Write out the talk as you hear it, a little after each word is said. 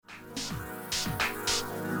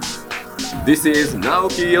This is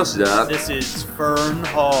Naoki Yoshida. This is Fern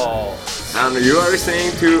Hall. And you are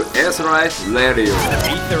listening to Aetheryte Radio.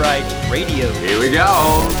 Aetheryte Radio. Here we go.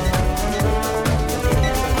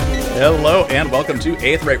 Hello and welcome to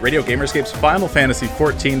Aetheryte Radio, Gamerscape's Final Fantasy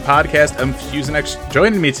XIV podcast. I'm FusionX.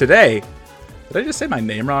 Joining me today. Did I just say my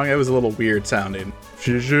name wrong? It was a little weird sounding.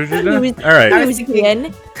 All right. I was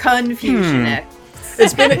again Confusion.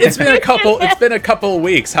 It's been a couple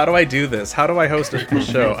weeks. How do I do this? How do I host a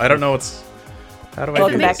show? I don't know how do I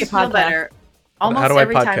Welcome do back this? to podcast. Better. Almost How do I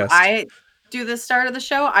every time podcast? I do the start of the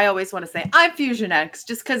show, I always want to say I'm Fusion X,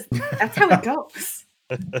 just because that's how it goes.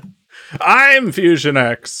 I'm Fusion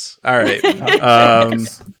X. All right.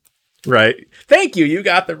 Right. Thank you. You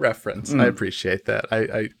got the reference. I appreciate that.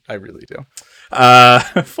 I really do.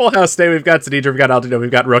 Full house today. We've got Zadidra, we've got Aldino,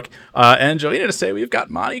 we've got Rook, and Jolena to say we've got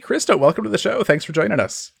Monty Cristo. Welcome to the show. Thanks for joining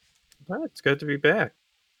us. Well, it's good to be back.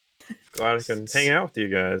 Glad I can hang out with you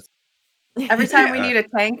guys. Every time we need a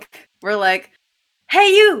tank, we're like,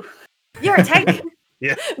 "Hey, you're a tank."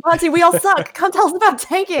 Yeah. Monty, we all suck. Come tell us about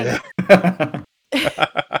tanking.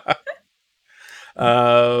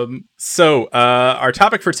 Our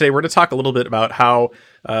topic for today, we're going to talk a little bit about how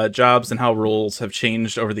jobs and how roles have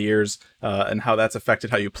changed over the years, and how that's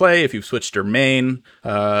affected how you play, if you've switched your main.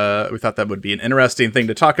 We thought that would be an interesting thing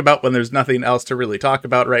to talk about when there's nothing else to really talk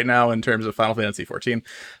about right now in terms of Final Fantasy XIV.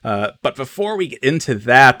 But before we get into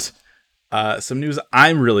that, some news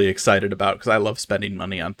I'm really excited about because I love spending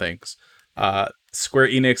money on things. Square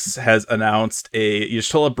Enix has announced a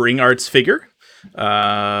Y'shtola Bring Arts figure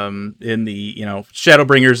in the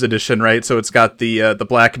Shadowbringers edition, right? So it's got the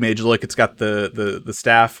black mage look, it's got the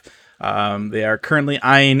staff. They are currently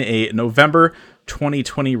eyeing a November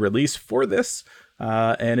 2020 release for this,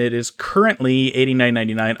 and it is currently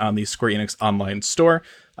 $89.99 on the Square Enix online store.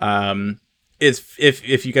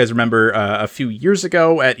 If you guys remember, a few years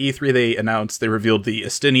ago at E3, they revealed the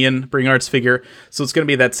Estinian Bring Arts figure. So it's going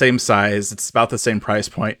to be that same size. It's about the same price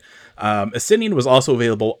point. Estinian was also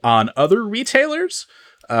available on other retailers.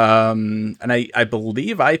 And I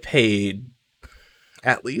believe I paid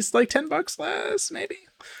at least like $10 less, maybe.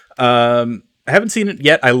 I haven't seen it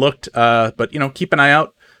yet. I looked, but keep an eye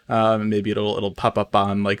out. Maybe it'll pop up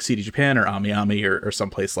on like CD Japan or AmiAmi or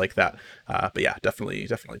someplace like that. But yeah, definitely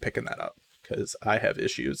picking that up, because I have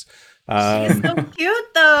issues. She's so cute,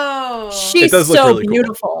 though. She's does look so really cool.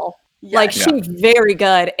 beautiful. Yeah. Like, she's very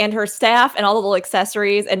good. And her staff and all the little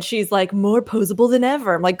accessories, and she's like more posable than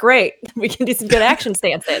ever. I'm like, great. We can do some good action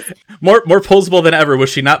stances. More posable than ever. Was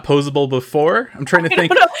she not posable before? I'm trying to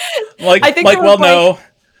think. I think No.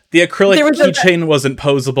 The acrylic there was a- keychain wasn't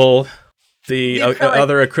posable. The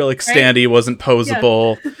other acrylic standee wasn't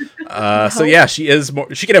posable. So yeah, she is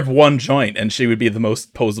more. She could have one joint, and she would be the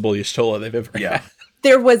most posable Y'shtola they've ever had.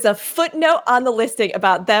 There was a footnote on the listing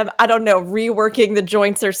about them, I don't know, reworking the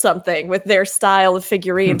joints or something with their style of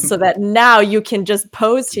figurines, so that now you can just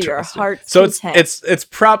pose to your heart's So content. it's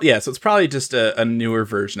probably just a newer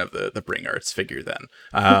version of the Bring Arts figure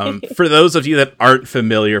then. For those of you that aren't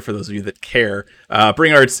familiar, for those of you that care,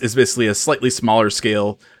 Bring Arts is basically a slightly smaller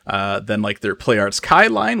scale than like their Play Arts Kai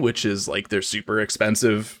line, which is like their super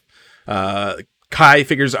expensive. Kai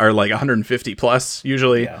figures are like 150 plus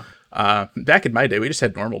usually. Yeah. Back in my day, we just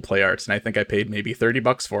had normal Play Arts, and I think I paid maybe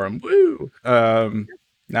 $30 for them. Woo!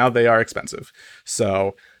 Now they are expensive.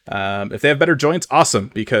 So if they have better joints,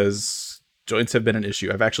 awesome, because joints have been an issue.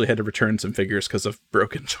 I've actually had to return some figures because of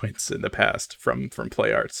broken joints in the past from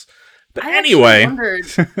Play Arts. But anyway, wondered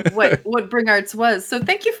what Bring Arts was. So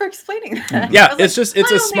thank you for explaining that. Yeah, it's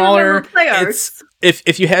a smaller. Play Arts.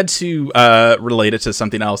 If you had to relate it to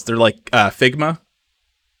something else, they're like Figma.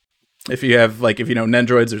 If you have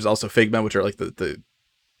Nendroids, there's also Figma, which are like the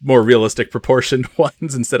more realistic proportioned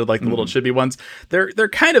ones instead of like the little chibi ones. They're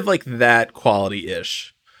kind of like that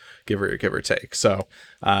quality-ish, give or take. So,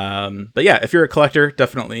 but yeah, if you're a collector,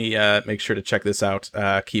 definitely make sure to check this out.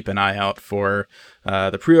 Keep an eye out for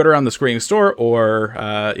the pre-order on the Square Enix store, or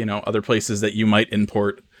other places that you might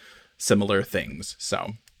import similar things.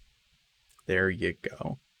 So there you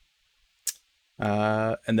go.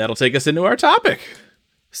 And that'll take us into our topic.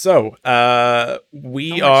 So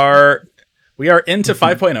we are into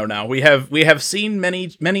 5.0 now. We have seen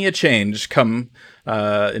many a change come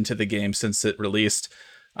into the game since it released.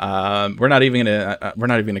 We're not even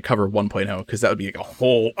gonna cover 1.0 because that would be like a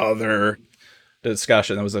whole other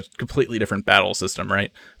discussion. That was a completely different battle system,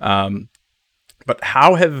 right? But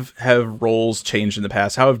how have roles changed in the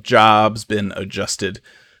past? How have jobs been adjusted?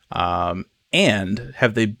 And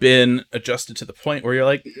have they been adjusted to the point where you're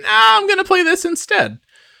like, nah, I'm gonna play this instead?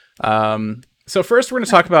 So first, we're going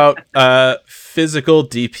to talk about physical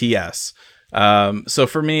DPS. So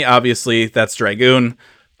for me, obviously, that's Dragoon.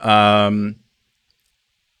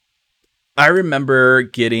 I remember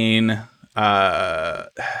getting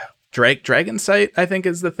Dragon Sight, I think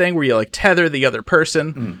is the thing where you like tether the other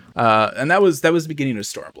person. And that was beginning of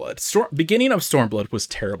Stormblood. Beginning of Stormblood was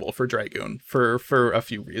terrible for Dragoon for a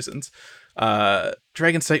few reasons.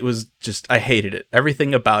 Dragon Sight was just, I hated it.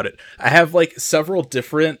 Everything about it. I have like several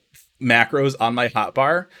different macros on my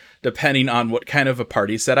hotbar depending on what kind of a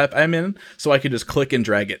party setup I'm in, so I could just click and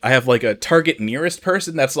drag it. I have like a target nearest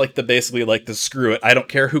person that's like basically like the screw it. I don't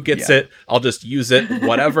care who gets it. I'll just use it,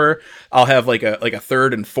 whatever. I'll have like a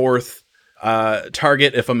third and fourth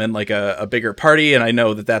target if I'm in like a bigger party, and I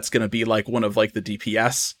know that that's going to be like one of like the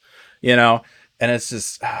DPS, and it's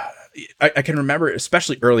just I can remember,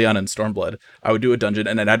 especially early on in Stormblood, I would do a dungeon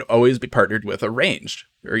and then I'd always be partnered with a ranged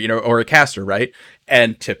or a caster, right?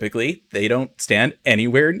 And typically they don't stand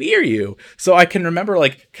anywhere near you. So I can remember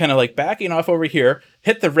like kind of like backing off over here,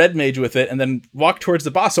 hit the red mage with it, and then walk towards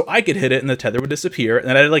the boss so I could hit it and the tether would disappear. And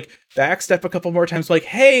then I'd like backstep a couple more times, like,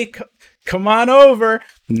 hey, come on over.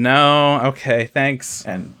 No, okay, thanks.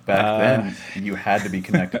 And back then, you had to be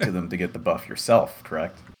connected to them to get the buff yourself,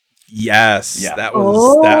 correct? Yes, Yeah. that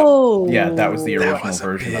was That was the original that was a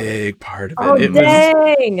version of it. big part of it. Oh, it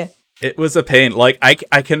dang. It was a pain. Like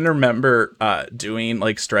I can remember doing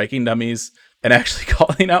like striking dummies and actually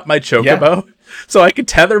calling out my chocobo so I could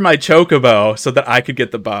tether my chocobo so that I could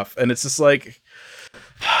get the buff. And it's just like,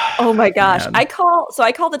 Oh my gosh. Man. I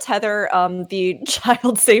call the tether the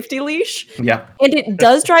child safety leash. Yeah. And it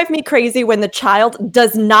does drive me crazy when the child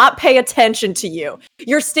does not pay attention to you.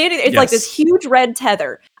 You're standing, it's like this huge red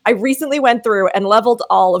tether. I recently went through and leveled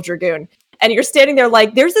all of Dragoon. And you're standing there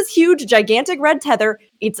like, there's this huge, gigantic red tether.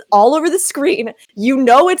 It's all over the screen. You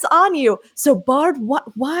know it's on you. So Bard,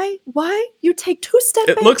 why? You take 2 steps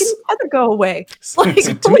back and the tether go away.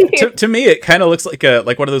 Like, to me, it kind of looks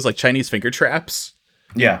like one of those like Chinese finger traps.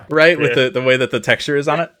 Yeah. Right. With the way that the texture is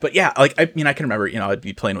on it. But yeah, like, I mean, I can remember, I'd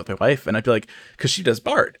be playing with my wife and I'd be like, cause she does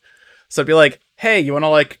Bard. So I'd be like, hey, you want to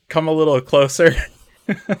like come a little closer?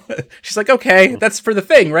 She's like, okay, that's for the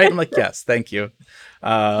thing, right? I'm like, yes, thank you.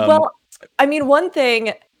 Well, I mean, one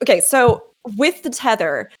thing, okay, so with the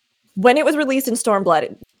tether, when it was released in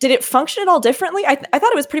Stormblood, did it function at all differently? I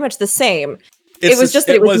thought it was pretty much the same. It was just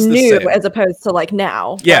that it was new as opposed to like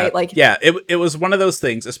now. Yeah, right? Like, yeah. It was one of those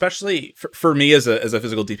things, especially for me as a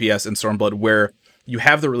physical DPS in Stormblood, where you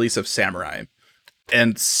have the release of Samurai.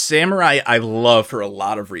 And Samurai I love for a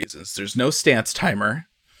lot of reasons. There's no stance timer.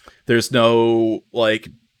 There's no like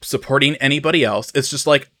supporting anybody else. It's just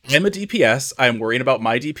like, I'm a DPS. I'm worrying about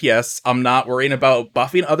my DPS. I'm not worrying about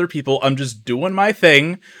buffing other people. I'm just doing my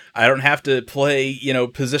thing. I don't have to play,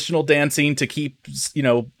 positional dancing to keep,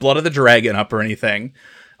 Blood of the Dragon up or anything.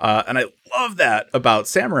 And I love that about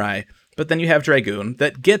Samurai. But then you have Dragoon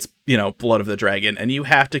that gets, Blood of the Dragon, and you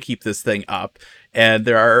have to keep this thing up. And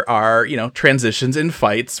there are transitions in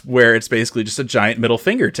fights where it's basically just a giant middle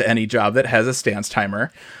finger to any job that has a stance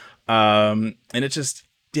timer. And it just,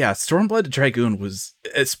 Stormblood Dragoon was,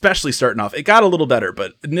 especially starting off, it got a little better,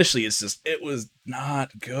 but initially it was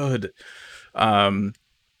not good.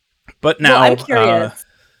 But now, I'm curious.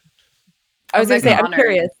 I was going to say, I'm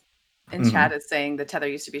curious. In chat is saying the tether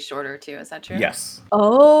used to be shorter too. Is that true? Yes.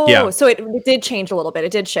 Oh, Yeah. So it did change a little bit.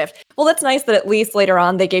 It did shift. Well, that's nice that at least later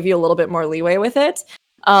on they gave you a little bit more leeway with it.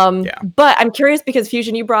 But I'm curious because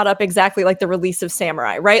Fusion, you brought up exactly like the release of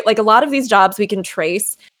Samurai, right? Like a lot of these jobs we can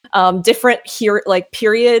trace different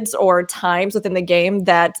periods or times within the game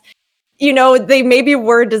that, they maybe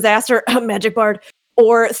were disaster, Magic Bard,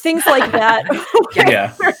 or things like that.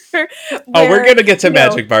 Yeah. we're going to get to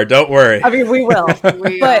Magic Bard. Don't worry. I mean, we will.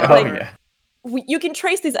 But will. you can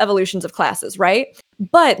trace these evolutions of classes, right?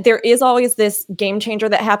 But there is always this game changer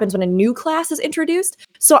that happens when a new class is introduced.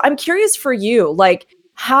 So I'm curious for you, like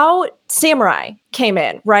how Samurai came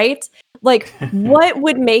in, right? Like what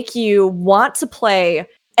would make you want to play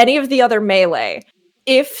any of the other melee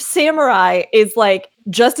if Samurai is like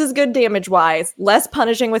just as good damage wise, less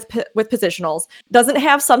punishing with positionals, doesn't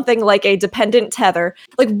have something like a dependent tether?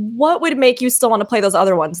 Like what would make you still want to play those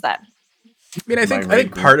other ones then? I mean, I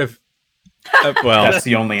think part of that's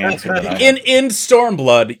the only answer that I have. in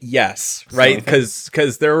Stormblood, yes, right?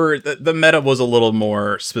 Because there were the meta was a little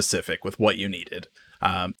more specific with what you needed.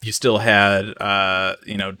 You still had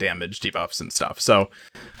damage debuffs and stuff, so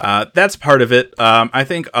that's part of it. I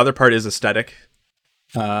think other part is aesthetic.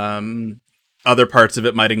 Other parts of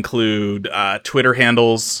it might include Twitter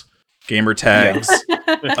handles, gamer tags,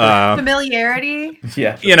 Familiarity.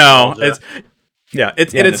 Yeah. Yeah,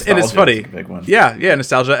 it's nostalgia is funny. a big one. Yeah,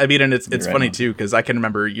 nostalgia. I mean, and it's You're right funny on. too because I can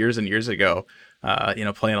remember years and years ago,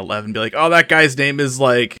 playing 11, be like, oh, that guy's name is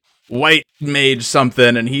like White Mage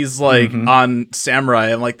something, and he's like on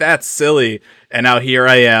Samurai. I'm like, that's silly. And now here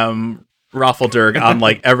I am, Raffledurg on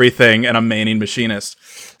like everything, and I'm maining Machinist.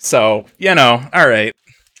 So all right.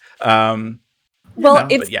 Well,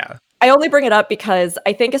 But yeah, I only bring it up because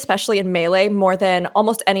I think, especially in Melee, more than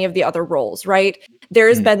almost any of the other roles, right?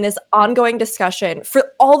 There's been this ongoing discussion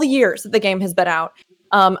for all the years that the game has been out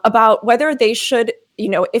about whether they should,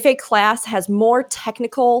 if a class has more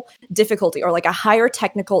technical difficulty or like a higher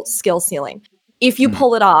technical skill ceiling, if you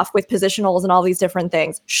pull it off with positionals and all these different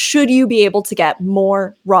things, should you be able to get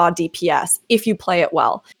more raw DPS if you play it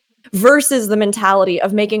well? Versus the mentality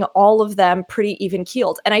of making all of them pretty even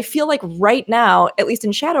keeled. And I feel like right now, at least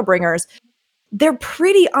in Shadowbringers, they're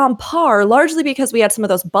pretty on par, largely because we had some of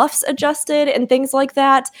those buffs adjusted and things like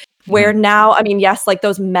that. Where now, I mean, yes, like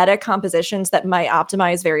those meta compositions that might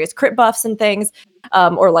optimize various crit buffs and things,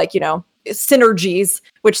 or like, synergies,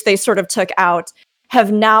 which they sort of took out,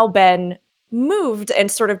 have now been moved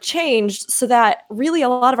and sort of changed so that really a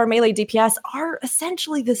lot of our melee DPS are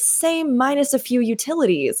essentially the same minus a few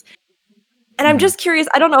utilities. And I'm just curious,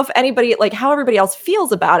 I don't know if anybody, like how everybody else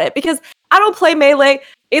feels about it, because I don't play melee.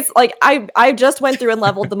 It's like, I just went through and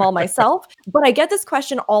leveled them all myself, but I get this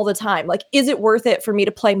question all the time. Like, is it worth it for me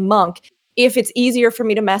to play monk if it's easier for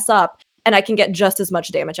me to mess up and I can get just as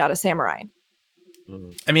much damage out of samurai?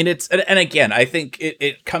 I mean, and again, I think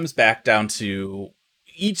it comes back down to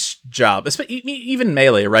each job, even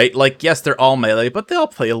melee, right? Like, yes, they're all melee, but they all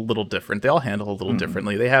play a little different. They all handle a little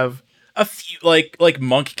differently. They have a few, like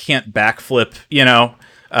monk can't backflip,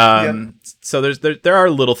 So there are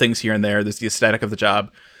little things here and there. There's the aesthetic of the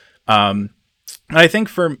job. And I think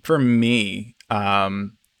for me,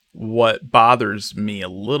 what bothers me a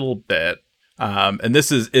little bit, and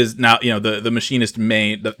this is now, the machinist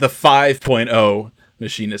main, the 5.0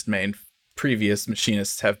 machinist main. Previous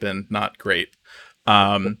machinists have been not great.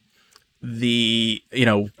 I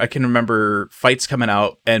can remember fights coming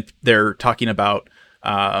out and they're talking about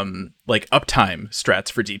like uptime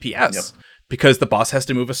strats for DPS because the boss has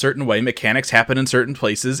to move a certain way, mechanics happen in certain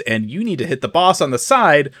places, and you need to hit the boss on the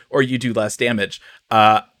side or you do less damage.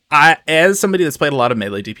 As somebody that's played a lot of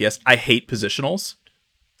melee DPS, I hate positionals.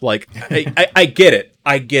 Like, I get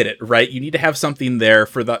it, right? You need to have something there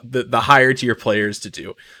for the higher tier players to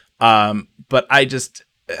do. But I just,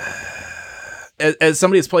 as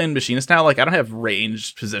somebody that's playing Machinist now, like, I don't have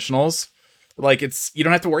ranged positionals. Like, you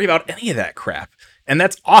don't have to worry about any of that crap. And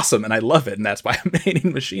that's awesome, and I love it, and that's why I'm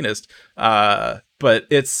maining Machinist. But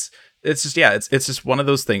it's just one of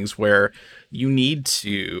those things where you need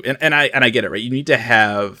to, and I get it, right? You need to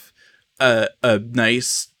have a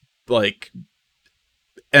nice, like,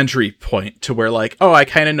 entry point to where, like, oh, I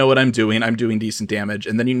kind of know what I'm doing decent damage,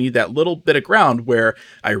 and then you need that little bit of ground where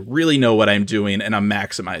I really know what I'm doing and I'm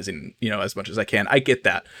maximizing, as much as I can. I get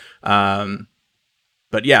that.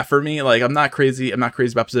 But yeah, for me, like, I'm not crazy about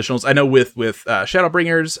positionals. I know with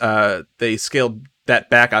Shadowbringers, they scaled that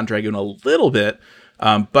back on Dragoon a little bit,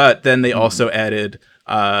 but then they also added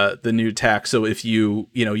the new tack. So if you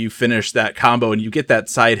finish that combo and you get that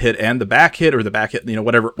side hit and the back hit, or the back hit,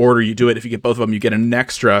 whatever order you do it, if you get both of them, you get an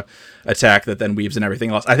extra attack that then weaves in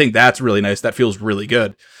everything else. I think that's really nice. That feels really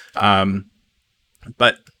good.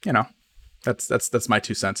 But that's my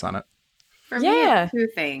 2 cents on it. For me, it's two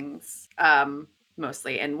things,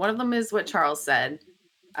 mostly. And one of them is what Charles said.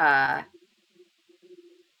 In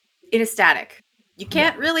a static, you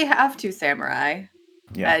can't really have two samurai.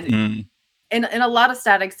 Yeah. In a lot of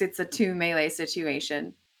statics, it's a 2 melee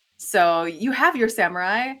situation. So you have your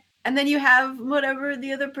samurai, and then you have whatever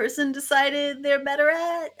the other person decided they're better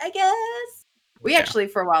at, I guess. We actually,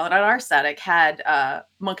 for a while, on our static, had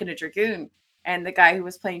Monk and a Dragoon. And the guy who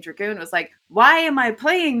was playing Dragoon was like, why am I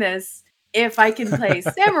playing this if I can play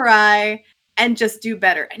Samurai and just do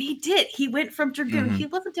better? And he did. He went from Dragoon. He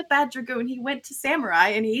wasn't a bad Dragoon. He went to Samurai,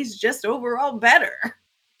 and he's just overall better.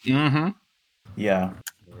 Yeah.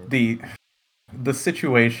 The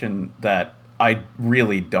situation that I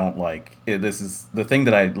really don't like, this is the thing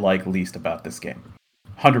that I like least about this game,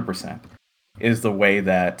 100%, is the way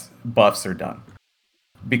that buffs are done.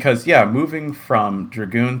 Because, moving from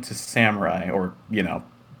Dragoon to Samurai, or,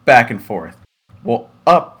 back and forth, will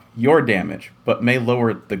up your damage, but may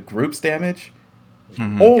lower the group's damage,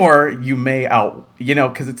 or you may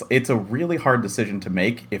because it's a really hard decision to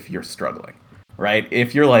make if you're struggling, right?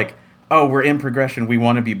 If you're like, oh, we're in progression, we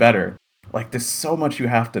want to be better. Like, there's so much you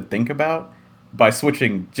have to think about by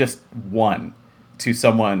switching just one to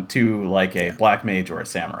someone, to like a black mage or a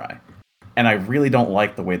samurai. and I really don't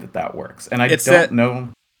like the way that works, and I It's don't that- know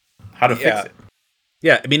how to Yeah. fix it.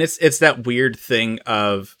 Yeah, I mean it's that weird thing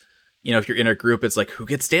of, you know, if you're in a group, it's like, who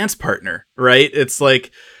gets dance partner, right? It's like,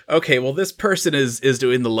 okay, well, this person is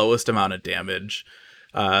doing the lowest amount of damage,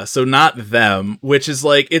 so not them, which is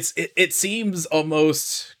like, it seems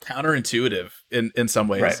almost counterintuitive in some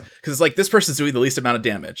ways, Right. because it's like, this person's doing the least amount of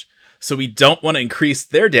damage, so we don't want to increase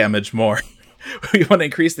their damage more. We want to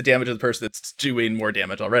increase the damage of the person that's doing more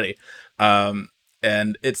damage already, and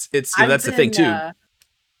it's you know, that's the thing too.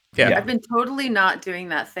 Yeah. I've been totally not doing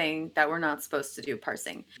that thing that we're not supposed to do,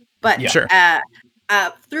 parsing. But Yeah. Sure.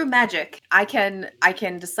 Through magic, I can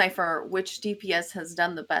decipher which DPS has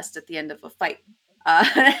done the best at the end of a fight.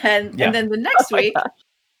 And then the next week,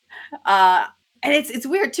 and it's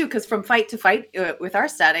weird too, because from fight to fight with our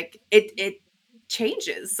static, it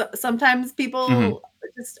changes. Sometimes people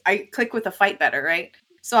I click with a fight better, right?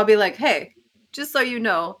 So I'll be like, hey, just so you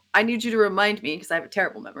know, I need you to remind me, because I have a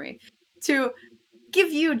terrible memory, to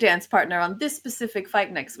give you dance partner on this specific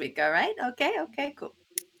fight next week. All right? Okay, cool.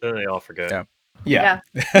 Then they all forget. Yeah. Yeah,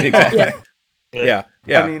 exactly. Yeah.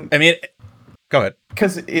 I mean, go ahead.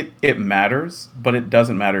 because it matters, but it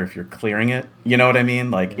doesn't matter if you're clearing it. You know what I mean?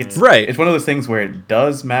 Like it's Right. It's one of those things where it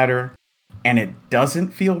does matter, and it doesn't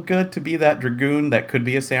feel good to be that dragoon that could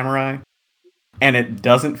be a samurai, and it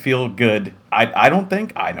doesn't feel good. I don't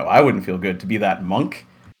think I know. I wouldn't feel good to be that monk.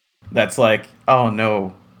 That's like, oh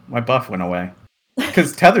no, my buff went away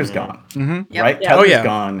because Tether's gone, Mm-hmm. Yep. right? Yeah. Tether's Oh, yeah.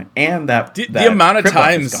 gone, and that The that amount of crit buff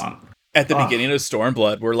is times gone. At the Ugh. beginning of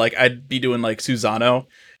Stormblood, where like I'd be doing like Susano,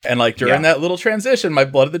 and like during Yeah. that little transition, my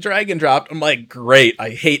Blood of the Dragon dropped. I'm like, great, I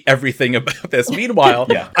hate everything about this. Meanwhile,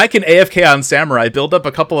 Yeah. I can AFK on Samurai, build up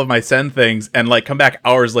a couple of my Send things, and like come back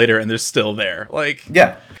hours later, and they're still there. Like,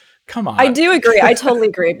 Yeah, come on. I do agree. I totally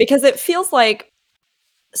agree, because it feels like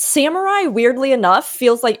Samurai, weirdly enough,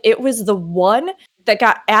 feels like it was the one that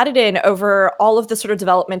got added in over all of the sort of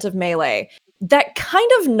development of Melee that kind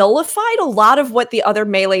of nullified a lot of what the other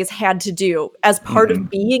Melees had to do as part of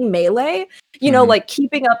being Melee. You know, Mhm. like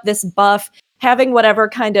keeping up this buff, having whatever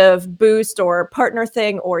kind of boost or partner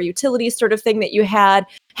thing or utility sort of thing that you had,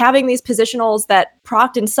 having these positionals that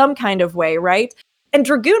procced in some kind of way, right? And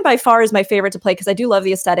Dragoon by far is my favorite to play, because I do love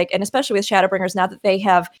the aesthetic, and especially with Shadowbringers, now that they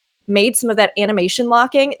have made some of that animation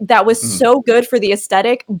locking that was so good for the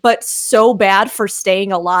aesthetic, but so bad for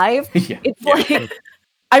staying alive. yeah. It's like,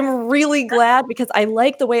 I'm really glad, because I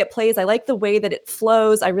like the way it plays. I like the way that it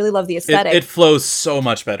flows. I really love the aesthetic. it flows so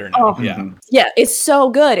much better now. Oh. Yeah. Mhm. Yeah, it's so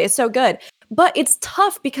good. It's so good. But it's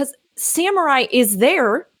tough because Samurai is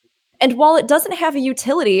there. And while it doesn't have a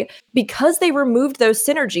utility, because they removed those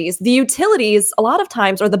synergies, the utilities, a lot of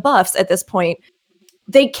times, or the buffs at this point,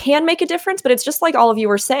 they can make a difference, but it's just like all of you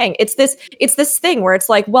were saying. It's this thing where it's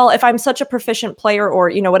like, well, if I'm such a proficient player, or,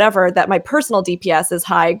 you know, whatever, that my personal DPS is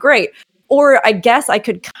high, great. Or I guess I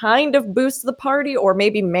could kind of boost the party, or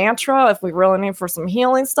maybe Mantra if we really need for some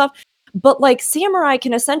healing stuff. But like Samurai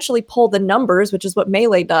can essentially pull the numbers, which is what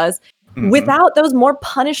Melee does, Mhm. without those more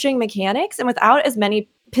punishing mechanics and without as many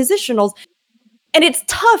positionals. And it's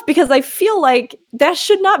tough, because I feel like that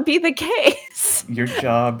should not be the case. Your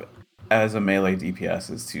job as a melee DPS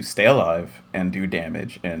is to stay alive and do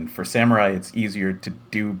damage, and for Samurai, it's easier to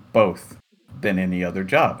do both than any other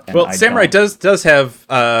job. And Well, I Samurai don't- does have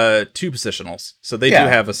two positionals, so they Yeah. do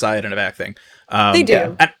have a side and a back thing. They do.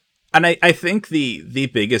 yeah. And I think the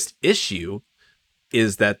biggest issue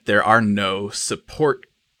is that there are no support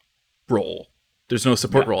role. There's no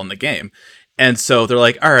support role in the game. And so they're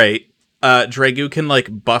like, all right, Dragu can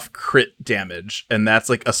like buff crit damage, and that's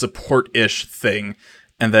like a support-ish thing.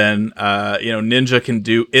 And then you know, Ninja can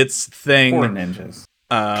do its thing. Poor ninjas.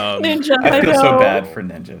 Ninja, I feel so know. bad for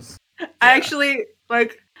ninjas. I actually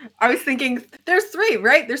I was thinking there's three,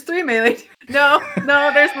 right? There's three melee. No,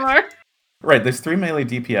 there's more. Right, there's 3 melee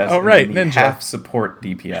DPS. Oh, and right, then the Ninja. half support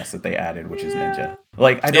DPS that they added, which is Ninja.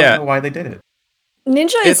 Like, I don't Yeah. know why they did it.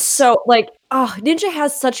 Ninja It's- is so like, oh, Ninja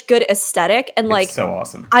has such good aesthetic, and like It's so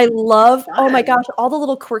awesome. I love, oh my Fun. gosh, all the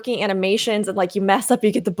little quirky animations, and like you mess up, you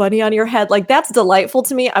get the bunny on your head. Like that's delightful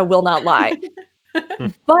to me. I will not lie.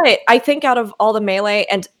 But I think out of all the Melee,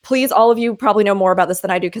 and please, all of you probably know more about this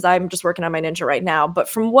than I do, because I'm just working on my Ninja right now. But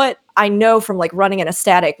from what I know from like running in a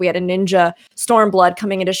static, we had a Ninja Stormblood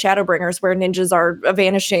coming into Shadowbringers, where ninjas are a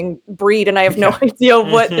vanishing breed, and I have no idea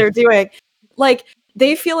what they're doing. Like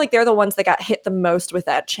they feel like they're the ones that got hit the most with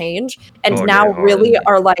that change, and Oh, now yeah, really hard.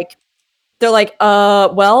 are like, they're like,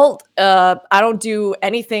 I don't do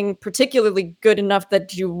anything particularly good enough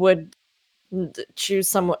that you would choose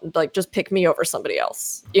someone, like just pick me over somebody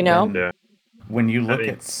else, you know? Yeah. When you look mean-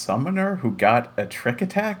 at Summoner who got a trick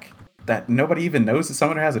attack that nobody even knows the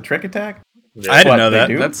Summoner has a trick attack, Yeah. I didn't What, know they that.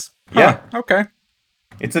 do? That's Yeah. Okay.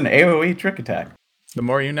 It's an AoE trick attack The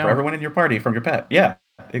more you know. for everyone in your party from your pet. Yeah,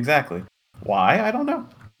 exactly. Why? I don't know.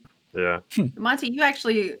 Yeah. Monty, you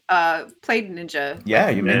actually played Ninja. Yeah,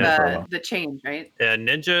 with you made it for a while. the change, right? And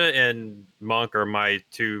Ninja and Monk are my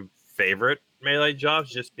two favorite melee jobs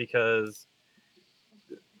just because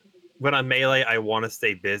when I'm melee, I want to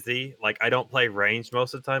stay busy. Like, I don't play range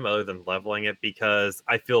most of the time other than leveling it because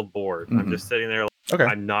I feel bored. I'm Mhm. just sitting there, like, Okay.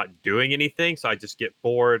 I'm not doing anything. So I just get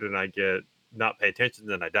bored and I get not pay attention,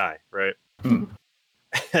 then I die, right? Hmm.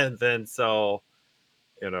 And then, so,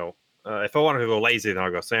 if I wanted to go lazy, then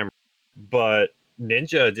I'll go Samurai. But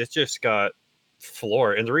Ninja just got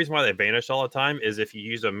floor. And the reason why they vanish all the time is if you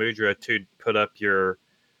use a Mudra to put up your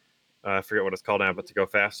I forget what it's called now, but to go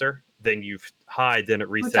faster, then you hide, then it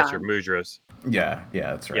resets your Hotan. Mudras. Yeah,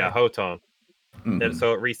 that's right. Yeah, Hotan. Mhm. And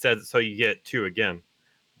so it resets, so you get 2 again.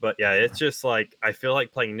 But yeah, it's just like, I feel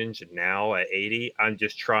like playing Ninja now at 80, I'm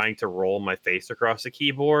just trying to roll my face across the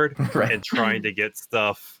keyboard Right. and trying to get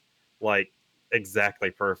stuff like exactly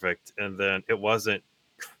perfect. And then it wasn't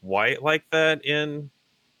quite like that in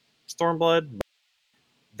Stormblood. But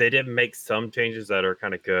they did make some changes that are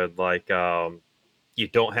kind of good. Like, you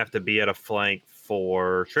don't have to be at a flank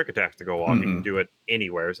for trick attack to go off. You can Mhm. do it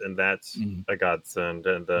anywhere, and that's Mhm. a godsend.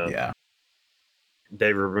 And then Yeah.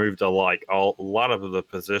 they removed a lot of the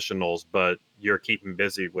positionals, but you're keeping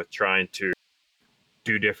busy with trying to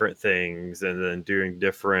do different things and then doing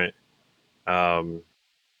different um,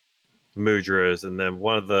 mudras. And then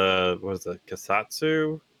one of the was the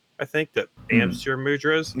Kasatsu, I think, that amps your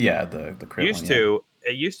mudras. Yeah, the crit Used one. to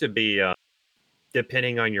it used to be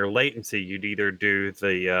depending on your latency, you'd either do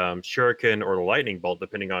the shuriken or the lightning bolt,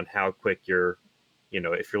 depending on how quick if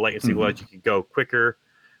your latency was, you could go quicker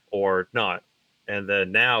or not. And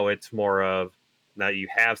then now it's more of, now you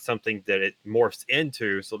have something that it morphs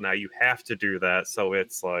into, so now you have to do that. So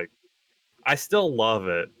it's like, I still love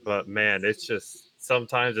it, but man, it's just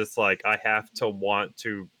sometimes it's like I have to want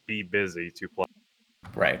to be busy to play.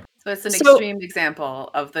 Right. So it's an So- extreme example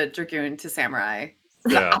of the Dragoon to Samurai.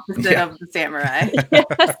 It's Yeah. the opposite Yeah. of the Samurai.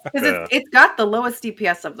 Yes. Because Yeah. it's got the lowest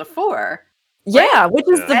DPS of the 4. Yeah, which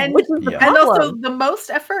is the Yeah. And- which is the Yeah. And also problem. the most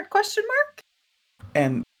effort, question mark?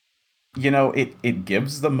 And it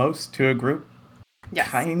gives the most to a group, Yes.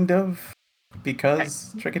 kind of,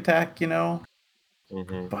 because trick attack,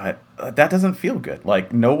 Mhm. but that doesn't feel good.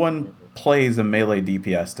 Like, no one plays a melee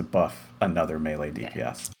DPS to buff another melee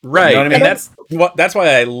DPS. Right. You know what I mean? And that's why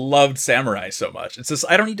I loved Samurai so much. It's just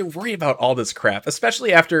I don't need to worry about all this crap,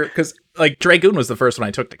 especially after, because like Dragoon was the first one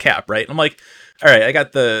I took to cap, right? And I'm like, all right, I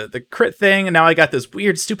got the crit thing, and now I got this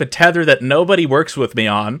weird stupid tether that nobody works with me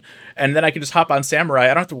on, and then I can just hop on Samurai. I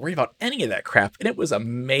don't have to worry about any of that crap, and it was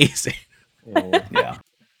amazing. Yeah.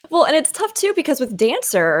 Well, and it's tough too because with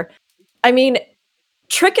Dancer, I mean,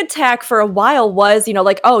 trick attack for a while was,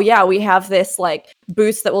 like, oh yeah, we have this like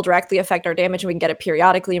boost that will directly affect our damage and we can get it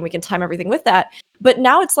periodically and we can time everything with that. But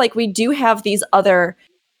now it's like we do have these other,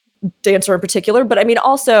 Dancer in particular, but I mean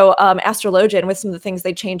also Astrologian, with some of the things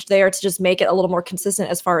they changed there to just make it a little more consistent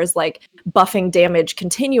as far as like buffing damage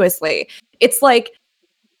continuously. It's like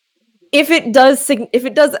if it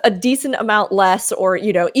does a decent amount less, or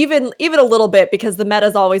even a little bit, because the meta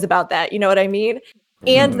is always about that, you know what I mean?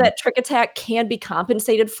 And that trick attack can be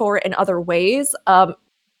compensated for in other ways.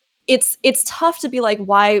 It's tough to be like,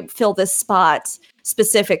 why fill this spot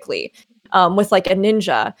specifically with like a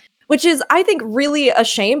ninja, which is, I think, really a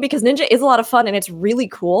shame, because ninja is a lot of fun and it's really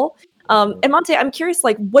cool. And Monte, I'm curious,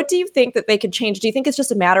 like, what do you think that they could change? Do you think it's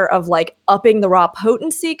just a matter of like upping the raw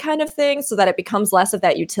potency kind of thing so that it becomes less of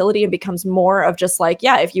that utility and becomes more of just like,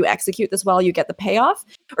 yeah, if you execute this well, you get the payoff?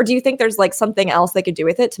 Or do you think there's like something else they could do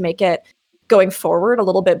with it to make it going forward a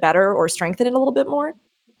little bit better or strengthen it a little bit more?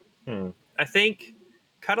 I think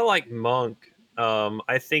kind of like Monk,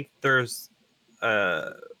 I think there's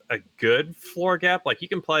a good floor gap. Like, you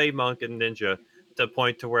can play Monk and Ninja to a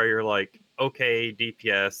point to where you're like, okay,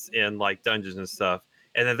 DPS in like dungeons and stuff.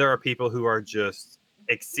 And then there are people who are just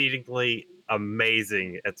exceedingly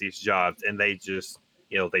amazing at these jobs and they just,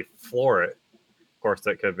 they floor it. Of course,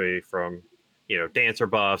 that could be from, dancer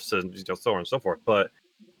buffs and so on and so forth. But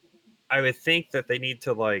I would think that they need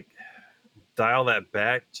to like dial that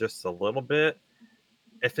back just a little bit.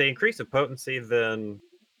 If they increase the potency, then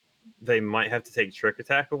they might have to take trick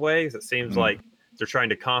attack away, because it seems like they're trying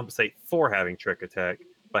to compensate for having trick attack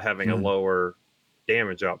by having a lower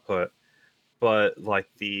damage output. But like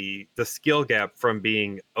the skill gap from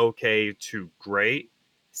being okay to great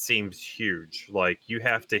seems huge. Like, you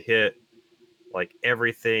have to hit like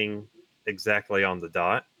everything exactly on the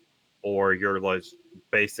dot, or you're like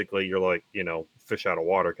basically you're like fish out of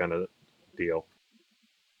water kind of deal.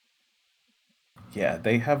 Yeah,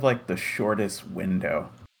 they have like the shortest window.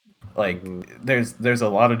 Like Mhm. there's a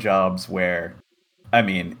lot of jobs where, I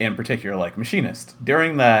mean, in particular, like machinist,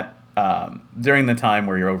 during the time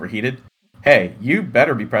where you're overheated, hey, you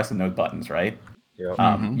better be pressing those buttons, right? Yep.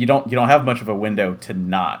 Mhm. You don't have much of a window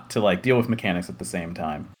to like deal with mechanics at the same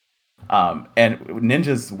time. And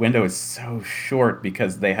Ninja's window is so short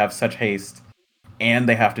because they have such haste and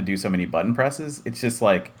they have to do so many button presses. It's just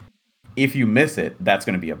like, if you miss it, that's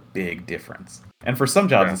going to be a big difference. And for some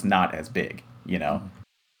jobs, Yeah. it's not as big, you know.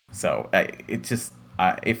 So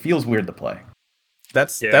it feels weird to play.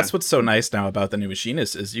 That's Yeah. that's what's so nice now about the new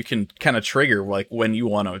machinist is you can kind of trigger like when you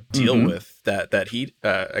want to deal Mhm. with that heat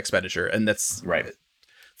expenditure, and that's Right.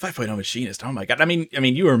 5.0 machinist. Oh my god! I mean,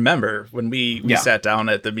 you remember when we Yeah. sat down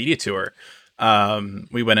at the media tour?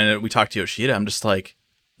 We went in and we talked to Yoshida. I'm just like,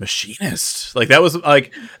 machinist. Like that was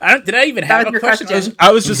like, did I even That have was a your question? question.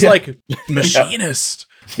 I was just Yeah. like, machinist.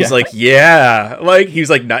 He's Yeah. like, yeah. Like he's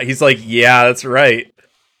like, not. He's like, yeah, that's right.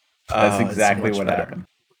 That's Oh, it's so exactly much what better. happened.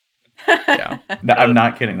 Yeah. No, I'm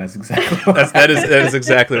not kidding. That's exactly what That is happened.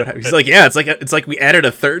 exactly what happened. He's like, yeah, it's like we added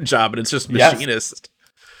a third job and it's just Yes. machinist.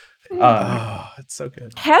 Uh, Oh, it's so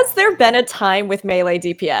good. Has there been a time with melee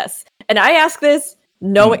DPS? And I ask this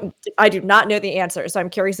knowing I do not know the answer, so I'm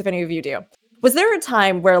curious if any of you do. Was there a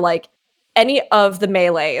time where like any of the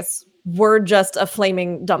melees were just a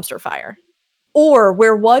flaming dumpster fire? Or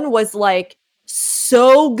where one was like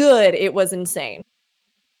so good it was insane?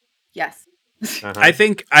 Yes. Uh-huh. I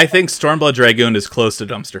think Stormblood Dragoon is close to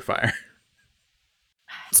dumpster fire.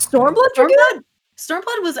 Stormblood Dragoon?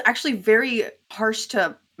 Stormblood was actually very harsh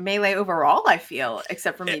to melee overall, I feel,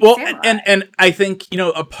 except for maybe Well, Samurai. and I think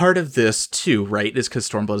a part of this too, right, is because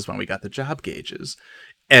Stormblood is when we got the job gauges,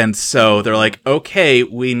 and so they're like, okay,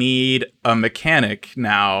 we need a mechanic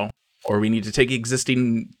now, or we need to take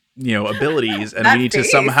existing abilities, and That we need to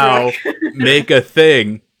face, somehow like- make a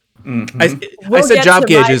thing. mhm. I We'll said get job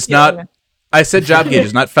to my gauges, feeling. not. I said job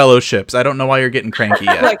gauges, not fellowships. I don't know why you're getting cranky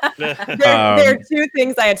yet. Like, there are two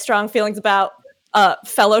things I had strong feelings about.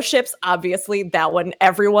 Fellowships, obviously, that one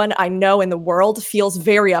everyone I know in the world feels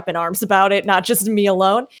very up in arms about it, not just me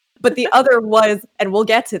alone. But the other was, and we'll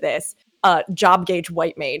get to this, job gauge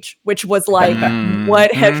white mage, which was like,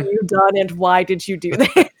 what have you done and why did you do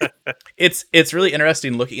this? It's really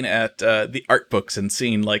interesting looking at the art books and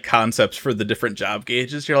seeing like concepts for the different job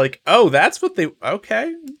gauges. You're like, oh, that's what they.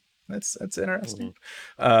 Okay, that's interesting.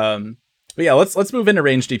 But yeah, let's move into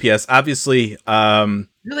range DPS. Obviously,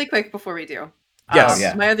 Really quick before we do. Yes.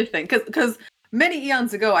 Yeah. My other thing, because many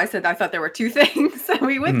eons ago I said I thought there were two things, and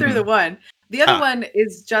we went through the one. The other one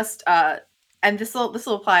is just, and this will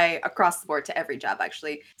apply across the board to every job.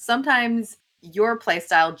 Actually, sometimes your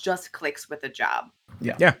playstyle just clicks with a job.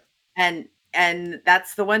 Yeah. and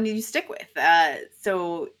that's the one you stick with.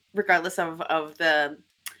 So regardless of the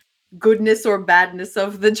goodness or badness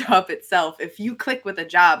of the job itself, if you click with a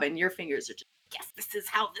job and your fingers are just, yes, this is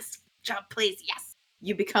how this job plays, yes,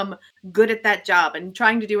 you become good at that job, and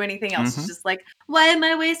trying to do anything else is just like, why am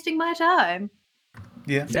I wasting my time?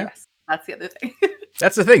 Yeah. Yeah. Yes, that's the other thing.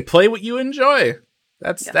 That's the thing. Play what you enjoy.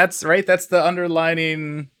 That's Yeah. that's right. That's the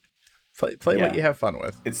underlining. Play Yeah. what you have fun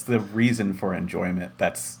with. It's the reason for enjoyment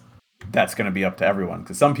that's going to be up to everyone,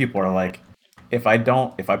 because some people are like, if I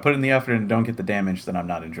put in the effort and don't get the damage, then I'm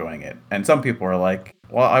not enjoying it. And some people are like,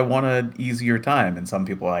 well, I want an easier time, and some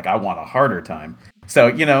people are like, I want a harder time. So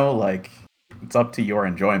like, it's up to your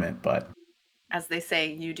enjoyment, but As they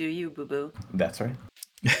say, you do you, boo boo. that's right.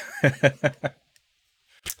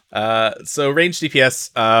 So range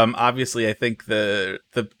DPS, obviously I think the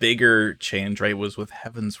bigger change, right, was with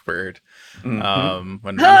Heaven's Word. Mhm.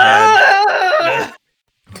 When we had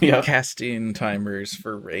Yeah. casting timers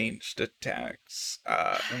for ranged attacks,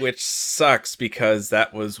 which sucks because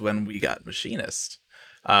that was when we got Machinist.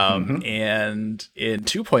 And in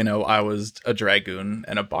 2.0 I was a Dragoon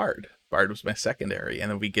and a Bard. Bard was my secondary,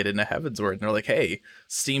 and then we get into Heaven's Word and they're like, hey,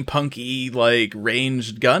 steampunky like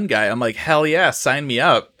ranged gun guy. I'm like, hell yeah, sign me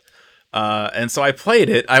up. And so I played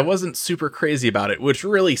it. I wasn't super crazy about it, which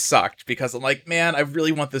really sucked because I'm like, man, I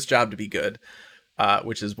really want this job to be good.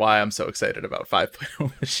 Which is why I'm so excited about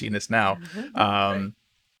 5.0 Machinist now.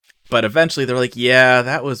 But eventually they're like, yeah,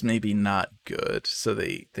 that was maybe not good. So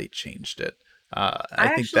they changed it. I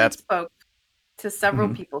think actually that's spoke to several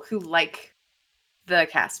people who like the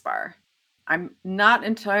cast bar. I'm not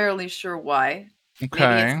entirely sure why. Maybe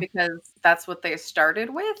okay. it's because that's what they started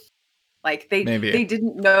with. Like they Maybe.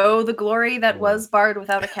 didn't know the glory that was Bard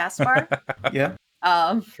without a cast bar. Yeah.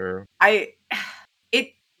 True.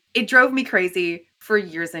 It drove me crazy for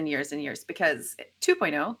years and years and years because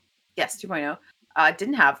 2.0, yes, 2.0,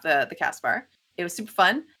 didn't have the cast bar. It was super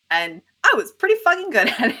fun, and I was pretty fucking good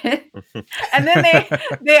at it. And then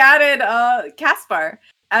they added cast bar,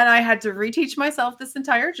 and I had to reteach myself this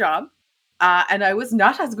entire job, and I was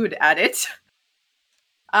not as good at it.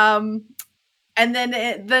 And then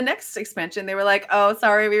the next expansion, they were like, "Oh,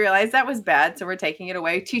 sorry, we realized that was bad, so we're taking it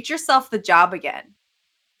away. Teach yourself the job again."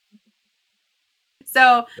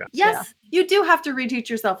 So yes, you do have to reteach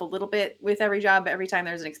yourself a little bit with every job, every time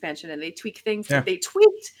there's an expansion, and they tweak things. Yeah. But they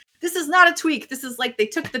tweaked. This is not a tweak. This is like they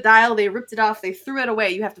took the dial, they ripped it off, they threw it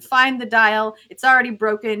away. You have to find the dial. It's already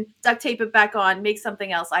broken. Duct tape it back on. Make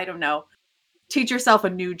something else. I don't know. Teach yourself a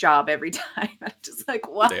new job every time. I'm just like,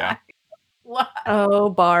 why? Yeah. Why? Oh,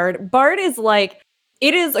 Bard. Bard is like,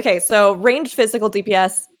 it is, okay, so ranged physical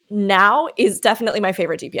DPS now is definitely my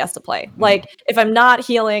favorite DPS to play. Like, if I'm not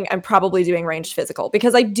healing, I'm probably doing ranged physical,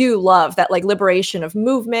 because I do love that, like, liberation of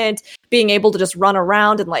movement, being able to just run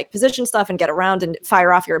around and, like, position stuff and get around and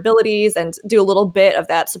fire off your abilities and do a little bit of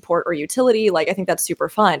that support or utility. Like, I think that's super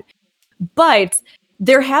fun. But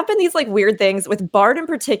there have been these, like, weird things with Bard in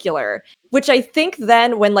particular, which I think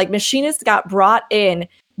then when, like, Machinist got brought in,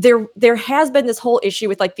 there has been this whole issue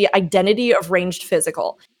with, like, the identity of ranged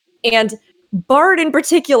physical. And Bard in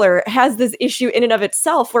particular has this issue in and of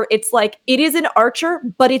itself where it's like, it is an archer,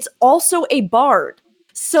 but it's also a bard.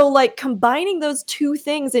 So, like, combining those two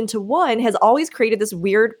things into one has always created this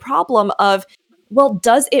weird problem of, well,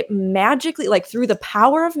 does it magically, like, through the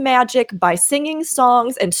power of magic by singing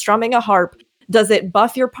songs and strumming a harp, does it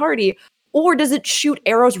buff your party? Or does it shoot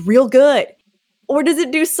arrows real good? Or does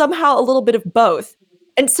it do somehow a little bit of both?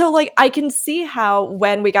 And so, like, I can see how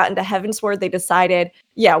when we got into Heavensward, they decided,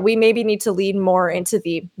 yeah, we maybe need to lean more into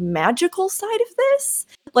the magical side of this.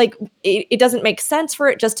 Like, it doesn't make sense for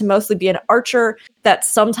it just to mostly be an archer that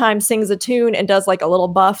sometimes sings a tune and does, like, a little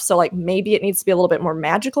buff. So, like, maybe it needs to be a little bit more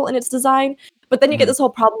magical in its design. But then you get this whole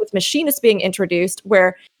problem with Machinist being introduced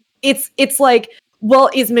where it's like,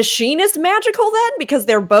 well, is Machinist magical then? Because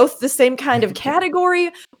they're both the same kind of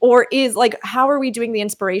category? Or is, like, how are we doing the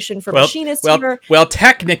inspiration for Machinist here? Well,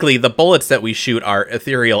 technically, the bullets that we shoot are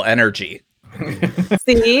ethereal energy.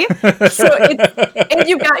 See? So and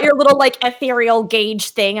you've got your little, like, ethereal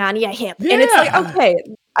gauge thing on your hip. Yeah. And it's like, okay,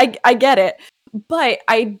 I get it. But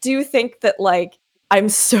I do think that, like, I'm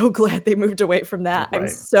so glad they moved away from that. Right. I'm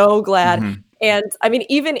so glad. Mm-hmm. And I mean,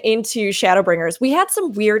 even into Shadowbringers, we had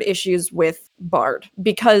some weird issues with Bard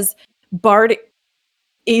because Bard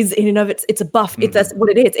is in and of it's a buff. Mm-hmm. That's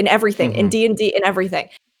what it is in everything, in D&D, in everything.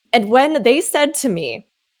 And when they said to me,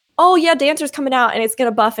 oh yeah, Dancer's coming out and it's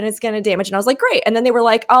going to buff and it's going to damage. And I was like, great. And then they were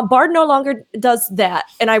like, Bard no longer does that.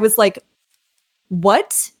 And I was like,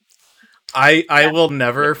 what? I will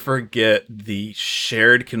never forget the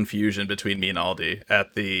shared confusion between me and Aldi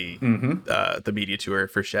at the media tour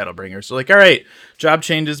for Shadowbringers. So, like, all right, job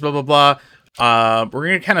changes, blah, blah, blah. We're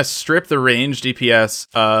going to kind of strip the range DPS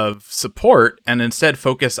of support and instead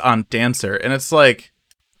focus on Dancer. And it's like,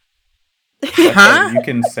 huh? You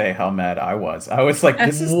can say how mad I was. I was like,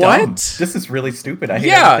 this is dumb. This is really stupid. I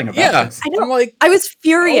hate everything about this. I was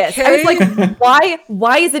furious. Okay. I was like,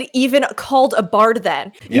 why is it even called a bard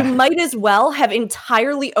then? You might as well have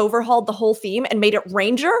entirely overhauled the whole theme and made it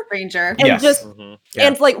Ranger. And just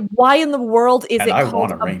and like, why in the world is it called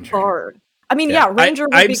a bard? I mean, Ranger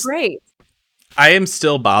would be great. I am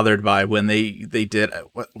still bothered by when they did,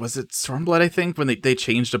 what was it, Stormblood, I think, when they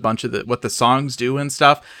changed a bunch of what the songs do and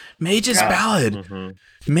stuff. Mage's Ballad.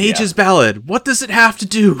 Mage's Ballad. What does it have to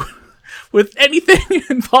do with anything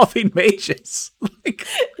involving mages? Like,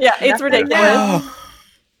 it's ridiculous.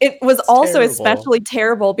 It was also terrible. Especially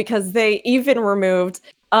terrible because they even removed,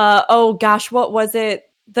 what was it?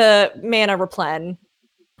 The mana replen.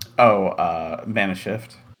 Mana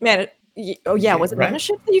shift. Was it Mana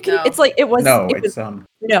Shift that you can? No. It's like it was. No,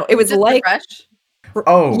 it was like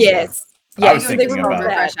Refresh. Yes. I was thinking about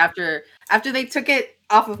Refresh after they took it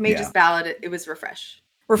off of Mage's Ballad. It was Refresh.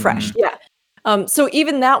 Yeah. So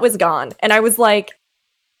even that was gone, and I was like,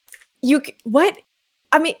 what?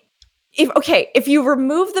 I mean, if you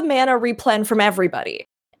remove the mana replen from everybody,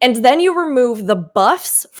 and then you remove the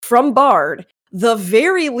buffs from Bard, the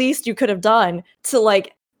very least you could have done to,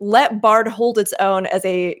 like, let Bard hold its own as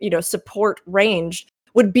a, support range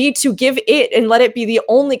would be to give it and let it be the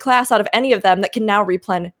only class out of any of them that can now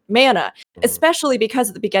replen mana, especially because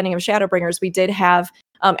at the beginning of Shadowbringers, we did have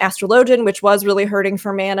Astrologian, which was really hurting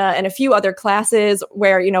for mana, and a few other classes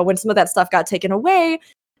where, when some of that stuff got taken away,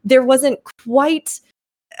 there wasn't quite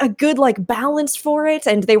a good, like, balance for it,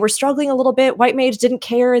 and they were struggling a little bit. White Mage didn't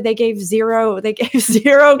care. They gave zero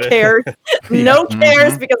cares. No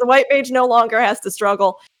cares because White Mage no longer has to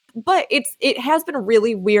struggle. But it has been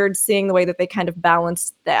really weird seeing the way that they kind of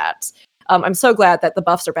balanced that. I'm so glad that the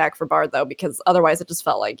buffs are back for Bard though, because otherwise it just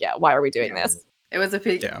felt like, yeah, why are we doing this? It was a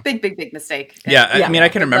big mistake. Yeah, I Yeah. mean, I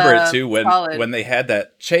can remember it too solid. when they had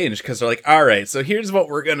that change, because they're like, all right, so here's what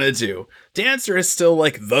we're gonna do. Dancer is still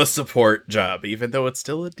like the support job, even though it's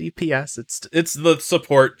still a DPS. It's the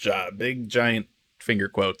support job, big giant finger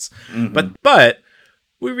quotes. Mhm. But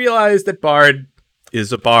we realized that Bard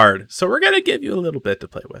is a Bard, so we're gonna give you a little bit to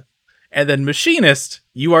play with. And then Machinist,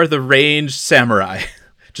 you are the ranged samurai.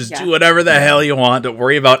 Just Yeah. do whatever the hell you want. Don't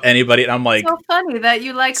worry about anybody. And I'm like, So funny that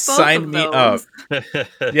you like both sign of me those.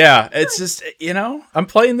 up. Yeah, it's just, I'm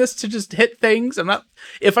playing this to just hit things. I'm not.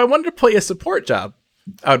 If I wanted to play a support job,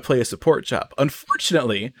 I would play a support job.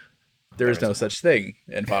 Unfortunately, there is no such thing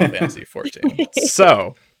in Final Fantasy 14.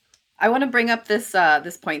 So I want to bring up this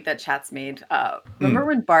this point that chat's made. Remember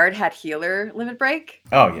when Bard had healer limit break?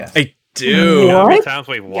 Oh yes. I do. How many What? times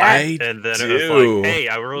we won, I and then it do. was like, hey,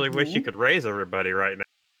 I really wish you could raise everybody right now.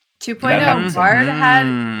 2.0 happens. Bard had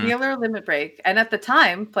Mm. healer limit break, and at the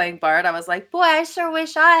time playing Bard, I was like, boy, I sure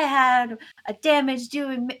wish I had a damage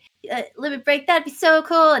doing limit break. That'd be so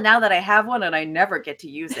cool. And now that I have one and I never get to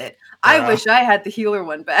use it, I Yeah. wish I had the healer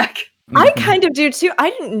one back. I kind of do too.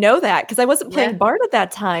 I didn't know that because I wasn't playing Yeah. Bard at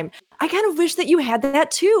that time. I kind of wish that you had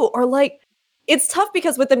that too. Or like, it's tough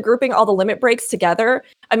because with them grouping all the limit breaks together,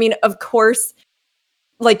 I mean, of course,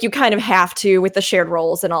 like you kind of have to with the shared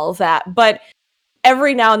roles and all of that. But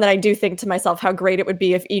every now and then I do think to myself how great it would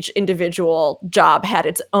be if each individual job had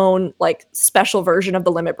its own like special version of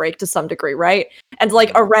the limit break to some degree, right? And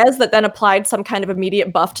like a res that then applied some kind of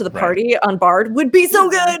immediate buff to the Right. party on Bard would be so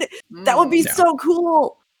good. That would be Yeah. so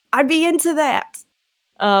cool. I'd be into that.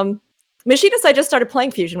 Machinist, I just started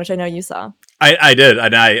playing Fusion, which I know you saw. I did,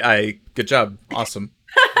 and I good job, awesome.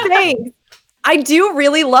 Thanks. I do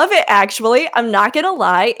really love it, actually. I'm not gonna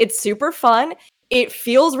lie. It's super fun. It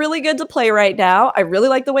feels really good to play right now. I really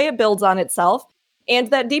like the way it builds on itself. And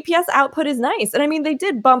that DPS output is nice. And I mean, they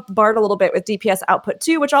did bump Bard a little bit with DPS output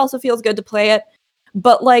too, which also feels good to play it.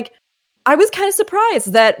 But like, I was kind of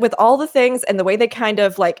surprised that with all the things and the way they kind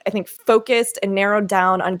of like, I think focused and narrowed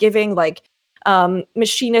down on giving like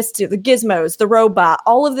Machinist to the gizmos, the robot,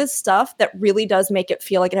 all of this stuff that really does make it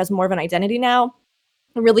feel like it has more of an identity now.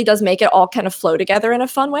 It really does make it all kind of flow together in a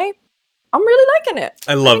fun way. I'm really liking it.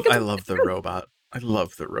 I love think it's the good. robot. I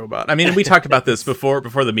love the robot. I mean, we talked about this before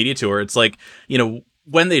the media tour. It's like,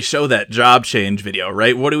 when they show that job change video,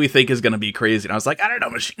 right? What do we think is going to be crazy? And I was like, I don't know,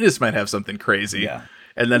 Machinist might have something crazy. Yeah.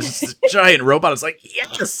 And then just this giant robot is like,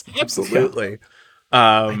 yes, absolutely.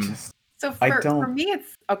 I just, So I for don't- me,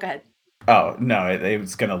 it's go ahead. oh no, it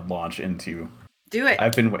was gonna launch into. Do it.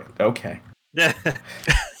 I've been okay.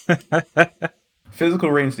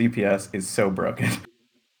 Physical range DPS is so broken.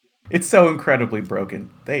 It's so incredibly broken.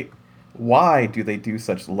 Why do they do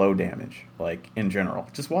such low damage? Like in general,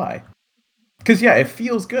 just why? Because yeah, it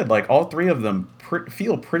feels good. Like all three of them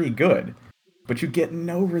feel pretty good, but you get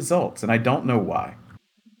no results, and I don't know why.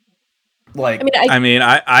 Like, I mean,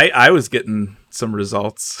 I was getting some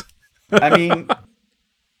results. I mean,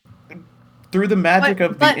 through the magic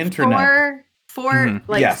of the internet. For Mhm.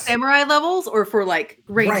 like Yes. samurai levels or for like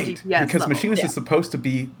range Right, DPS because levels? Machinist is supposed to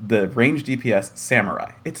be the range DPS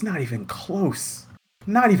samurai. It's not even close.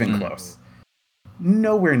 Not even close.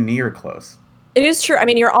 Nowhere near close. it is true. I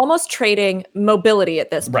mean, you're almost trading mobility at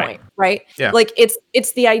this Right. point, right? Yeah. Like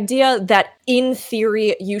it's the idea that in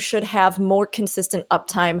theory you should have more consistent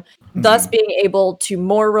uptime, thus being able to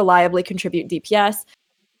more reliably contribute DPS.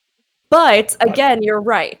 But again, you're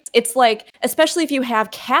right. It's like, especially if you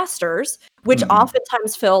have casters, which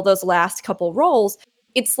oftentimes fill those last couple roles,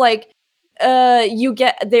 it's like you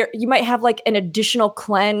get there, you might have like an additional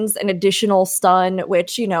cleanse, an additional stun,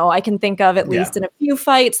 which I can think of at least in a few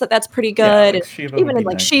fights that's pretty good. like And Shiva would even in be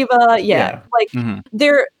like nice. Shiva, Yeah. like Mhm.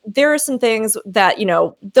 there are some things that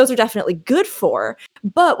those are definitely good for.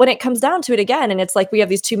 But when it comes down to it again, and it's like we have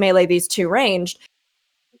these two melee, these two ranged.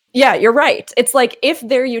 Yeah, you're right. It's like if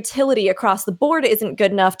their utility across the board isn't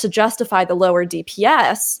good enough to justify the lower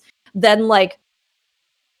DPS, then like,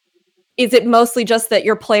 is it mostly just that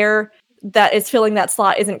your player that is filling that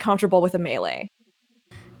slot isn't comfortable with a melee?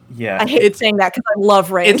 Yeah. I hate saying that because I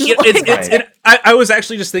love range. I was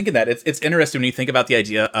actually just thinking that it's interesting when you think about the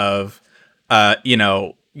idea of,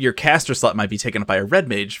 your caster slot might be taken up by a red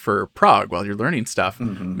mage for prog while you're learning stuff.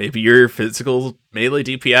 Maybe your physical melee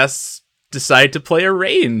DPS decide to play a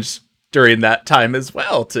range during that time as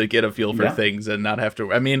well to get a feel for Yeah. things and not have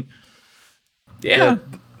to. I mean, yeah.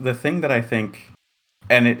 The thing that I think,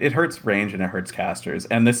 and it hurts range and it hurts casters,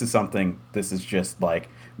 and this is just like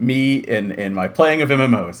me in my playing of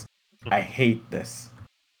MMOs. I hate this.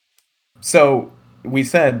 So we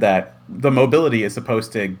said that the mobility is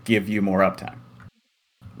supposed to give you more uptime,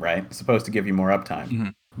 right? It's supposed to give you more uptime. Mm-hmm.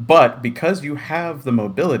 But because you have the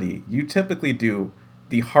mobility, you typically do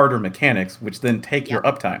the harder mechanics, which then take your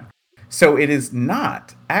uptime. So it is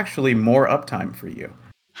not actually more uptime for you.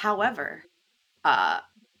 However,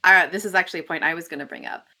 this is actually a point I was going to bring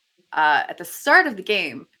up. At the start of the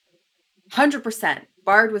game, 100%,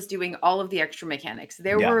 Bard was doing all of the extra mechanics.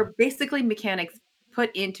 There were basically mechanics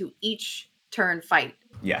put into each turn fight.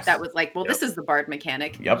 Yes. That was like, well, this is the Bard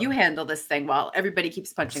mechanic. Yep. You handle this thing while everybody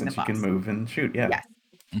keeps punching Since the boss. you can move and shoot, yeah. Yes.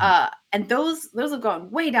 And those have gone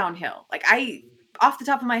way downhill. Like, I, off the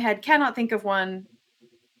top of my head, cannot think of one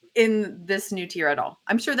in this new tier at all.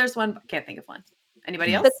 I'm sure there's one, but can't think of one.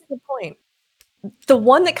 Anybody else? That's a good point. The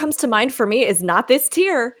one that comes to mind for me is not this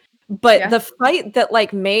tier, but the fight that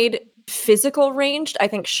like made physical ranged, I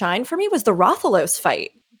think, shine for me was the Rathalos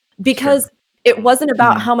fight. Because it wasn't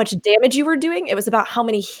about how much damage you were doing, it was about how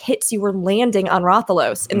many hits you were landing on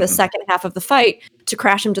Rathalos in the second half of the fight to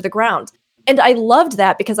crash him to the ground. And I loved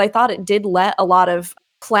that because I thought it did let a lot of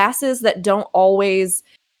classes that don't always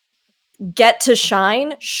get to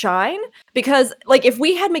shine. Because like if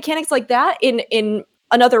we had mechanics like that in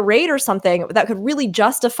another raid or something that could really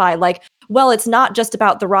justify like, well, it's not just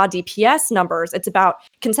about the raw DPS numbers, it's about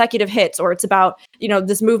consecutive hits, or it's about, you know,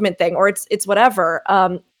 this movement thing, or it's whatever.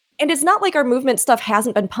 And it's not like our movement stuff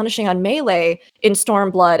hasn't been punishing on melee in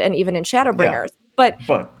Stormblood and even in Shadowbringers. But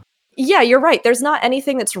yeah, you're right. There's not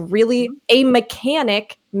anything that's really a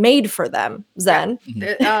mechanic made for them, Zen.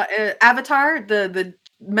 Avatar, the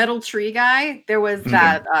metal tree guy, there was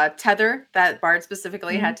that tether that Bard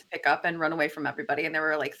specifically had to pick up and run away from everybody. And there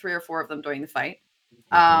were like 3 or 4 of them during the fight.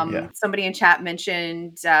 Somebody in chat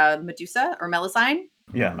mentioned Medusa or Melusine.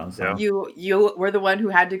 Yeah, Melusine. You were the one who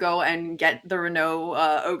had to go and get the Renault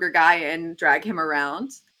ogre guy and drag him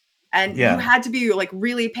around. And you had to be like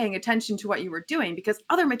really paying attention to what you were doing because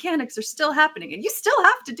other mechanics are still happening and you still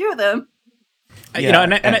have to do them. You know,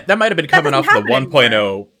 and that might have been coming off the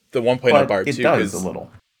 1.0, the 1.0 Bard it too. It does a little.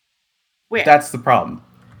 Where? That's the problem.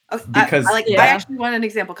 Because I actually want an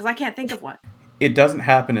example because I can't think of one. It doesn't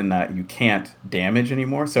happen in that you can't damage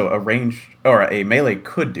anymore. So a range or a melee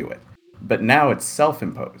could do it. But now it's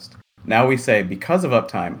self-imposed. Now we say because of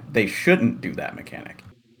uptime, they shouldn't do that mechanic.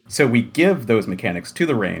 So we give those mechanics to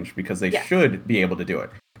the range because they should be able to do it.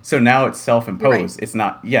 So now it's self-imposed. It's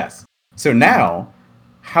not, So now,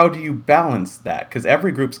 how do you balance that? Because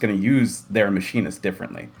every group's going to use their machinist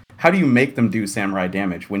differently. How do you make them do samurai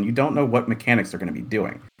damage when you don't know what mechanics they're going to be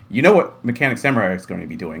doing? You know what mechanic samurai is going to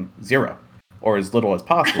be doing? 0. Or as little as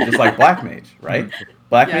possible, just like Black Mage, right?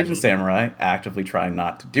 Black Mage and Samurai actively try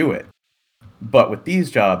not to do it. But with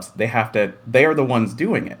these jobs, they are the ones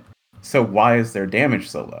doing it. So why is their damage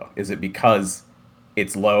so low? Is it because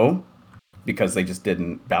it's low? Because they just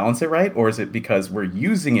didn't balance it right? Or is it because we're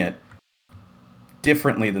using it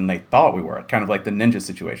differently than they thought we were? Kind of like the ninja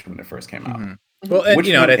situation when it first came out. Well, and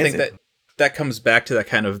you know, and I think that comes back to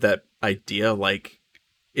that idea, like,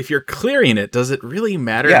 if you're clearing it, does it really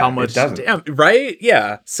matter how much right?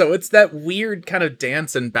 Yeah. So it's that weird kind of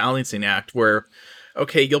dance and balancing act where,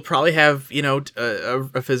 okay, you'll probably have, you know,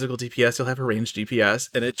 a physical DPS, you'll have a ranged DPS,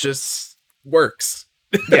 and it just works.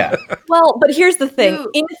 Yeah. Well, but here's the thing.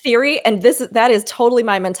 In theory, and that is totally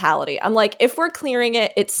my mentality. I'm like, if we're clearing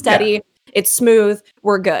it, it's steady, it's smooth,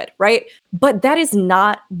 we're good, right? But that is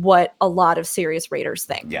not what a lot of serious raiders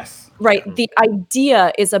think. Yes. Right? The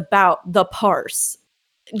idea is about the parse.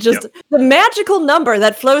 Just the magical number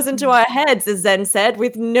that flows into our heads, as Zen said,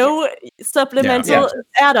 with no supplemental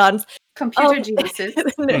add-ons. Computer geniuses.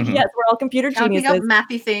 Yes, we're all computer geniuses. Counting up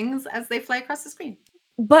mathy things as they fly across the screen.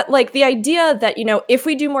 But like the idea that, you know, if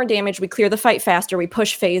we do more damage, we clear the fight faster, we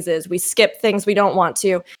push phases, we skip things we don't want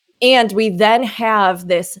to, and we then have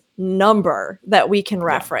this number that we can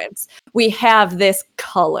reference. We have this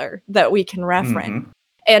color that we can reference.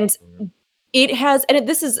 And it has, and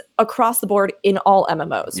this is across the board in all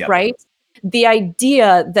MMOs, right? The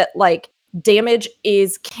idea that like damage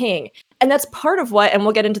is king. And that's part of what, and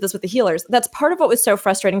we'll get into this with the healers, that's part of what was so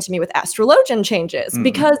frustrating to me with Astrologian changes,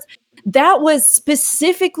 because that was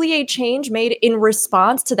specifically a change made in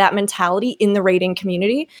response to that mentality in the raiding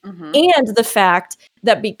community. And the fact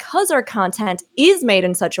that because our content is made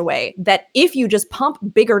in such a way that if you just pump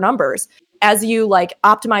bigger numbers, as you like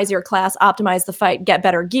optimize your class, optimize the fight, get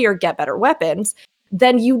better gear, get better weapons,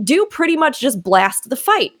 then you do pretty much just blast the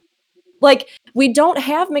fight. Like, we don't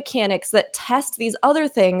have mechanics that test these other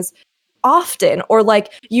things often, or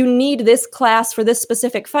like you need this class for this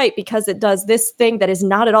specific fight because it does this thing that is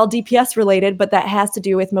not at all DPS related, but that has to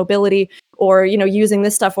do with mobility or, you know, using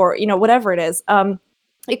this stuff or, you know, whatever it is.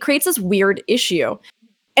 it creates this weird issue.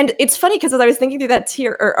 And it's funny because as I was thinking through that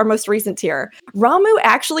tier, or our most recent tier, Ramuh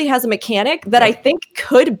actually has a mechanic that I think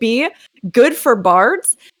could be good for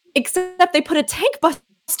bards, except they put a tank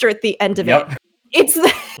buster at the end of it. It's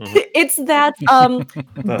that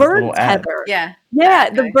bird tether. Yeah. Yeah,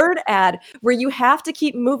 Okay. the bird ad where you have to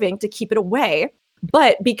keep moving to keep it away.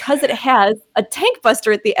 But because it has a tank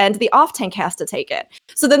buster at the end, the off tank has to take it.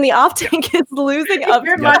 So then the off tank is losing up.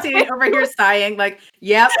 You're Monty over here sighing, like,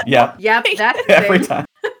 yep, Yep. that's the Every thing. time.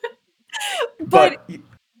 But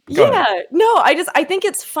Go ahead. yeah, no, I think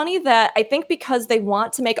it's funny that I think because they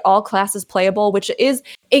want to make all classes playable, which is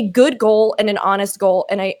a good goal and an honest goal,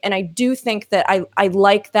 and I do think that I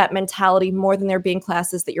like that mentality more than there being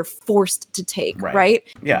classes that you're forced to take, right?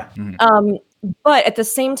 Yeah. But at the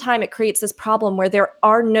same time, it creates this problem where there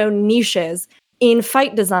are no niches in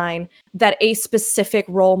fight design that a specific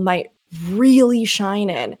role might really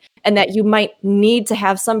shine in, and that you might need to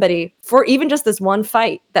have somebody for even just this one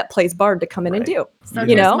fight that plays bard to come in and do. So You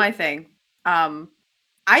here's know? my thing.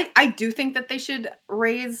 I do think that they should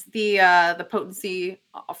raise the potency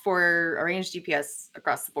for a ranged DPS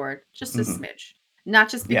across the board, just a smidge. Not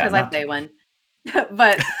just Yeah, because I not play too one,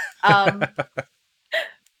 but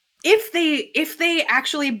if they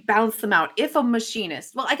actually balance them out, if a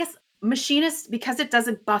machinist, well, I guess machinist, because it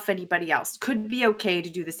doesn't buff anybody else, could be okay to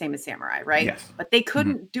do the same as samurai, right? Yes. But they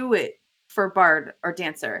couldn't do it for bard or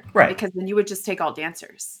dancer, Right. Because then you would just take all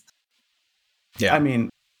dancers. Yeah. I mean,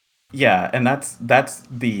 yeah, and that's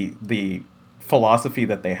the philosophy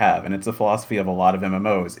that they have, and it's a philosophy of a lot of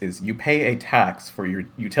MMOs, is you pay a tax for your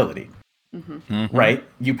utility, right?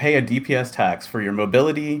 You pay a DPS tax for your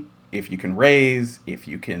mobility, if you can raise, if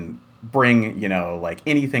you can bring, like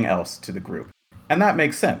anything else to the group. And that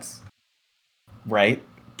makes sense, right?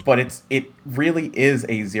 But it really is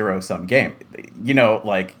a zero-sum game.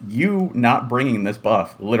 Like, you not bringing this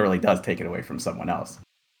buff literally does take it away from someone else.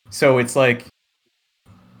 So it's like,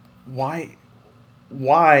 why,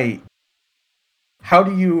 how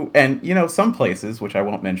do you, and some places, which I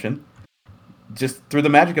won't mention, just through the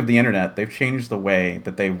magic of the internet, they've changed the way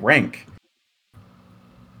that they rank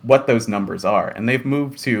what those numbers are, and they've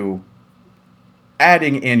moved to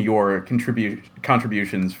adding in your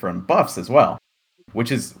contributions from buffs as well,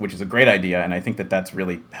 which is a great idea, and I think that that's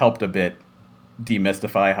really helped a bit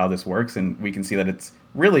demystify how this works, and we can see that it's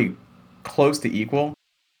really close to equal,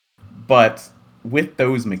 but with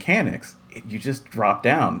those mechanics, you just drop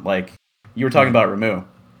down. Like, you were talking about Ramuh,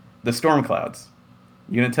 the storm clouds.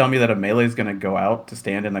 You gonna tell me that a melee is gonna go out to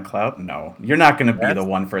stand in the cloud? No, you're not gonna be the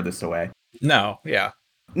one furthest away. No, yeah.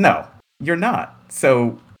 No, you're not.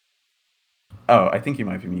 So, I think you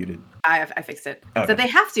might be muted. I fixed it. Okay. So they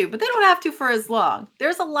have to, but they don't have to for as long.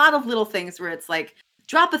 There's a lot of little things where it's like,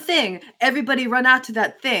 drop a thing, everybody run out to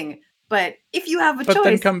that thing. But if you have a But choice,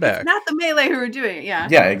 then come back. it's not the melee who are doing it. Yeah.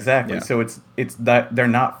 Yeah, exactly. Yeah. So it's that they're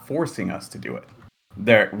not forcing us to do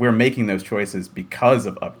it. We're making those choices because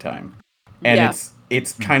of uptime, and Yeah.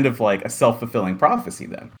 it's kind of like a self-fulfilling prophecy.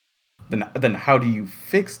 Then how do you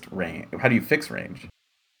fix range? How do you fix range?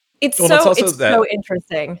 It's Well, it's so also it's that- so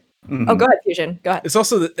interesting. Mhm. Oh, go ahead, Fusion. Go ahead. It's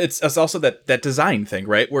also that design thing,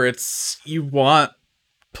 right? Where it's, you want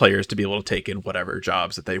players to be able to take in whatever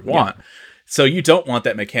jobs that they want. So you don't want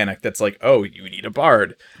that mechanic that's like, oh, you need a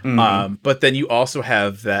bard. Mhm. But then you also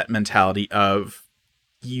have that mentality of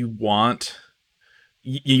you want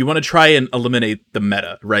to try and eliminate the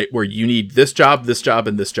meta, right? Where you need this job,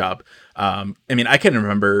 and this job. I mean, I can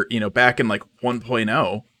remember, back in like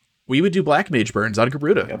 1.0, we would do Black Mage burns on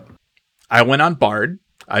Garuda. Yep. I went on Bard.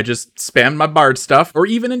 I just spammed my Bard stuff, or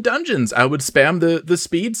even in dungeons, I would spam the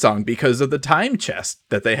speed song because of the time chest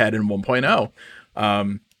that they had in 1.0.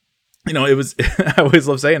 It was, I always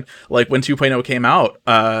love saying, like, when 2.0 came out,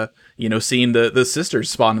 seeing the sisters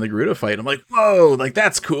spawn in the Garuda fight, I'm like, whoa, like,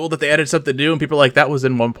 that's cool that they added something new, and people are like, that was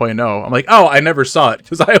in 1.0. I'm like, oh, I never saw it,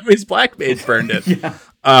 because I always Black Mage burned it. Yeah.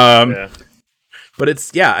 Yeah. But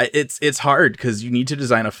it's hard, because you need to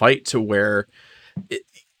design a fight to where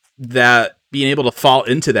that being able to fall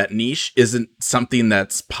into that niche isn't something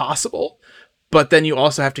that's possible. But then you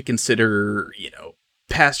also have to consider,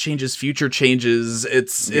 past changes, future changes.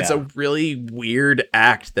 It's a really weird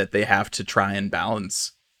act that they have to try and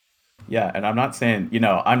balance. Yeah, and I'm not saying,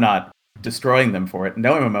 I'm not destroying them for it.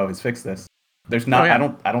 No MMO has fixed this. There's not. Oh,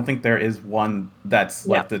 yeah. I don't think there is one that's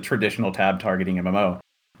like the traditional tab targeting MMO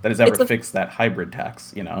that has ever fixed that hybrid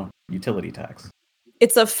tax, utility tax.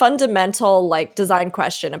 It's a fundamental like design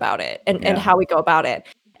question about it and how we go about it.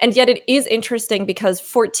 And yet it is interesting because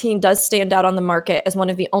 14 does stand out on the market as one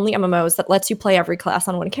of the only MMOs that lets you play every class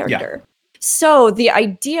on one character. So the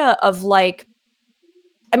idea of like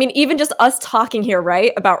I mean, even just us talking here,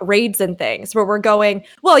 right, about raids and things where we're going,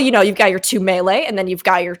 well, you've got your 2 melee and then you've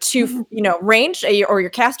got your 2, range or your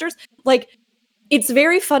casters. Like, it's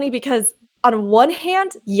very funny because on one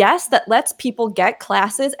hand, yes, that lets people get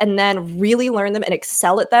classes and then really learn them and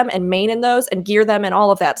excel at them and main in those and gear them and all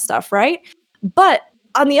of that stuff, right? But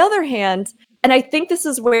on the other hand, and I think this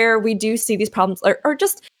is where we do see these problems or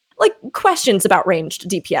just like questions about ranged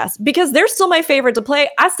DPS, because they're still my favorite to play.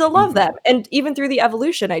 I still love them. And even through the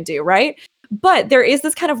evolution, I do, right? But there is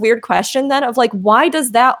this kind of weird question then of like, why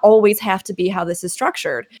does that always have to be how this is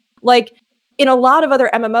structured? Like in a lot of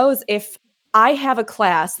other MMOs, if I have a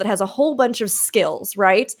class that has a whole bunch of skills,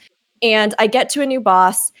 right? And I get to a new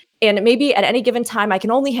boss, and maybe at any given time, I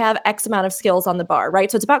can only have X amount of skills on the bar,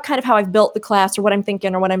 right? So it's about kind of how I've built the class or what I'm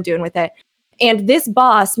thinking or what I'm doing with it. And this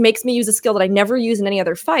boss makes me use a skill that I never use in any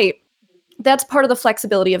other fight. That's part of the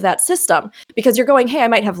flexibility of that system, because you're going, hey, I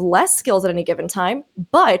might have less skills at any given time,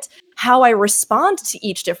 but how I respond to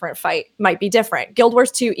each different fight might be different. Guild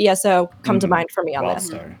Wars 2 ESO come to mind for me on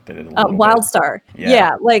this. Wildstar. They did a little bit. Wildstar.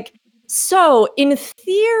 Yeah. Like, so in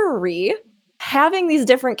theory, having these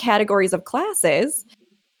different categories of classes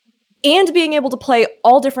and being able to play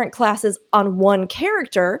all different classes on one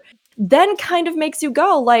character then kind of makes you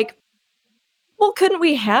go like, well, couldn't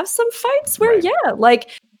we have some fights where, like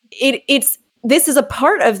it's this is a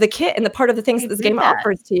part of the kit and the part of the things that this game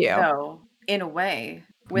offers to you. So, in a way,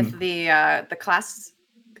 with the class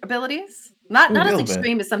abilities, not as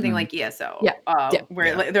extreme as something like ESO,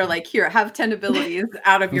 where they're like, here, have 10 abilities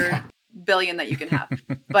out of your billion that you can have,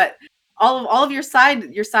 but all of your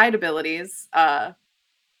side abilities,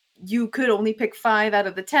 you could only pick 5 out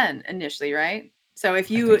of the 10 initially, right? So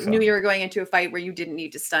if you knew you were going into a fight where you didn't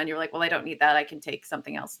need to stun, you're like, well, I don't need that. I can take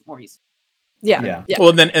something else more useful. Yeah. Well,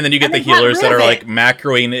 and then you get the healers that are like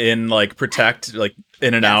macroing in like protect, like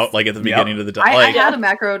in and out, like at the beginning of the I had a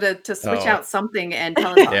macro to switch out something and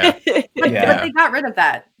tell it but they got rid of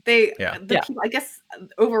that. I guess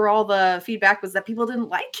overall the feedback was that people didn't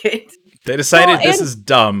like it. They decided this is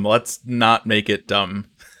dumb. Let's not make it dumb.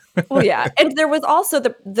 Well, yeah. And there was also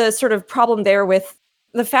the sort of problem there with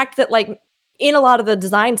the fact that like in a lot of the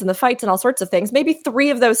designs and the fights and all sorts of things, maybe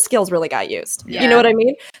 3 of those skills really got used. You know what I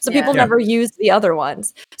mean? So people never used the other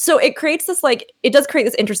ones. So it creates this it does create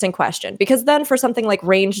this interesting question, because then for something like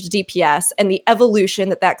ranged DPS and the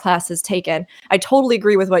evolution that class has taken, I totally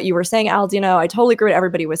agree with what you were saying, Aldino. I totally agree with what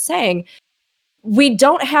everybody was saying. We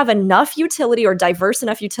don't have enough utility or diverse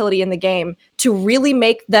enough utility in the game to really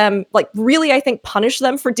make them I think punish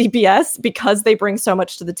them for DPS because they bring so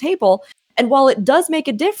much to the table. And while it does make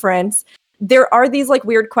a difference, there are these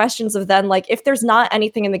weird questions of then if there's not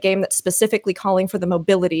anything in the game that's specifically calling for the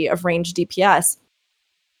mobility of ranged DPS,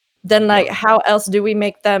 then how else do we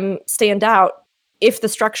make them stand out if the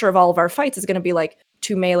structure of all of our fights is going to be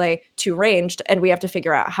 2 melee, 2 ranged, and we have to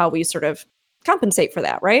figure out how we sort of compensate for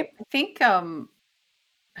that, right? I think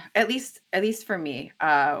at least for me,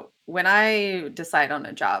 when I decide on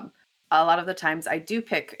a job, a lot of the times I do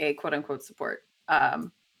pick a quote unquote support,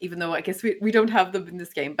 even though I guess we don't have them in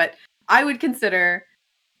this game, but I would consider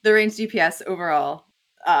the ranged DPS overall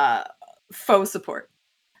faux support,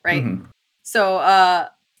 right? Mm-hmm. So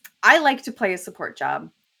I like to play a support job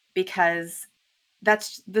because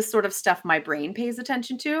that's the sort of stuff my brain pays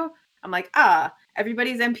attention to. I'm like,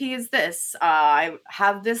 everybody's MP is this. I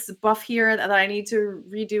have this buff here that I need to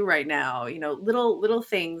redo right now. Little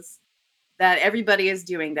things that everybody is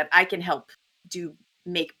doing that I can help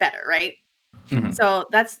make better, right? Mm-hmm. So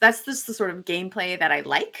that's just the sort of gameplay that I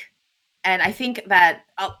like. And I think that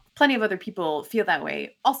plenty of other people feel that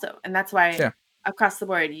way also. And that's why across the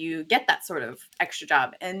board, you get that sort of extra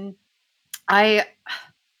job. And I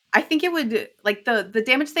think it would, the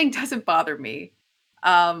damage thing doesn't bother me.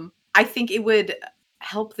 I think it would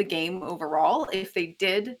help the game overall if they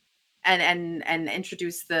did and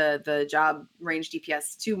introduce the job range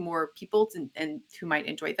DPS to more people and who might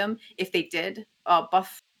enjoy them if they did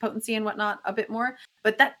buff potency and whatnot a bit more.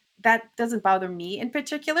 But that doesn't bother me in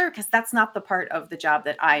particular, because that's not the part of the job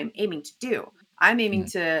that I'm aiming to do. I'm aiming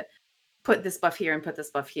to put this buff here and put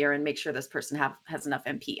this buff here and make sure this person has enough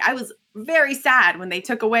MP. I was very sad when they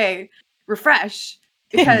took away refresh,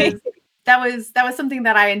 because that was something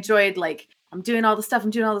that I enjoyed. I'm doing all the stuff.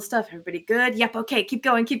 Everybody good? Yep. Okay. Keep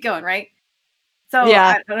going. Right? So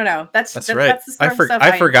I don't know. That's right. That's the sort of stuff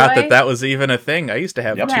I forgot enjoy. that was even a thing. I used to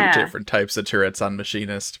have 2 different types of turrets on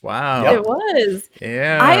Machinist. Wow. It was.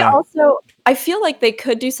 Yeah. I feel like they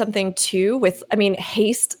could do something too with,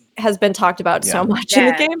 haste has been talked about so much in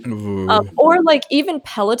the game. Or even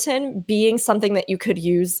Peloton being something that you could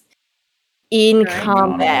use in Right.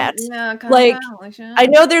 combat. Yeah, Like, combat, I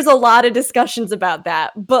know there's a lot of discussions about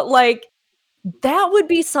that, but like that would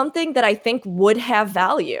be something that I think would have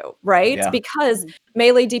value, right? Yeah. Because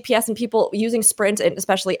melee DPS and people using sprint and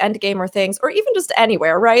especially endgame or things, or even just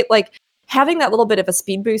anywhere, right? Like having that little bit of a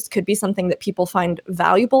speed boost could be something that people find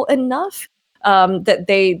valuable enough that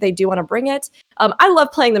they do want to bring it. I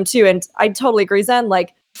love playing them too, and I totally agree, Zen.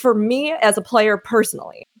 Like for me as a player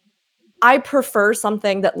personally, I prefer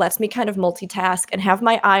something that lets me kind of multitask and have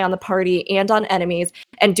my eye on the party and on enemies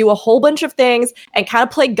and do a whole bunch of things and kind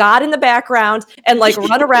of play God in the background and like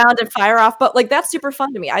run around and fire off. But like that's super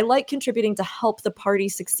fun to me. I like contributing to help the party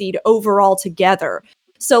succeed overall together.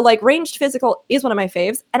 So like ranged physical is one of my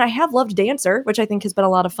faves. And I have loved Dancer, which I think has been a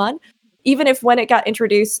lot of fun. Even if when it got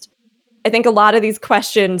introduced, I think a lot of these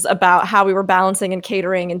questions about how we were balancing and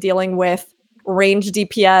catering and dealing with ranged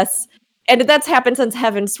DPS, and that's happened since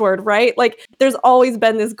Heavensward, right? Like, there's always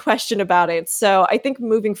been this question about it. So I think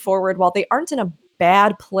moving forward, while they aren't in a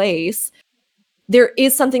bad place, there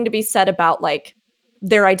is something to be said about, like,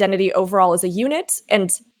 their identity overall as a unit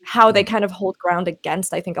and how they kind of hold ground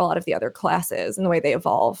against, I think, a lot of the other classes and the way they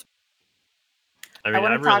evolve. I mean,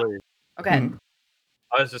 wanna I talk- really, Okay.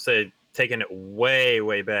 I was just say, taking it way,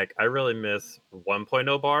 way back, I really miss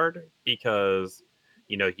 1.0 Bard because,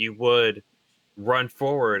 you would run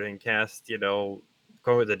forward and cast, go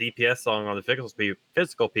with the DPS song on the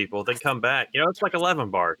physical people, then come back. It's like 11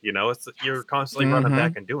 Bard, it's you're constantly running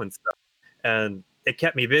back and doing stuff. And it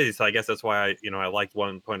kept me busy, so I guess that's why I liked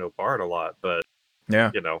 1.0 Bard a lot. But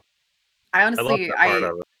Yeah. I I love honestly, that part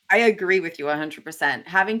of it. I agree with you 100%.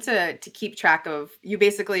 Having to keep track of, you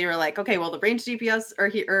basically are like, okay, well, the ranged DPS are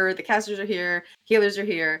here, or the casters are here, healers are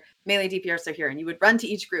here, melee DPS are here, and you would run to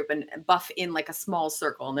each group and buff in like a small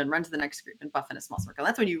circle, and then run to the next group and buff in a small circle.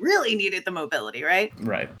 That's when you really needed the mobility, right?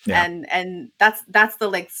 Right. Yeah. And that's the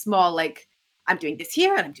like small like I'm doing this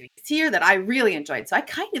here and I'm doing this here that I really enjoyed. So I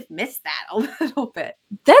kind of miss that a little bit.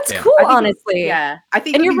 That's Yeah. cool, I think honestly. Yeah, I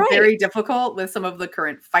think And it would you're be right. very difficult with some of the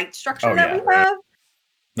current fight structure Oh, that yeah. we have.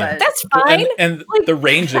 Yeah. But That's Well, fine. and Like- the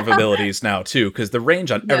range of abilities now too, because the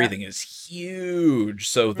range on Yeah. everything is huge,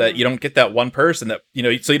 so that you don't get that one person that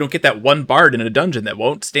so you don't get that one bard in a dungeon that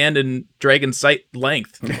won't stand in dragon sight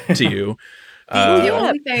length to you. the Yeah.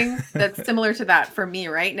 only thing that's similar to that for me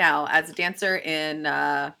right now as a dancer in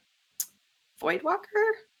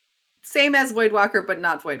Voidwalker, same as Voidwalker, but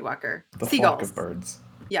not Voidwalker. The flock Seagulls. of birds.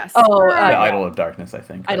 Yes. Oh, The yeah. Idol of Darkness, I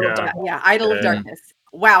think. Idol of Yeah. Darkness. Yeah, Idol of Yeah. Darkness.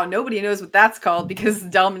 Wow, nobody knows what that's called because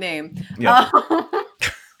dumb name. Yeah.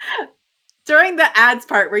 During the ads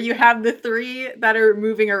part where you have the three that are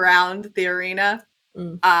moving around the arena,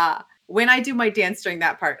 Mm. when I do my dance during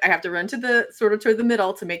that part, I have to run to the sort of toward the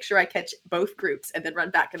middle to make sure I catch both groups and then run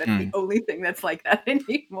back. And that's the only thing that's like that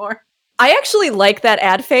anymore. I actually like that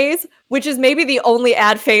ad phase, which is maybe the only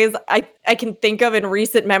ad phase I can think of in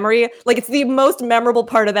recent memory. Like, it's the most memorable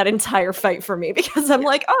part of that entire fight for me because I'm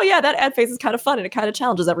like, oh yeah, that ad phase is kind of fun and it kind of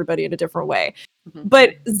challenges everybody in a different way. Mhm.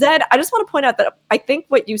 But Zed, I just want to point out that I think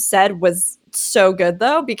what you said was so good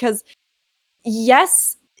though, because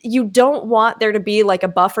yes, you don't want there to be like a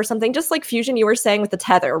buff or something, just like Fusion, you were saying with the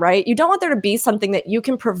tether, right? You don't want there to be something that you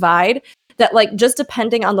can provide that, like, just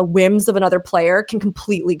depending on the whims of another player can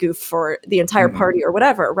completely goof for the entire Mhm. party or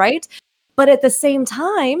whatever, right? But at the same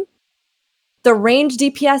time, the ranged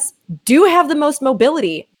DPS do have the most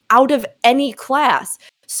mobility out of any class.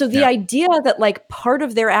 So the Yeah. idea that like part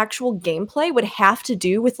of their actual gameplay would have to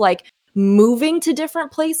do with like moving to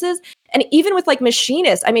different places, and even with like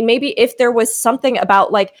machinists, I mean, maybe if there was something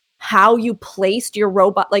about like how you placed your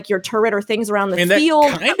robot, like your turret or things around the I mean, that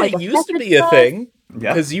field, kind like of a used to message be a does. thing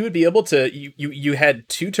Yeah. because you would be able to you had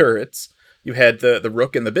two turrets, you had the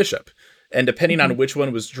rook and the bishop, and depending on which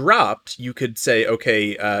one was dropped, you could say,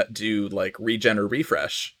 okay, do like regen or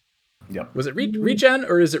refresh. Yep. Was it regen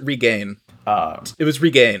or is it regain? It was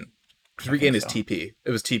regain. 'Cause I regain think is so. TP.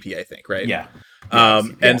 It was TP, I think, right? Yeah.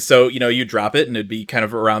 And so you drop it and it'd be kind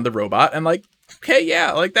of around the robot and like, okay,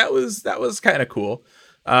 yeah, like that was kind of cool.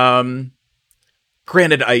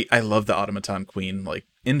 Granted, I love the Automaton Queen like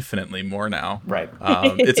infinitely more now. Right.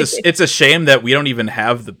 It's a shame that we don't even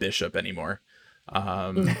have the bishop anymore.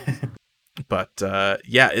 But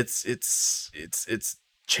yeah, it's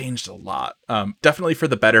changed a lot. Definitely for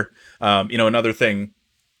the better. Another thing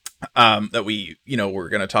that we're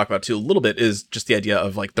going to talk about too a little bit is just the idea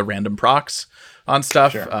of like the random procs on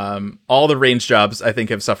stuff. Sure. All the range jobs I think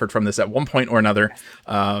have suffered from this at one point or another.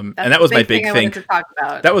 And That's that was the my big I thing. wanted to talk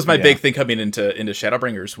about. That was my Yeah. big thing coming into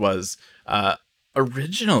Shadowbringers was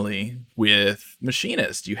originally with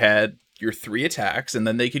Machinist, you had your 3 attacks, and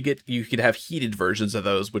then you could have heated versions of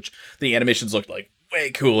those, which the animations looked like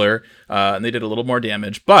way cooler, and they did a little more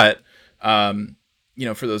damage. But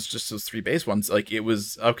for those 3 base ones, like it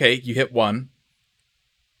was okay. You hit 1,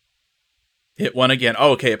 hit 1 again.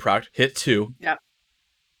 Oh, okay, it procced. Hit 2. Yep.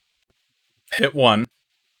 Hit 1.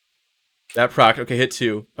 That procced. Okay, hit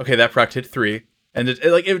 2. Okay, that procced. Hit 3. And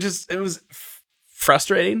it was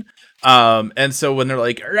frustrating. And so when they're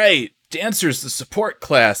like, all right, Dancer's the support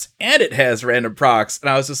class and it has random procs, and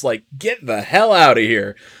I was just like, get the hell out of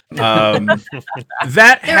here. They're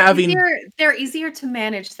easier to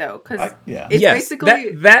manage though, because it's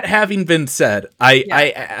basically that having been said,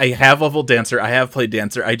 I have leveled Dancer, I have played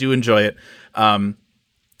Dancer, I do enjoy it. And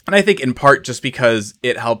I think in part just because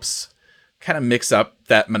it helps kind of mix up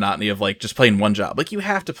that monotony of like just playing one job. Like you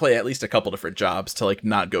have to play at least a couple different jobs to like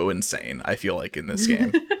not go insane, I feel like, in this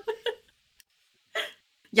game.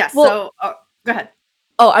 Yes. Well, so go ahead.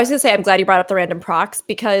 Oh, I was going to say, I'm glad you brought up the random procs,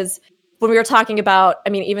 because when we were talking about, I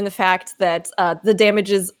mean, even the fact that the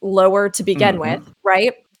damage is lower to begin with,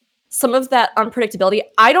 right? Some of that unpredictability,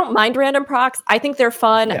 I don't mind random procs. I think they're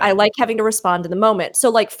fun. Yeah. I like having to respond in the moment. So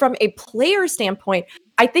like from a player standpoint,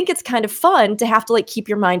 I think it's kind of fun to have to like keep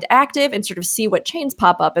your mind active and sort of see what chains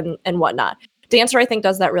pop up and whatnot. Dancer, I think,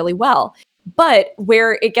 does that really well. But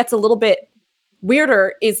where it gets a little bit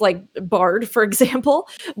weirder is like Bard, for example,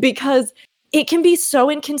 because it can be so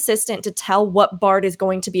inconsistent to tell what Bard is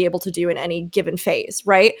going to be able to do in any given phase,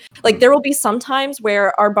 right? Like there will be some times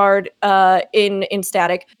where our Bard in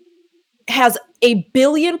Static has a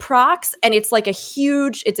billion procs and it's like a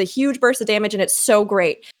huge burst of damage and it's so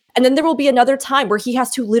great. And then there will be another time where he has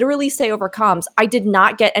to literally say over comms, I did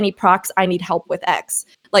not get any procs, I need help with X.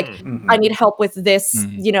 Like I need help with this,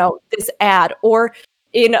 this ad. Or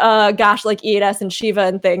in like ENS and Shiva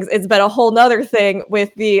and things, it's been a whole nother thing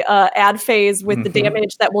with the ad phase with the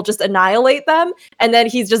damage that will just annihilate them, and then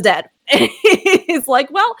he's just dead. He's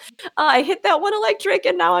like, well, I hit that one electric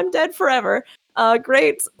and now I'm dead forever.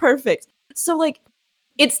 Great, perfect. So like,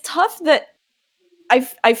 it's tough that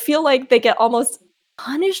I feel like they get almost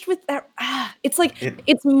punished with that. It's like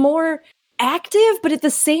it's more active, but at the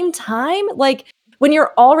same time, like, when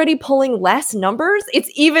you're already pulling less numbers, it's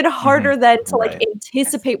even harder than to like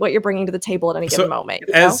anticipate what you're bringing to the table at any given moment.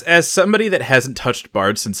 As somebody that hasn't touched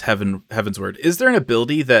Bard since Heaven's Word, is there an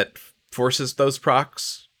ability that forces those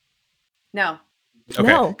procs? No. Okay.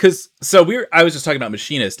 No. Because I was just talking about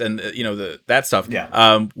Machinist and that stuff.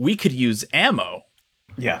 Yeah. We could use ammo.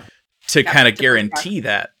 Yeah. To kind of guarantee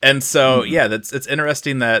that, and so it's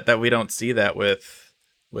interesting that we don't see that with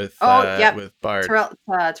Bard.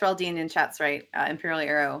 Terrell Dean in chat's right. Imperial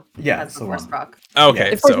Arrow has the force proc.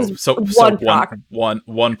 Okay, so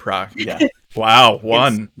one proc. Yeah. Wow,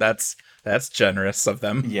 one. That's generous of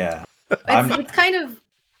them. Yeah.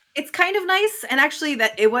 It's kind of nice, and actually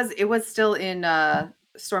that it was still in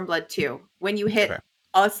Stormblood 2. When you hit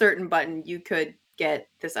a certain button, you could get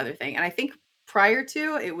this other thing, and I think prior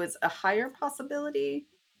to it was a higher possibility.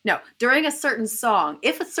 No, during a certain song.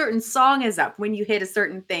 If a certain song is up, when you hit a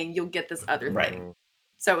certain thing, you'll get this other thing.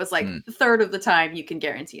 So it was like a third of the time you can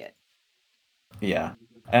guarantee it. Yeah.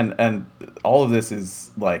 And all of this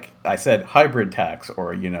is, like I said, hybrid tax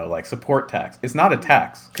or, like support tax. It's not a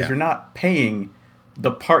tax because you're not paying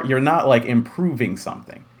the part. You're not like improving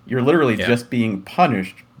something. You're literally just being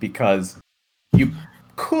punished because you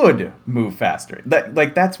could move faster.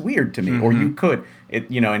 That's weird to me. Or you could,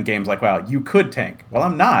 in games like WoW, you could tank. Well,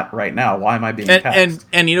 I'm not right now. Why am I being taxed?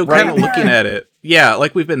 And kind of looking at it,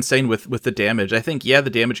 like we've been saying with the damage, I think the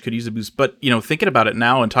damage could use a boost. But thinking about it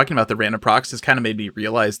now and talking about the random procs has kind of made me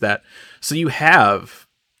realize that. So you have,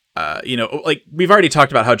 like we've already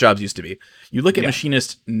talked about how jobs used to be. You look at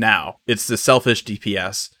Machinist now; it's the selfish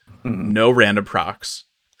DPS, no random procs.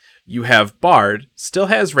 You have Bard, still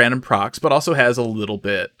has random procs, but also has a little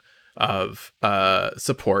bit of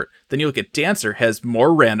support. Then you look at Dancer, has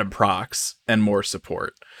more random procs and more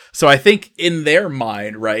support. So I think in their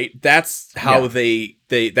mind, right, that's how they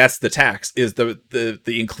that's the tax, is the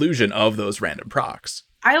inclusion of those random procs.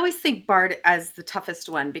 I always think Bard as the toughest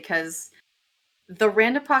one because the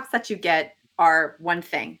random procs that you get are one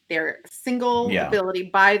thing. They're single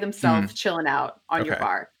ability by themselves, chilling out on your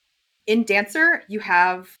bar. In Dancer, you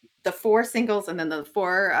have the 4 singles and then the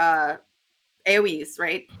 4 AoEs,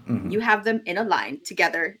 right? You have them in a line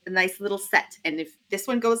together, a nice little set. And if this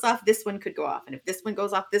one goes off, this one could go off. And if this one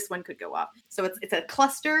goes off, this one could go off. So it's a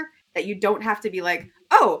cluster that you don't have to be like,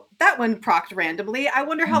 oh, that one procced randomly. I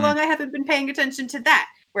wonder how long I haven't been paying attention to that.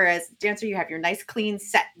 Whereas Dancer, you have your nice clean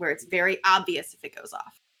set where it's very obvious if it goes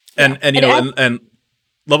off. And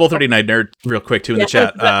Level 39 nerd, real quick too in the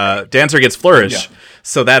chat. Dancer gets Flourish,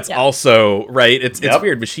 so that's also right. It's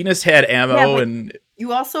weird. Machinist had ammo and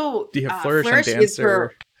You also Do you have flourish on is Dancer?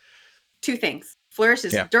 for two things. Flourish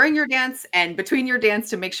is Yeah. during your dance and between your dance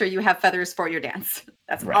to make sure you have feathers for your dance.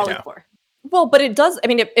 That's Right. all Yeah. it's for. Well, but it does. I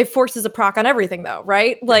mean, it forces a proc on everything, though,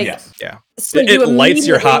 right? Like, Yes. Yeah. so It you lights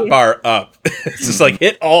your hot immediately- bar up. It's just like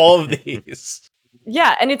hit all of these.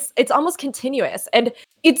 Yeah, and it's almost continuous. And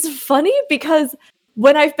it's funny because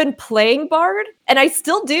when I've been playing Bard, and I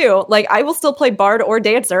still do, like I will still play Bard or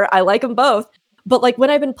Dancer. I like them both. But like when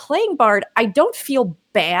I've been playing Bard, I don't feel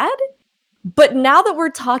bad. But now that we're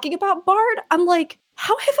talking about Bard, I'm like,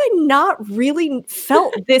 how have I not really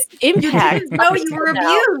felt this You impact? didn't know you were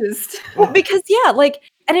now? abused. Well, because yeah, like,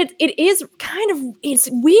 and it is kind of, it's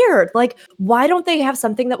weird. Like, why don't they have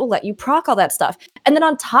something that will let you proc all that stuff? And then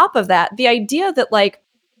on top of that, the idea that like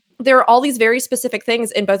there are all these very specific things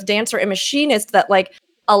in both Dancer and Machinist that like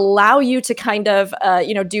allow you to kind of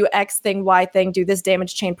do X thing, Y thing, do this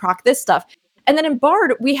damage chain, proc this stuff. And then in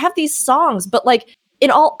Bard, we have these songs, but like in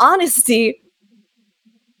all honesty,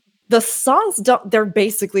 the songs they're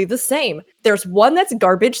basically the same. There's one that's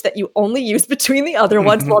garbage that you only use between the other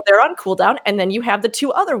ones while they're on cooldown, and then you have the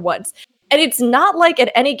two other ones. And it's not like at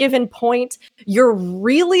any given point you're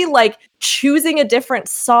really like choosing a different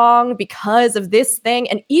song because of this thing.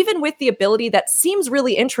 And even with the ability that seems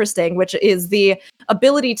really interesting, which is the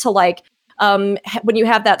ability to like when you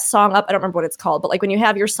have that song up, I don't remember what it's called, but like when you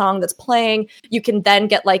have your song that's playing, you can then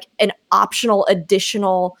get like an optional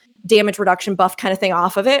additional damage reduction buff kind of thing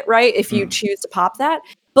off of it, right? If you choose to pop that.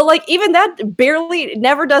 But like even that barely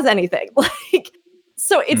never does anything. Like,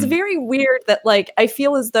 so it's very weird that like I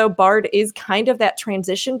feel as though Bard is kind of that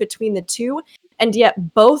transition between the two, and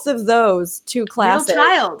yet both of those two classes,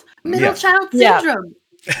 Middle child Yeah. syndrome.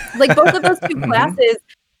 like both of those two classes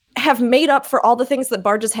have made up for all the things that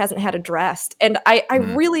Bard just hasn't had addressed. And I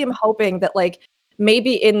really am hoping that like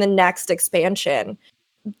maybe in the next expansion,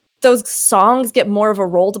 those songs get more of a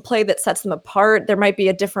role to play that sets them apart. There might be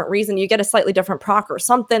a different reason. You get a slightly different proc or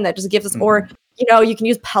something that just gives us, or, you can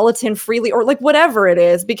use Peloton freely or like whatever it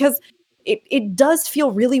is, because it does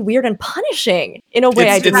feel really weird and punishing in a way.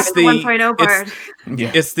 It's- I didn't it's even- the- 1.0 it's- Bard.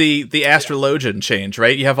 Yeah. It's the astrologian change,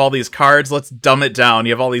 right? You have all these cards, let's dumb it down.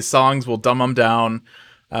 You have all these songs, we'll dumb them down.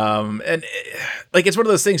 And like it's one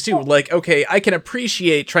of those things too, like, okay, I can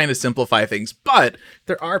appreciate trying to simplify things, but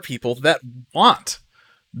there are people that want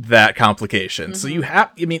that complication. So you have,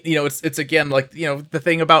 I mean, it's again like, the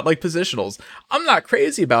thing about like positionals. I'm not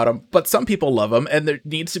crazy about them, but some people love them, and there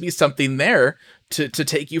needs to be something there to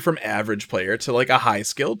take you from average player to like a high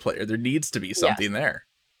skilled player. There needs to be something there.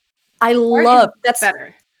 I Bard love is that's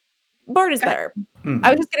better. Bard is better.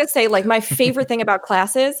 I was just gonna say, like, my favorite thing about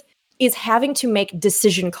classes is having to make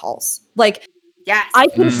decision calls. Like, Yes. I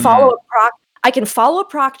can follow a proc. I can follow a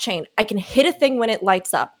proc chain. I can hit a thing when it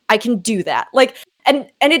lights up. I can do that. Like, and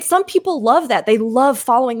it's some people love that. They love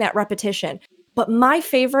following that repetition. But my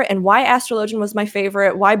favorite, and why Astrologian was my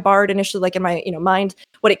favorite, why Bard initially, like in my mind,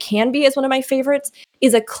 what it can be as one of my favorites,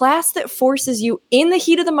 is a class that forces you in the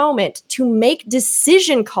heat of the moment to make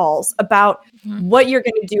decision calls about what you're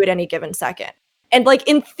going to do at any given second. And like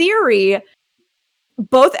in theory,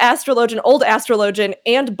 both Astrologian, Old Astrologian,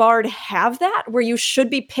 and Bard have that, where you should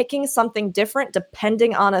be picking something different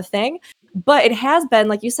depending on a thing. But it has been,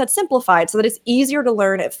 like you said, simplified so that it's easier to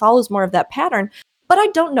learn. It follows more of that pattern. But I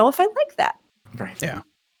don't know if I like that. Right. Yeah.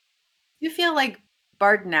 You feel like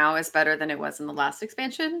Bard now is better than it was in the last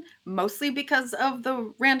expansion, mostly because of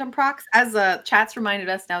the random procs. As chat's reminded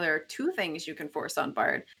us, now there are 2 things you can force on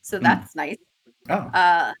Bard, so that's nice.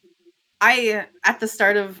 Oh. I at the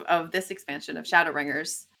start of this expansion of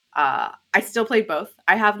Shadowbringers, I still played both.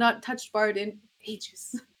 I have not touched Bard in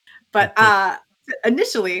ages, but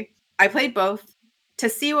initially I played both to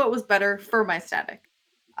see what was better for my static,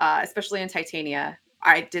 especially in Titania.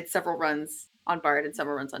 I did several runs on Bard and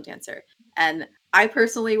several runs on Dancer, and I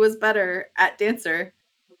personally was better at Dancer.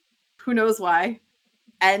 Who knows why?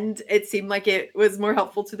 And it seemed like it was more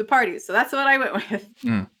helpful to the party, so that's what I went with.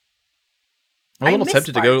 I'm a I little miss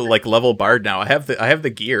tempted to go Bard. like level Bard now. I have the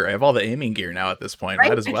gear. I have all the aiming gear now at this point.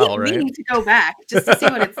 Might as I well, keep right? meaning to go back just to see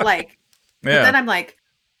what it's like. But Yeah. then I'm like,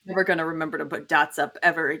 never gonna remember to put dots up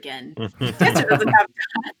ever again. Dancer doesn't have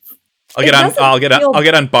dots. I'll It get on. doesn't I'll get on. feel- I'll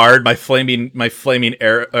get on Bard. My flaming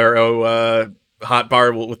arrow hot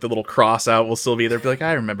bar with the little cross out will still be there. Be like,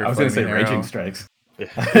 I remember. I was going to say flaming arrow. Raging Strikes.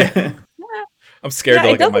 I'm scared to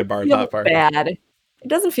it look at my doesn't Bard feel hot bar. bad. It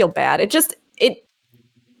doesn't feel bad. It just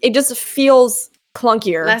feels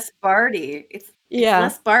clunkier. Less Bardy. It's yeah.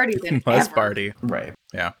 less Bardy than Less ever. Bardy. Right.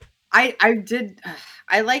 I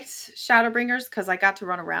liked Shadowbringers because I got to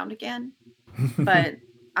run around again. But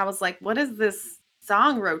I was like, what is this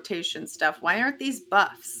song rotation stuff? Why aren't these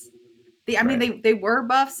buffs? I mean, they were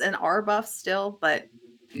buffs and are buffs still, but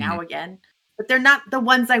now again. But they're not the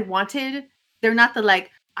ones I wanted. They're not the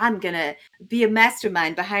like, I'm gonna be a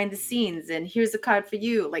mastermind behind the scenes and here's a card for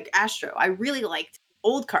you, like Astro. I really liked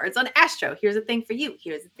old cards on Astro. Here's a thing for you.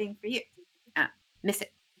 Here's a thing for you. Miss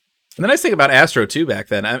it. And the nice thing about Astro too back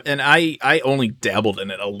then, and I only dabbled in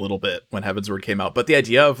it a little bit when Heavensward came out, but the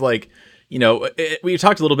idea of like, you know, we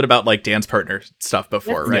talked a little bit about like dance partner stuff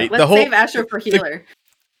before, right? Let's save Astro for healer.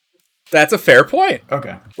 That's a fair point.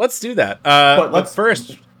 Okay. Let's do that. But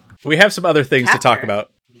first, we have some other things to talk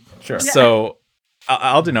about. Sure. So,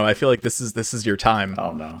 Aldino, I feel like this is your time.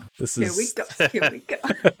 Oh no. This Here is. we go. Here we go.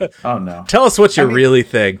 Oh no. Tell us what you really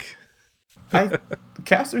think.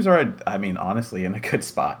 Casters are, I mean, honestly, in a good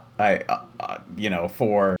spot. You know,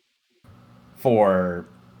 for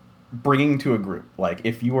bringing to a group. Like,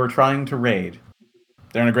 if you are trying to raid,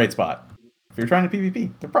 they're in a great spot. If you're trying to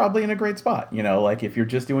PvP, they're probably in a great spot. You know, like if you're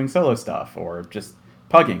just doing solo stuff or just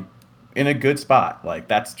pugging, in a good spot. Like,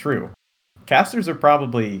 that's true. Casters are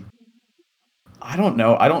probably, I don't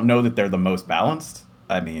know that they're the most balanced.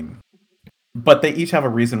 I mean, but they each have a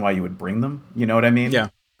reason why you would bring them. You know what I mean? Yeah.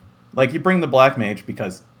 Like, you bring the Black Mage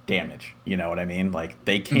because damage. You know what I mean? Like,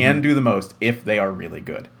 they can do the most if they are really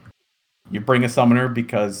good. You bring a Summoner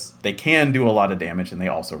because they can do a lot of damage and they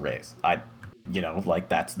also raise. You know, like,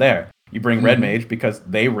 that's there. You bring Red Mage because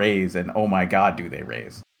they raise, and oh my god, do they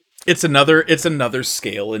raise. It's another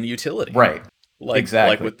scale in utility. Right. Like,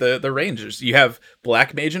 exactly. Like with the Rangers. You have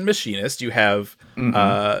Black Mage and Machinist, you have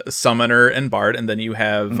Summoner and Bard, and then you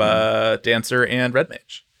have Dancer and Red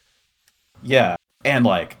Mage. Yeah. And,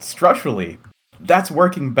 like, structurally, that's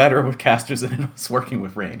working better with casters than it's working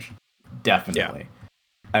with range. Definitely.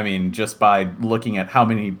 Yeah. I mean, just by looking at how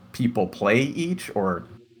many people play each, or,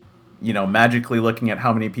 you know, magically looking at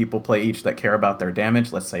how many people play each that care about their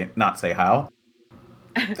damage, not say how.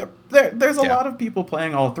 There's a lot of people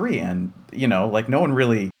playing all three, and, you know, like, no one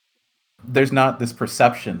really, there's not this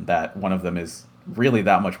perception that one of them is really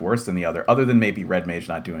that much worse than the other than maybe Red Mage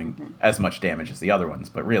not doing as much damage as the other ones,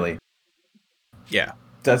 but really, yeah,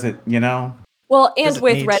 does it, you know? Well, and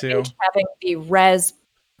with Red Mage having the res,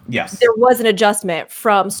 yes, there was an adjustment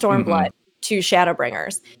from Stormblood to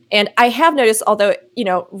Shadowbringers, and I have noticed, although, you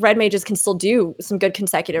know, Red Mages can still do some good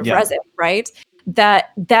consecutive resin, right?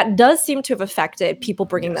 That does seem to have affected people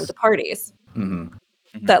bringing them to parties.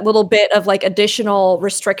 That little bit of like additional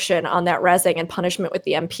restriction on that resing and punishment with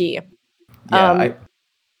the MP. Yeah,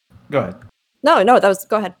 go ahead. No,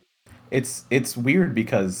 go ahead. It's weird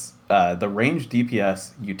because the range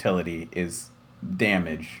DPS utility is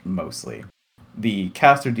damage mostly. The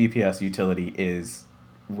caster DPS utility is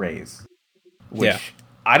raise, which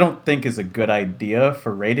I don't think is a good idea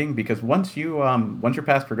for raiding, because once you're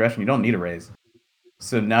past progression, you don't need a raise.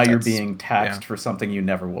 So now you're being taxed for something you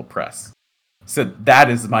never will press. So that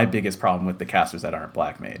is my biggest problem with the casters that aren't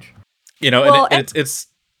Black Mage. You know, well, and it's.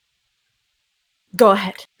 Go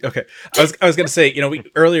ahead. Okay, I was going to say, you know,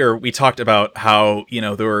 earlier we talked about how, you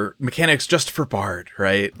know, there were mechanics just for Bard,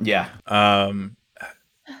 right? Yeah.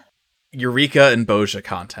 Eureka and Bozja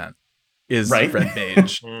content is Red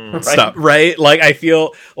Mage stuff, right? Like, I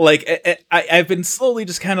feel like I've been slowly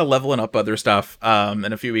just kind of leveling up other stuff.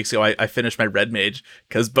 And a few weeks ago, I finished my Red Mage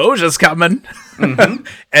because Bozja's coming,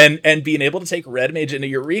 and being able to take Red Mage into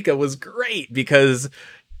Eureka was great because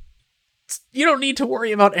you don't need to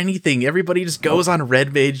worry about anything. Everybody just goes on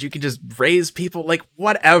Red Mage. You can just raise people, like,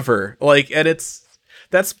 whatever. Like, and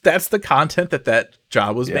that's the content that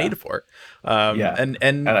job was made for. And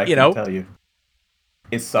I you know, tell you,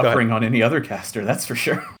 it's suffering on any other caster, that's for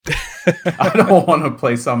sure. I don't want to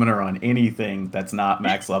play Summoner on anything that's not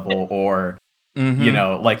max level, or you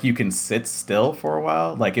know, like, you can sit still for a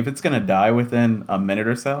while. Like, if it's gonna die within a minute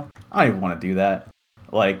or so, I don't even want to do that.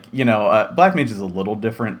 Like, you know, Black Mage is a little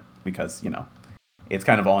different because, you know, it's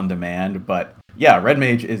kind of on demand, but yeah, Red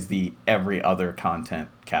Mage is the every other content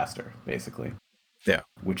caster, basically. Yeah.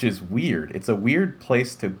 Which is weird. It's a weird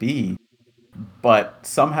place to be, but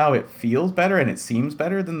somehow it feels better and it seems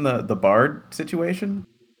better than the Bard situation.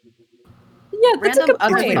 Yeah, that's Random a good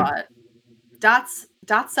other point. thought.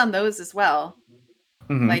 Dots on those as well.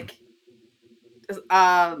 Like,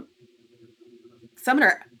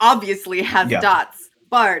 Summoner obviously has dots.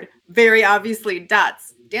 Bard, very obviously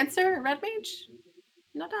dots. Dancer, Red Mage,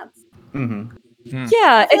 no dots.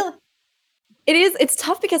 Yeah, it's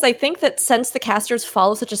tough because I think that since the casters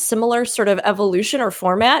follow such a similar sort of evolution or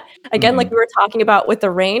format, again, like we were talking about with the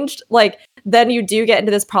ranged, like, then you do get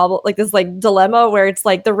into this problem, like this like dilemma where it's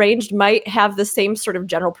like the ranged might have the same sort of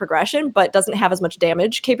general progression, but doesn't have as much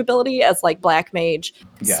damage capability as like Black Mage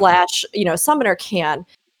 / you know, Summoner can.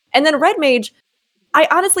 And then Red Mage, I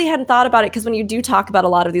honestly hadn't thought about it because when you do talk about a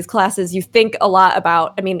lot of these classes, you think a lot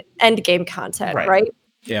about, I mean, end game content, right?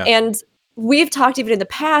 Yeah. And we've talked even in the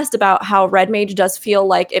past about how Red Mage does feel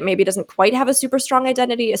like it maybe doesn't quite have a super strong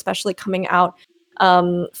identity, especially coming out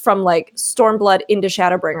from like Stormblood into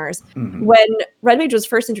Shadowbringers. Mhm. When Red Mage was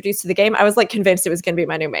first introduced to the game, I was like convinced it was going to be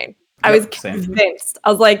my new main. I Yep, was same. convinced.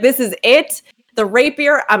 I was like, this is it. The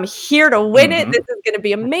rapier, I'm here to win it. Mhm. This is going to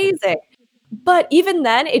be amazing. But even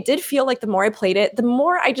then, it did feel like the more I played it, the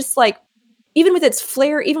more I just like, even with its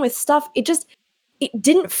flair, even with stuff, it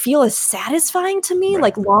didn't feel as satisfying to me, Right.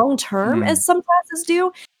 like long term, Mhm. as some classes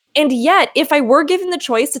do. And yet, if I were given the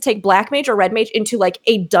choice to take Black Mage or Red Mage into like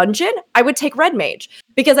a dungeon, I would take Red Mage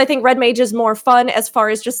because I think Red Mage is more fun as far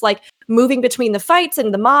as just like moving between the fights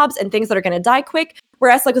and the mobs and things that are going to die quick.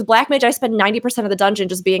 Whereas like with Black Mage, I spend 90% of the dungeon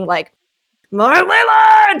just being like, my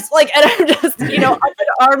Leyland! Like, and I'm just, up in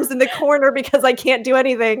arms in the corner because I can't do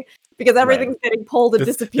anything because everything's getting pulled and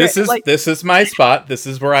disappearing. This is my spot. This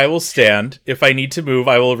is where I will stand. If I need to move,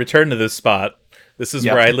 I will return to this spot. This is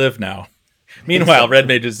Yep. where I live now. Meanwhile, Red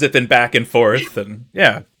Mage is zipping back and forth, and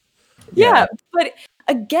yeah. Yeah, but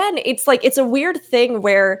again, it's like it's a weird thing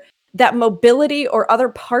where that mobility or other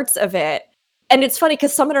parts of it, and it's funny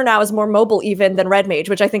because Summoner now is more mobile even than Red Mage,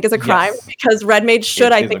 which I think is a crime Yes. because Red Mage should,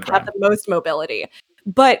 It I is a think, have crime. the most mobility.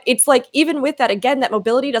 But it's like even with that, again, that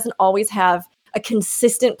mobility doesn't always have a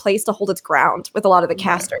consistent place to hold its ground with a lot of the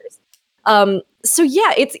casters. So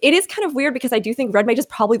yeah, it is kind of weird because I do think Red Mage is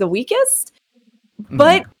probably the weakest,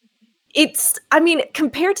 but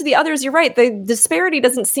compared to the others, you're right. The disparity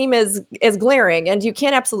doesn't seem as glaring, and you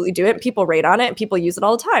can absolutely do it. People rate on it, and people use it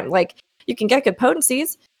all the time. Like you can get good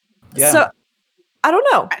potencies. Yeah. So I don't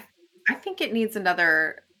know. I think it needs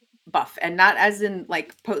another buff, and not as in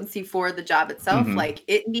like potency for the job itself. Mhm. Like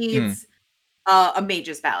it needs a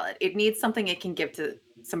mage's ballad. It needs something it can give to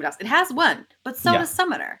somebody else. It has one, but so Yeah. does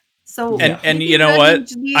Summoner. So Yeah. And maybe you know Red what?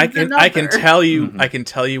 Mage needs I can another. tell you Mhm. I can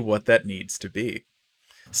tell you what that needs to be.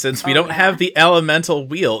 Since we Oh, don't yeah. have the elemental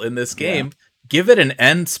wheel in this game, give it an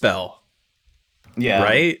end spell, Yeah.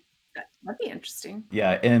 right? That'd be interesting.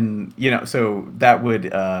 Yeah, and so that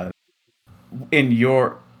would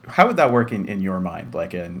how would that work in your mind?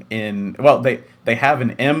 Like they have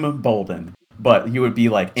an embolden, but you would be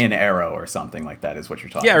like in arrow or something like that is what you're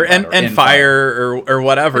talking Yeah, or about. and in fire or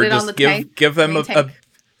whatever. Put it on Just the tank, give them main a tank.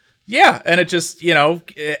 yeah, and it just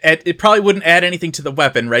it probably wouldn't add anything to the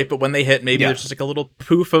weapon, right? But when they hit, maybe Yeah. there's just like a little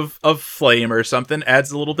poof of flame or something,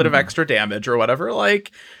 adds a little bit of extra damage or whatever.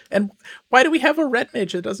 Like, and why do we have a Red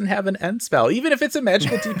Mage that doesn't have an end spell? Even if it's a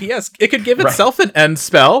magical DPS, it could give Right. itself an end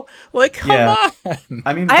spell. Like, come Yeah. on.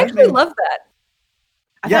 I mean, I Red actually Mage- love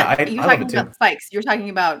that. Yeah, You're I love talking it too. about spikes. You're talking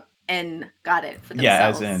about N got it for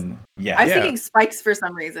Yeah, themselves. as in I was Yeah. thinking spikes for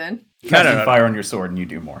some reason. casting no. fire on your sword and you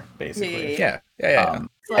do more, basically. Yeah. Yeah.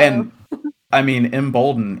 So, And I mean,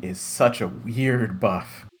 embolden is such a weird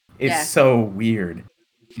buff. It's Yeah. so weird.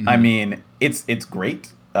 Mm-hmm. I mean, it's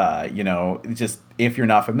great. Just if you're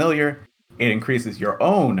not familiar, it increases your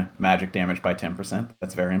own magic damage by 10%.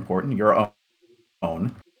 That's very important. Your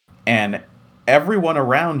own. And everyone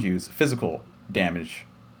around you's physical damage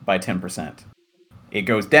by 10%. It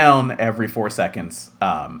goes down every 4 seconds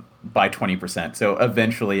by 20%. So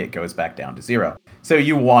eventually it goes back down to 0. So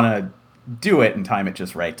you want to do it and time it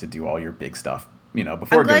just right to do all your big stuff, before I'm it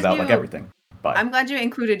goes glad out like you- everything. But I'm glad you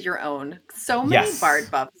included your own. So many Yes. bard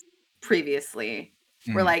buffs previously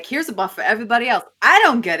were Mhm. like, here's a buff for everybody else. I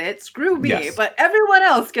don't get it. Screw me. Yes. But everyone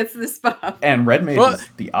else gets this buff. And red mage Well- is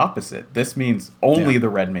the opposite. This means only the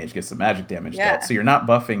red mage gets the magic damage Yeah. dealt. So you're not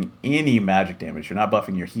buffing any magic damage. You're not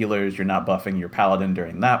buffing your healers. You're not buffing your paladin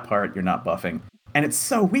during that part. You're not buffing. And it's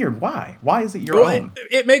so weird. Why? Why is it your Well, own?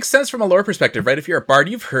 it makes sense from a lore perspective, right? If you're a bard,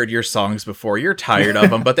 you've heard your songs before. You're tired of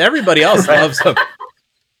them, but everybody else loves them.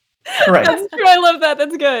 Right. That's true. I love that.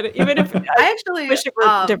 That's good. Even if I I actually wish it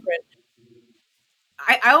were different.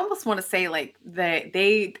 I almost want to say like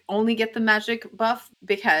they only get the magic buff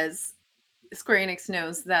because Square Enix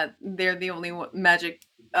knows that they're the only magic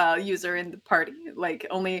user in the party, like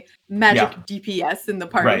only magic DPS in the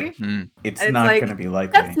party. Right. Mm. It's It's not like, going to be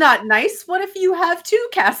likely. That's not nice. What if you have two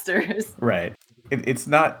casters? Right. It's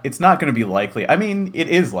not going to be likely. I mean, it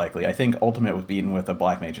is likely. I think Ultimate was beaten with a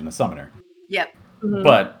Black Mage and a Summoner. Yep. Mhm.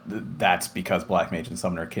 But that's because Black Mage and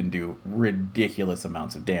Summoner can do ridiculous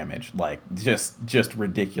amounts of damage. Like, just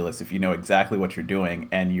ridiculous if you know exactly what you're doing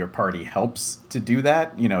and your party helps to do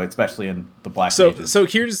that, especially in the Black Mages. So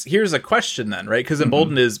here's a question then, right? Because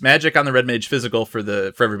Emboldened is magic on the red mage, physical for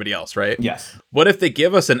everybody else, right? Yes. What if they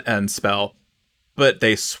give us an end spell, but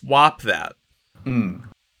they swap that? Mm.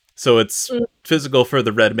 So it's physical for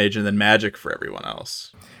the red mage and then magic for everyone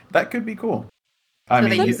else. That could be cool. I So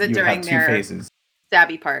mean, they use it you during have two their- phases.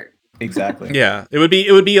 Stabby part. Exactly. Yeah, it would be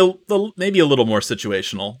maybe a little more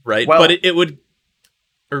situational, right? Well- but it would,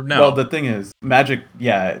 or no. Well, the thing is, magic.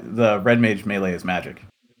 Yeah, the red mage melee is magic,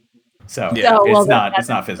 so Yeah. Oh, well, it's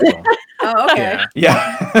not physical. Oh, okay.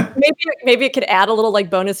 yeah. Yeah. Maybe it could add a little like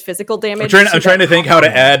bonus physical damage. I'm to trying to that. think how to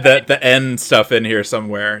add the end stuff in here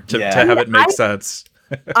somewhere to Yeah. have it make I- sense.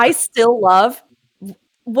 I still love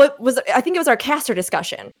what was, I think it was our caster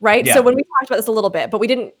discussion, right? Yeah. So when we talked about this a little bit, but we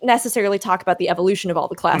didn't necessarily talk about the evolution of all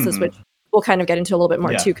the classes, Mhm. which we'll kind of get into a little bit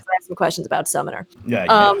more Yeah. too, because I have some questions about Summoner.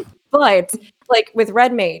 Yeah. But like with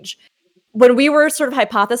Red Mage, when we were sort of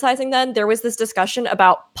hypothesizing then, there was this discussion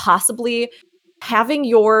about possibly having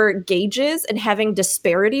your gauges and having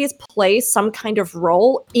disparities play some kind of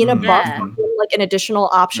role in a Mhm. buff, Yeah. like an additional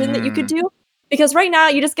option that you could do. Because right now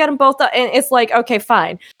you just get them both up and it's like, okay,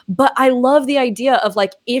 fine. But I love the idea of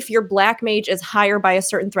like, if your black mage is higher by a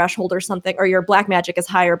certain threshold or something, or your black magic is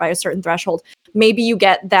higher by a certain threshold, maybe you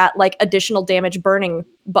get that like additional damage burning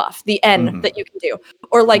buff, the N Mhm. that you can do.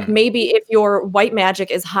 Or like Mhm. maybe if your white magic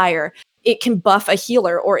is higher, it can buff a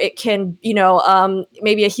healer, or it can,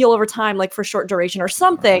 maybe a heal over time, like for short duration or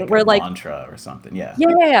something, where a like, mantra or something. Yeah.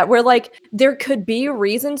 yeah, where like there could be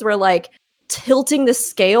reasons where like tilting the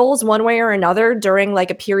scales one way or another during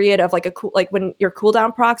like a period of like like when your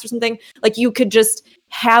cooldown procs or something, like you could just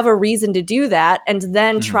have a reason to do that and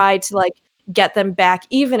then Mhm. try to like get them back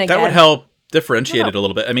even again. That would help differentiate it a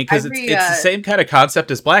little bit. I mean, because Every, it's the same kind of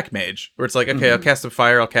concept as Black Mage, where it's like, okay, I'll Mhm. cast some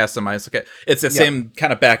fire, I'll cast some ice. Okay, it's the Yeah. same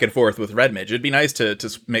kind of back and forth with Red Mage. It'd be nice to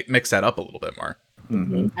mix that up a little bit more.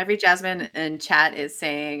 Mhm. Every Jasmine in chat is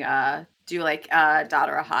saying, do like a dot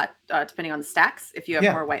or a hot, depending on the stacks. If you have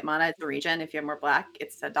Yeah. more white mana, it's a regen. If you have more black,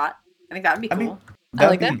 it's a dot. I think that would be I cool. mean, I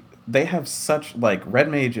like that'd be- They have such like red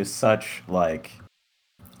mage is such like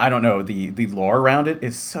I don't know, the lore around it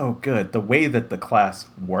is so good. The way that the class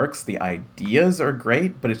works, the ideas are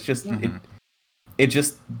great, but it's just Mhm. it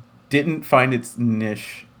just didn't find its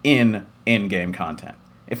niche in in-game content.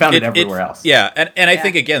 It found it everywhere else. Yeah, and I Yeah.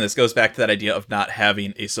 think again this goes back to that idea of not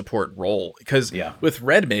having a support role, because Yeah. with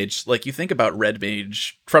Red Mage, like you think about Red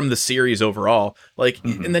Mage from the series overall, like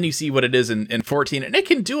Mhm. and then you see what it is in 14, and it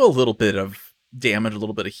can do a little bit of damage, a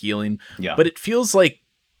little bit of healing, Yeah. but it feels like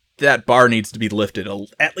that bar needs to be lifted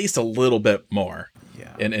at least a little bit more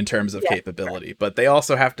yeah. in terms of Yeah. capability. But they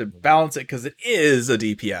also have to balance it because it is a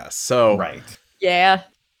DPS. So Right. Yeah.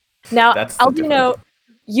 Now, That's the Aldino,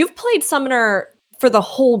 you've played Summoner for the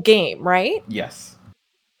whole game, right? Yes.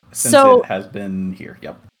 Since So- it has been here.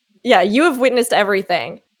 Yep. Yeah, you have witnessed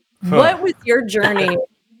everything. What was your journey?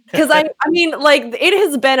 Because I mean, like it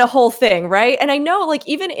has been a whole thing, right? And I know, like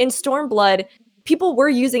even in Stormblood, people were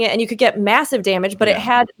using it, and you could get massive damage, but it Yeah.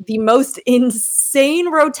 had the most insane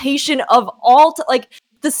rotation of all. Like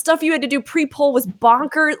the stuff you had to do pre-pull was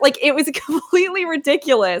bonkers. Like it was completely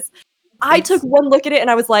ridiculous. I took one look at it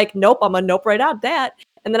and I was like, nope, I'm a nope right out that.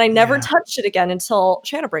 And then I never Yeah. touched it again until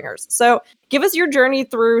Shadowbringers. So give us your journey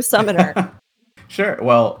through Summoner. Sure.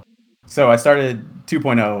 Well, so I started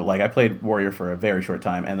 2.0, like I played Warrior for a very short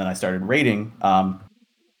time, and then I started raiding,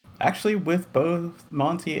 actually with both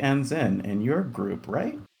Monty and Zen in your group,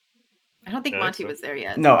 right? I don't think Yeah, Monty so- was there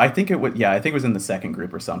yet. No, I think it was, yeah, I think it was in the second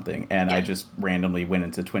group or something, and I Yeah. just randomly went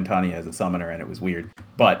into Twintania as a summoner, and it was weird.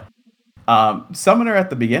 But summoner at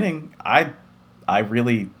the beginning, I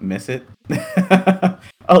really miss it a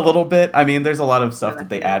little bit. I mean, there's a lot of stuff that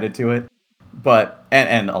they added to it, but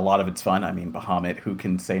and a lot of it's fun. I mean, Bahamut, who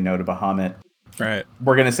can say no to Bahamut? right.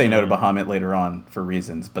 We're gonna say no to Bahamut later on for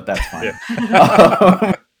reasons, but that's fine.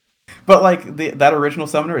 Yeah. But like that original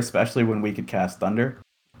summoner, especially when we could cast Thunder,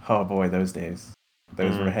 oh boy, those days,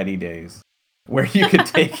 those were heady days, where you could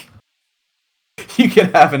take, you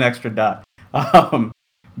could have an extra dot.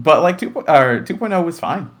 But like 2.0 was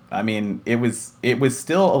fine. I mean, it was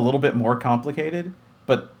still a little bit more complicated,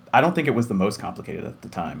 but I don't think it was the most complicated at the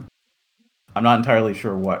time. I'm not entirely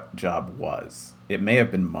sure what job was. It may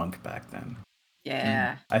have been Monk back then.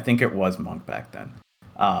 Yeah. I think it was Monk back then.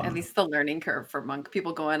 At least the learning curve for Monk.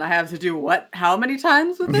 People going, I have to do what? How many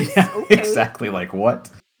times with this? Yeah, Okay. exactly. Like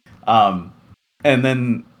what? And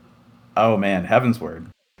then, oh man, Heavensward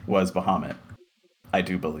was Bahamut. I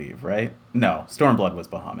do believe, right? No, Stormblood was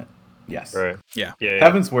Bahamut. Yes. Right. Yeah. Yeah.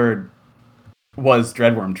 Heavensward was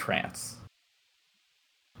Dreadworm Trance.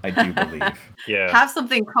 I do believe. Yeah. Have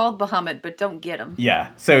something called Bahamut, but don't get him. Yeah.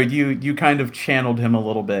 So you kind of channeled him a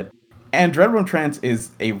little bit. And Dreadworm Trance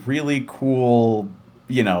is a really cool,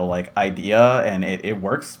 like idea, and it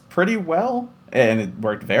works pretty well, and it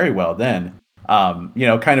worked very well then.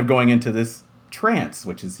 Kind of going into this trance,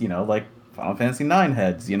 which is, like Final Fantasy IX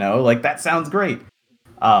heads, like that sounds great.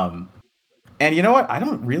 And you know what? I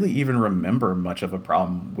don't really even remember much of a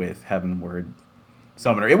problem with Heavenward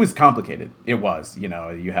Summoner. It was complicated. It was. You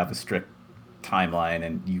have a strict timeline,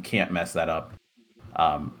 and you can't mess that up,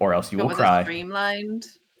 or else you will was cry. It streamlined?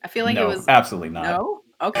 I feel like No, it was absolutely not. No?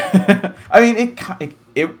 Okay. I mean,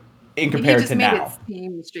 it in Maybe you compared just to made now. it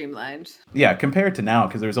seem streamlined. Yeah, compared to now,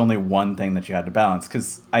 because there's only one thing that you had to balance.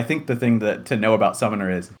 Because I think the thing that to know about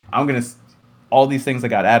Summoner is all these things that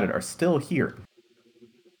got added are still here.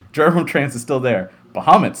 German Trance is still there.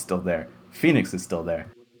 Bahamut's still there. Phoenix is still there.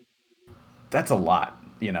 That's a lot,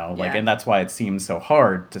 Yeah. and that's why it seems so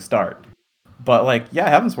hard to start. But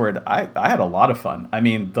Heavensward, I had a lot of fun. I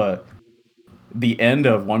mean, the end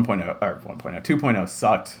of 1.0 or 1.0, 2.0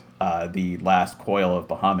 sucked. The last coil of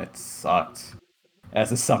Bahamut sucked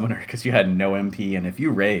as a summoner because you had no MP, and if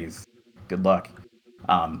you raise, good luck.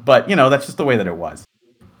 But that's just the way that it was.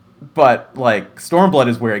 But Stormblood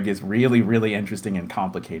is where it gets really, really interesting and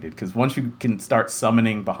complicated, because once you can start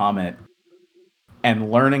summoning Bahamut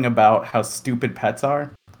and learning about how stupid pets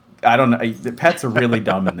are, I don't know. The pets are really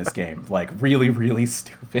dumb in this game, really, really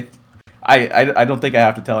stupid. I don't think I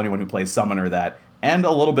have to tell anyone who plays Summoner that, and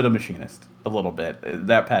a little bit of Machinist, a little bit.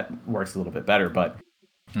 That pet works a little bit better, but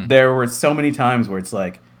there were so many times where it's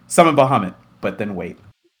summon Bahamut, but then wait.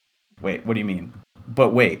 Wait, what do you mean?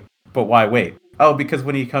 But wait. But why wait? Oh, because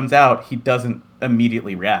when he comes out, he doesn't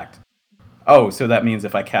immediately react. Oh, so that means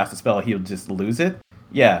if I cast a spell, he'll just lose it?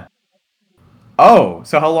 Yeah. Oh,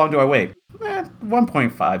 so how long do I wait?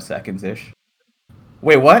 1.5 seconds-ish.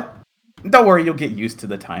 Wait, what? Don't worry, you'll get used to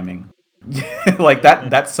the timing.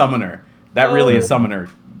 That Summoner. That really is Summoner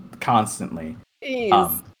constantly.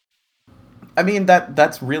 I mean,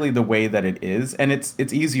 that's really the way that it is, and it's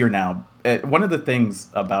easier now. One of the things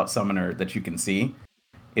about Summoner that you can see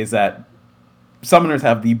is that Summoners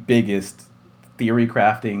have the biggest theory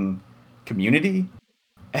crafting community.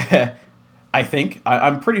 I think.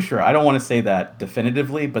 I'm pretty sure. I don't want to say that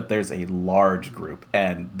definitively, but there's a large group,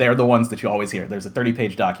 and they're the ones that you always hear. There's a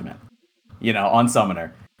 30-page document, on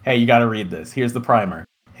Summoner. Hey, you got to read this. Here's the primer.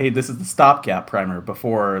 Hey, this is the stopgap primer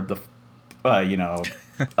before the,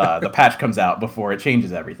 the patch comes out, before it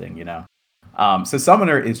changes everything, So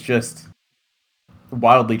Summoner is just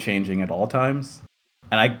wildly changing at all times.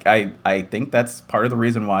 And I think that's part of the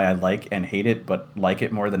reason why I like and hate it, but like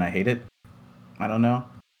it more than I hate it. I don't know.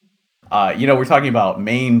 We're talking about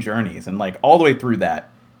main journeys, and all the way through that,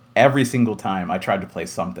 every single time I tried to play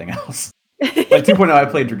something else. 2.0, I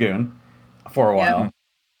played Dragoon for a while.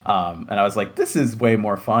 And I was like, this is way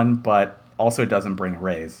more fun, but also doesn't bring a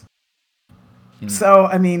raise. So,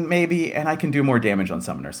 I mean, maybe, and I can do more damage on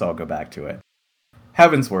Summoner, so I'll go back to it.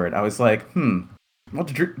 Heavensward, I was like, well,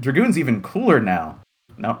 Dragoon's even cooler now.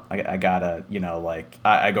 No, I gotta,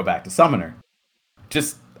 I go back to Summoner.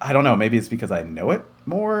 Just, I don't know, maybe it's because I know it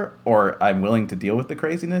more, or I'm willing to deal with the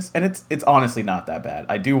craziness, and it's honestly not that bad.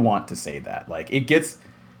 I do want to say that. It gets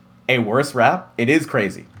a worse rap. It is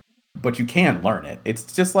crazy, but you can learn it. It's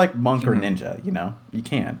just like Monk or Ninja, you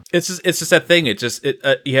can. It's just that thing.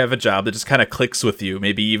 You have a job that just kind of clicks with you,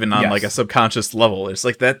 maybe even on a subconscious level. It's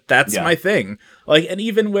that's my thing. And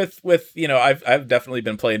even with I've definitely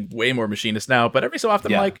been playing way more Machinist now, but every so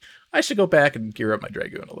often I should go back and gear up my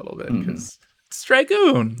Dragoon a little bit, because it's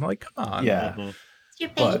Dragoon. Come on. Yeah. It's your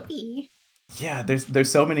baby. But, yeah, there's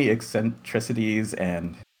so many eccentricities,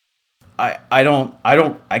 and I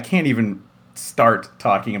can't even start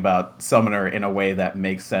talking about Summoner in a way that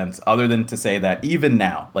makes sense, other than to say that even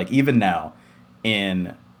now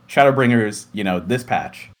in Shadowbringers, this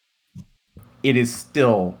patch, it is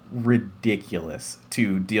still ridiculous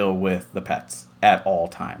to deal with the pets at all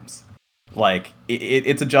times.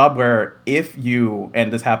 It's a job where if you,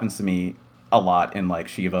 and this happens to me a lot in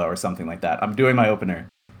Shiva or something like that, I'm doing my opener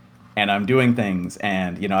and I'm doing things,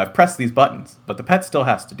 and I've pressed these buttons, but the pet still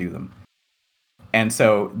has to do them. And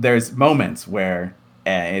so there's moments where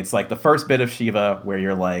it's the first bit of Shiva where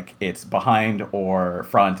you're it's behind or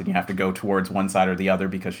front, and you have to go towards one side or the other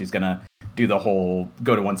because she's going to do the whole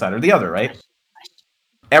go to one side or the other, right?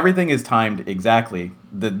 Everything is timed exactly.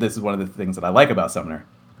 This is one of the things that I like about Summoner.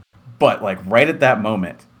 But right at that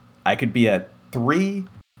moment, I could be at 3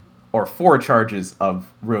 or 4 charges of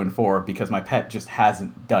Ruin 4 because my pet just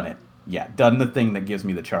hasn't done it yet, done the thing that gives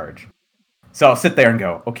me the charge. So I'll sit there and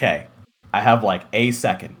go, okay, I have a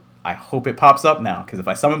second. I hope it pops up now, because if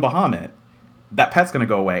I summon Bahamut, that pet's going to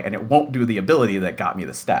go away, and it won't do the ability that got me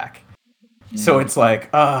the stack. So it's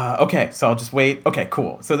okay, so I'll just wait. Okay,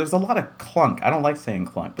 cool. So there's a lot of clunk. I don't like saying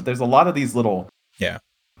clunk, but there's a lot of these little... Yeah.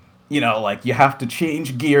 You have to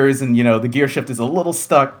change gears, and, the gear shift is a little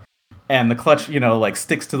stuck, and the clutch,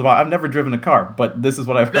 sticks to the bottom. I've never driven a car, but this is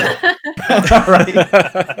what I've heard.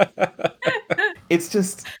 Right? it's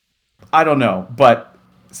just, I don't know. But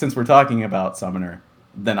since we're talking about Summoner,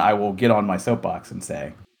 then I will get on my soapbox and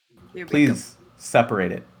say, Here we go. please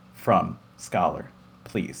separate it from Scholar,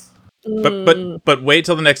 please. But wait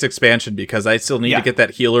till the next expansion because I still need Yeah. to get that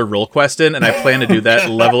healer role quest in, and I plan to do that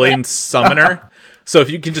leveling Summoner. So if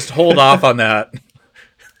you can just hold off on that.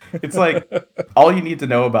 It's like all you need to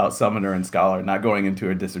know about Summoner and Scholar, not going into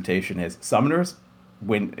a dissertation, is Summoners,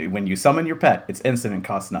 when you summon your pet, it's instant and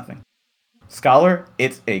costs nothing. Scholar,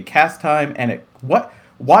 it's a cast time and it what?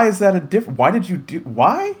 Why is that a different? Why did you do?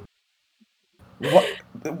 Why? What?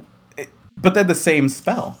 But they're the same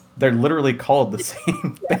spell. They're literally called the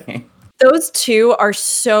same thing. Those two are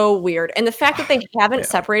so weird. And the fact that they haven't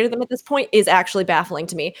separated them at this point is actually baffling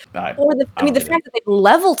to me. I The don't get fact that they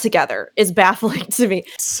level together is baffling to me.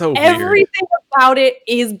 So weird. Everything about it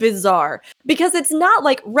is bizarre because it's not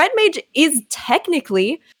like Red Mage is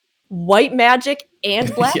technically white magic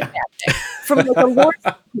and black Yeah. magic from like a lore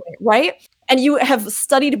standpoint, right? And you have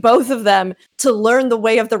studied both of them to learn the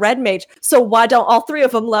way of the Red Mage. So why don't all three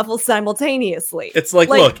of them level simultaneously? It's like,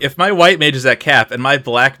 look, if my white mage is at cap and my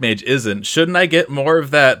black mage isn't, shouldn't I get more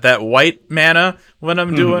of that white mana when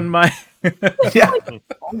I'm doing my Yeah. Oh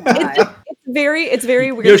my. it's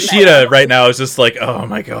very weird. Yoshida right now is just like, oh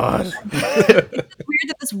my god. Weird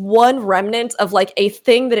that this one remnant of like a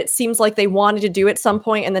thing that it seems like they wanted to do at some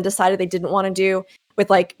point and then decided they didn't want to do with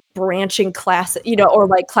like branching classes, or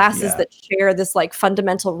like classes Yeah. that share this like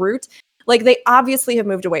fundamental root. Like they obviously have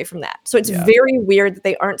moved away from that. So it's Yeah. very weird that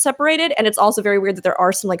they aren't separated. And it's also very weird that there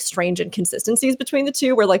are some like strange inconsistencies between the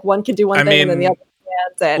two where like one can do one I thing and then the mean, other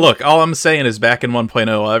can't. And Look, all I'm saying is back in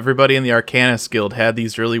 1.0, everybody in the Arcanist Guild had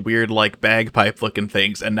these really weird, like, bagpipe looking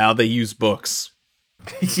things, and now they use books.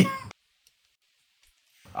 Yeah.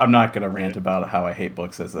 I'm not going to rant about how I hate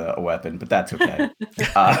books as a weapon, but that's okay.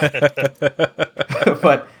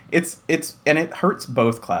 But and it hurts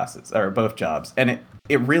both classes or both jobs, and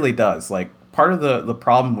it really does. Like part of the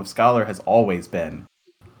problem with Scholar has always been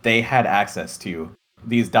they had access to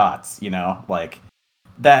these dots, like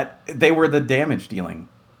that they were the damage dealing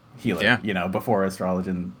healer, Yeah. Before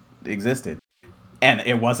Astrologian existed. And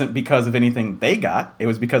it wasn't because of anything they got. It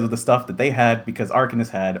was because of the stuff that they had, because Arcanist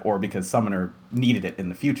had, or because Summoner needed it in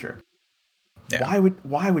the future. Yeah.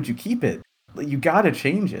 Why would you keep it? You gotta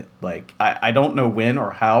change it. Like I don't know when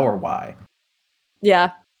or how or why,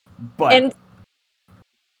 yeah. but And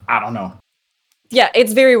I don't know. yeah,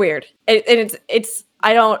 it's very weird. And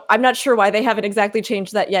I'm not sure why they haven't exactly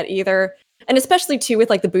changed that yet either. And especially too with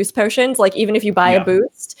like the boost potions, like even if you buy Yeah. a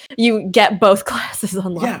boost, you get both classes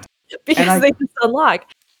unlocked. Yeah. Because they just unlock.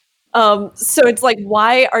 So it's like,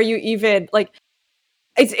 why are you even like?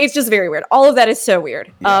 It's just very weird. All of that is so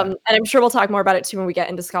weird. Yeah. And I'm sure we'll talk more about it too when we get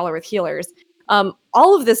into Scholar with healers.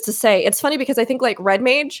 All of this to say, it's funny because I think like Red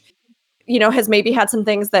Mage, has maybe had some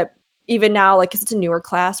things that even now, like, because it's a newer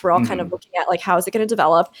class, we're all kind of looking at like how is it going to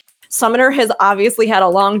develop. Summoner has obviously had a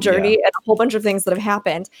long journey and a whole bunch of things that have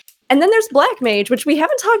happened. And then there's Black Mage, which we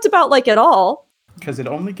haven't talked about like at all. Because it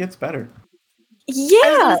only gets better. I was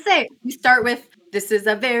Yeah. gonna say we start with this is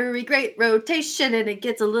a very great rotation and it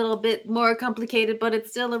gets a little bit more complicated, but it's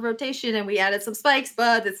still a rotation and we added some spikes,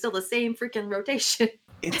 but it's still the same freaking rotation.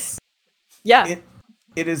 It's Yeah.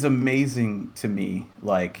 it is amazing to me,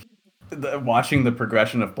 like watching the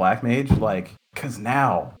progression of Black Mage, like because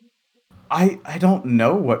now I don't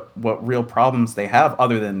know what real problems they have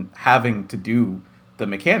other than having to do the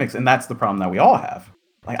mechanics, and that's the problem that we all have.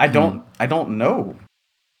 Like I don't know.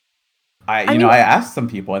 I asked some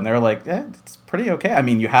people and they're like, it's pretty okay. I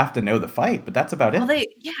mean, you have to know the fight, but that's about it.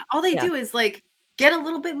 All they do is like get a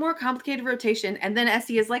little bit more complicated rotation, and then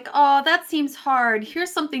Essie is like, oh, that seems hard.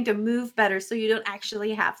 Here's something to move better so you don't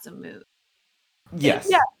actually have to move. Yes.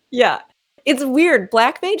 Yeah. It's weird.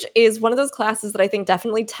 Black Mage is one of those classes that I think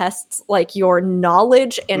definitely tests like your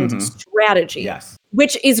knowledge and strategy, Yes.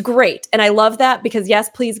 which is great. And I love that because yes,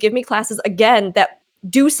 please give me classes again that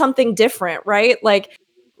do something different, right? Like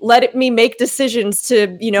let me make decisions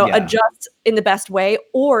to, adjust in the best way.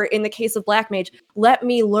 Or in the case of Black Mage, let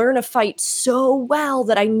me learn a fight so well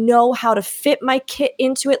that I know how to fit my kit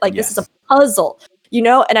into it. Like this is a puzzle,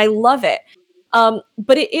 and I love it.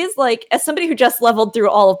 But it is like, as somebody who just leveled through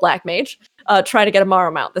all of Black Mage, trying to get a Morrow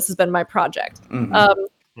mount, this has been my project.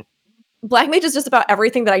 Black Mage is just about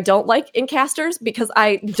everything that I don't like in casters because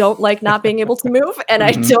I don't like not being able to move and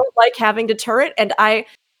I don't like having to turret. And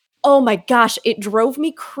oh my gosh, it drove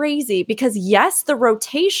me crazy because yes, the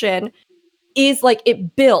rotation is like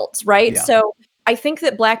it builds, right? Yeah. So I think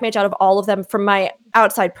that Black Mage out of all of them, from my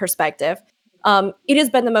outside perspective, it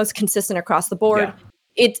has been the most consistent across the board. Yeah.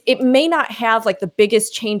 it may not have like the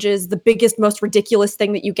biggest changes, the biggest, most ridiculous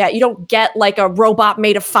thing that you get. You don't get like a robot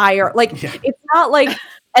made of fire. Like it's not like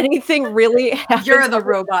anything really happens. You're the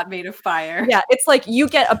robot made of fire. Yeah, it's like you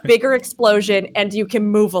get a bigger explosion and you can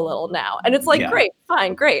move a little now. And it's like, great,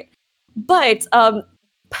 fine, great. But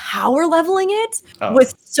power leveling it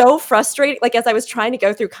was so frustrating. Like as I was trying to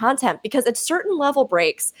go through content, because at certain level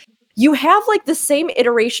breaks, you have like the same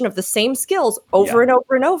iteration of the same skills over and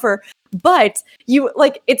over and over. But you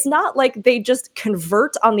like, it's not like they just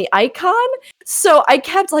convert on the icon. So I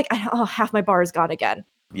kept like, half my bar is gone again.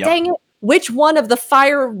 Dang it. Which one of the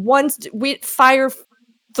fire ones,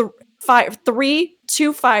 three,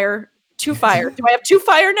 two fire. Do I have two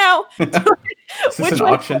fire now? Is this an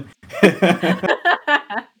auction?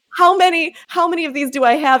 How many of these do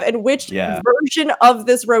I have, and which version of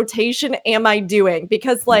this rotation am I doing?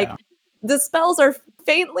 Because like the spells are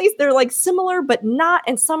faintly, they're like similar but not,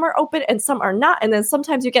 and some are open and some are not, and then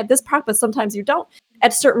sometimes you get this proc but sometimes you don't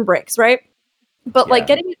at certain breaks, right? But like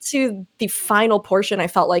getting it to the final portion, I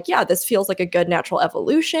felt like, this feels like a good natural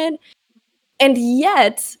evolution. And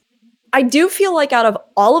yet I do feel like out of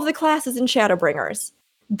all of the classes in Shadowbringers,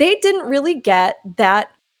 they didn't really get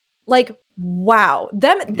that, like, wow. They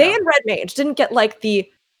and Red Mage didn't get, like, the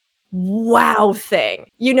wow thing,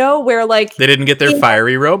 you know, where, like... They didn't get their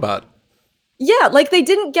fiery robot. Yeah, like, they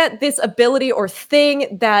didn't get this ability or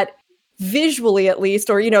thing that visually, at least,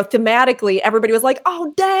 or, you know, thematically, everybody was like,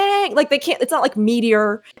 oh, dang! Like, they can't... It's not like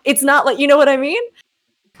Meteor. It's not like... You know what I mean?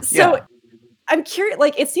 So, I'm curious...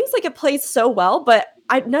 Like, it seems like it plays so well, but...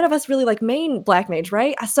 none of us really like main Black Mage,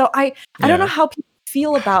 right? So I don't know how people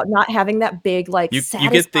feel about not having that big like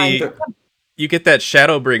satisfying. You get that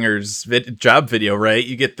Shadowbringers job video, right?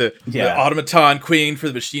 You get the Automaton Queen for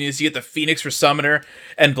the Machinist, you get the Phoenix for Summoner,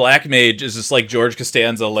 and Black Mage is just like George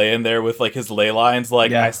Costanza laying there with like his ley lines,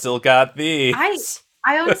 like I still got these.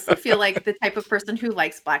 I honestly feel like the type of person who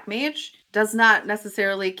likes Black Mage does not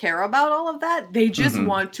necessarily care about all of that. They just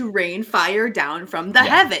want to rain fire down from the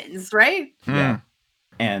heavens, right? Yeah.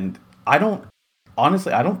 And I don't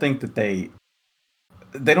think that they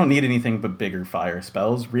don't need anything but bigger fire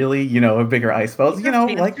spells, really, you know, bigger ice spells, you know,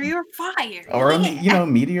 like your fire. Or you know,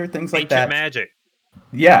 meteor, things like that. Ancient magic.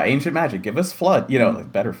 Yeah, ancient magic. Give us flood, you know,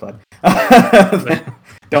 like better flood.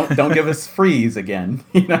 don't give us freeze again,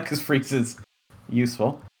 you know, because freeze is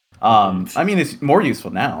useful. I mean, it's more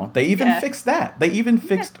useful now. They even fixed that. They even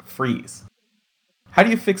fixed freeze. How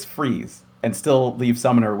do you fix freeze and still leave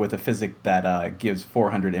Summoner with a physic that gives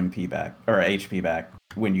 400 MP back, or HP back,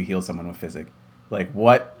 when you heal someone with physic? Like,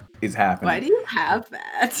 what is happening? Why do you have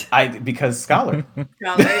that? Because Scholar.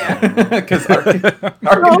 Scholar, yeah. Because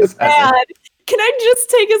Arcanist has it. Can I just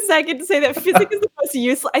take a second to say that physic is the most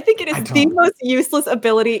useless? I think it is the most useless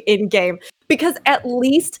ability in game, because at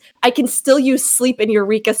least I can still use sleep and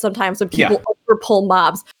Eureka sometimes when people overpull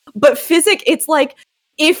mobs. But physic, it's like,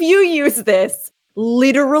 if you use this,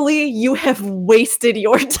 literally, you have wasted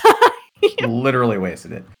your time. Literally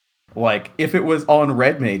wasted it. Like, if it was on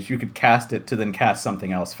Red Mage, you could cast it to then cast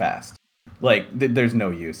something else fast. Like, there's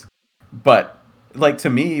no use. But, like, to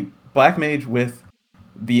me, Black Mage with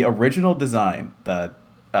the original design, the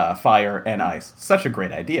fire and ice, such a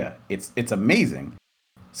great idea. It's amazing.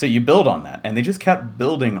 So you build on that, and they just kept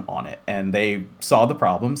building on it, and they saw the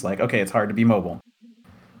problems, like, okay, it's hard to be mobile.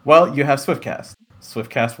 Well, you have Swiftcast.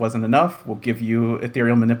 Swiftcast wasn't enough, we'll give you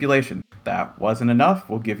Ethereal Manipulation. That wasn't enough,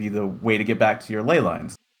 we'll give you the way to get back to your ley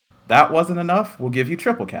lines. That wasn't enough, we'll give you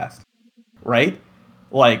Triple Cast. Right?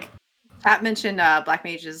 Like... Pat mentioned Black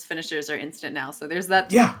Mage's finishers are instant now, so there's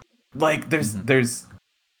that. Yeah, like, there's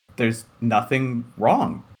nothing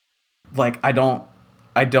wrong. Like, I don't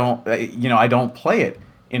play it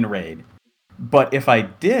in Raid. But if I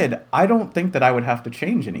did, I don't think that I would have to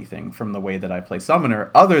change anything from the way that I play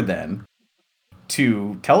Summoner, other than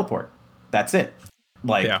to teleport. That's it.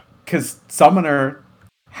 Like, because Summoner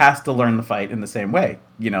has to learn the fight in the same way.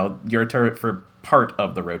 You know, you're a turret for part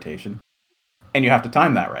of the rotation, and you have to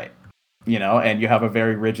time that right. You know, and you have a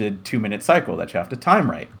very rigid 2-minute cycle that you have to time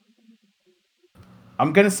right.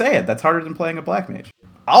 I'm gonna say it. That's harder than playing a Black Mage.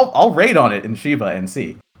 I'll raid on it in Shiva and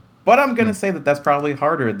see, but I'm gonna say that that's probably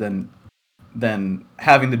harder than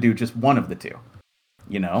having to do just one of the two.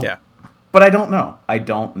 You know. Yeah. But I don't know.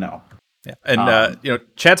 Yeah, and you know,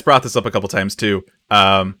 chat's brought this up a couple times too.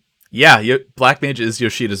 Black Mage is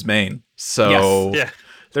Yoshida's main, so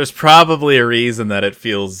there's probably a reason that it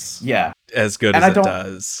feels as good as it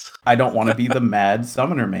does. I don't want to be the mad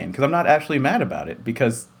Summoner main, because I'm not actually mad about it,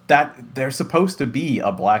 because that they're supposed to be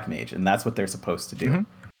a Black Mage, and that's what they're supposed to do. Mm-hmm.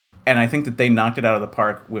 And I think that they knocked it out of the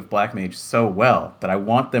park with Black Mage so well that I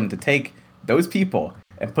want them to take those people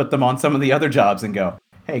and put them on some of the other jobs and go,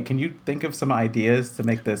 hey, can you think of some ideas to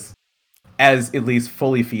make this as at least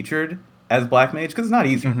fully featured as Black Mage? Because it's not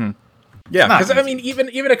easy. Mm-hmm. Yeah, not because I easy. mean,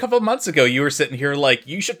 even a couple of months ago, you were sitting here like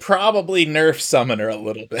you should probably nerf Summoner a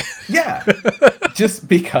little bit. Yeah, just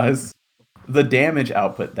because the damage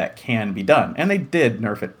output that can be done, and they did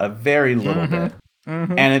nerf it a very little bit,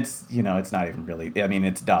 and it's it's not even really. I mean,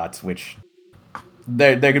 it's dots, which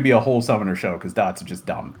there could be a whole Summoner show because dots are just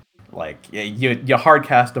dumb. Like you hard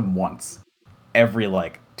cast them once every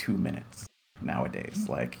like 2 minutes nowadays.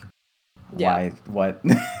 Like Yeah. why what?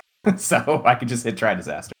 So I could just hit try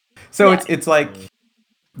disaster. So Yeah. it's like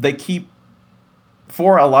they keep,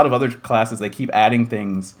 for a lot of other classes, they keep adding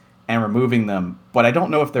things and removing them, but I don't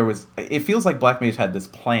know if there was, it feels like Black Mage had this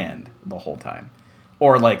planned the whole time,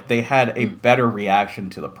 or like they had a better reaction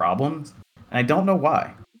to the problems, and I don't know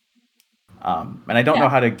why. And I don't know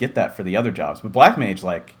how to get that for the other jobs, but Black Mage,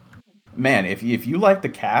 like, man, if you like the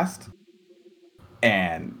cast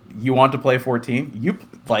and you want to play 14, you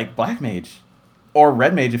like Black Mage. Or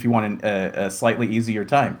Red Mage if you want a slightly easier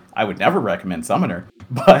time. I would never recommend Summoner,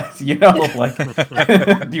 but like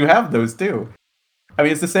you have those too. I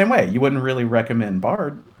mean, it's the same way. You wouldn't really recommend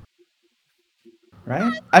Bard,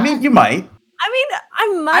 right? I mean, you might, I mean, I I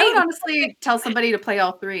would might. honestly tell somebody to play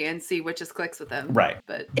all three and see which just clicks with them. right?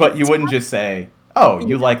 But But you wouldn't just say, "Oh,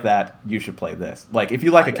 you like that? You should play this." Like, if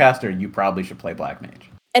you like a caster, you probably should play Black Mage.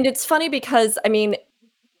 And it's funny because, I mean,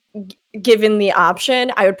 given the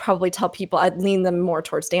option, I would probably tell people I'd lean them more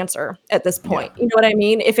towards Dancer at this point. You know what I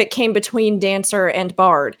mean? If it came between Dancer and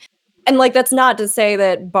Bard. And like, that's not to say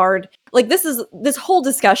that Bard, like, this whole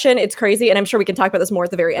discussion, it's crazy. And I'm sure we can talk about this more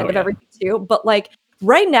at the very end of everything too. But like,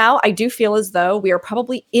 right now, I do feel as though we are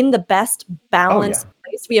probably in the best balanced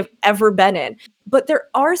place we have ever been in. But there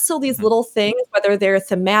are still these little things, whether they're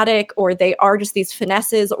thematic or they are just these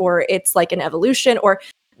finesses or it's like an evolution or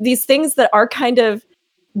these things that are kind of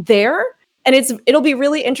there, and it'll be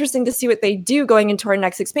really interesting to see what they do going into our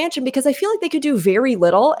next expansion, because I feel like they could do very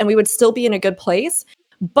little and we would still be in a good place,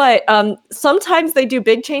 but sometimes they do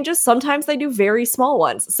big changes, sometimes they do very small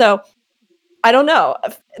ones. So I don't know,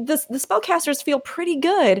 the spellcasters feel pretty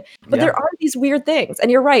good, but there are these weird things, and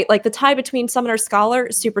you're right, like the tie between Summoner Scholar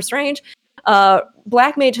is super strange.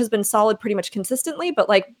 Black Mage has been solid pretty much consistently, but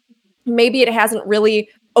like maybe it hasn't really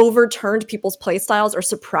overturned people's playstyles or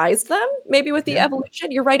surprised them maybe with the evolution.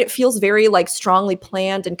 You're right, it feels very like strongly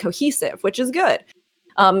planned and cohesive, which is good,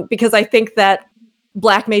 because I think that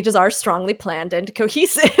Black Mages are strongly planned and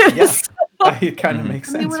cohesive. Yes, it kind of makes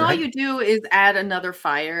sense. I mean, when all right? you do is add another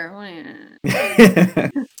fire.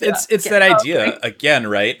 It's that idea again,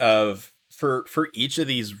 right? Of for each of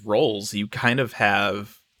these roles, you kind of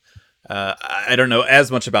have I don't know as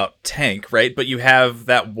much about tank, right? But you have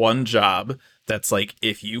that one job that's like,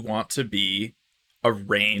 if you want to be a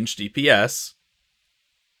ranged DPS,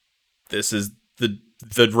 this is the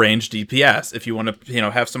ranged DPS. If you want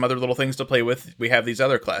to, have some other little things to play with, we have these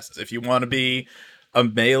other classes. If you want to be a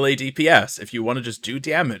melee DPS, if you want to just do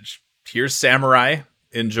damage, here's Samurai.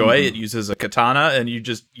 Enjoy. It uses a katana, and you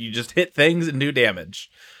just hit things and do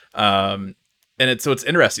damage. And it's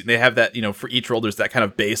interesting. They have that, for each role, there's that kind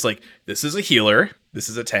of base, like, this is a healer, this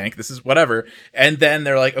is a tank, this is whatever. And then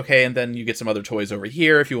they're like, okay, and then you get some other toys over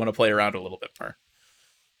here if you want to play around a little bit more.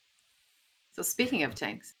 So speaking of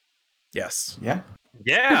tanks. Yes. Yeah.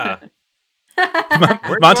 Yeah.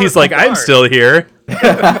 Monty's like, I'm still here.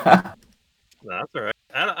 That's all right.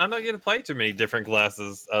 I'm not going to play too many different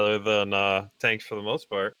classes other than tanks for the most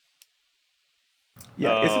part.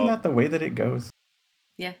 Yeah, isn't that the way that it goes?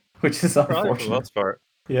 Yeah. Which is Probably for the unfortunate. most part.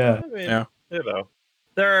 Yeah. I mean, Yeah.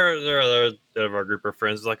 There are others of our group of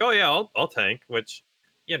friends like, oh yeah, I'll tank, which,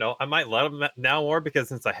 I might let them now more because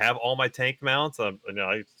since I have all my tank mounts, I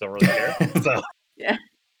just don't really care. So Yeah.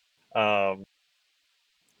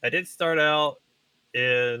 I did start out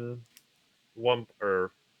in 2.0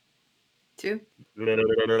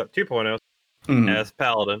 Mhm. as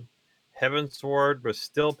Paladin. Heavensward was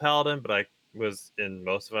still Paladin, but I was in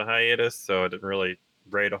most of a hiatus, so I didn't really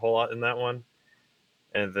raid a whole lot in that one.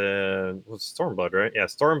 And then was Stormblood, right? Yeah,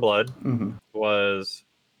 Stormblood Mhm. was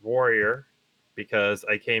Warrior because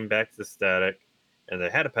I came back to Static and they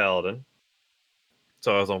had a Paladin.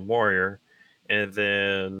 So I was on Warrior. And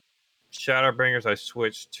then Shadowbringers, I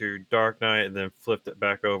switched to Dark Knight and then flipped it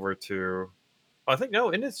back over to... I think, no,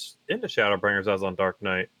 into Shadowbringers, I was on Dark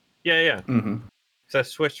Knight. Yeah. Mhm. So I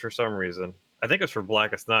switched for some reason. I think it's for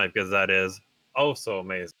Blackest Night because that is oh so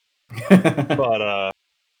amazing. But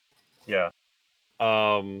yeah.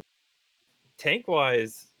 Tank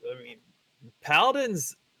wise, I mean,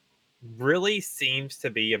 Paladins really seems to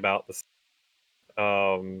be about the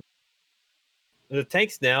The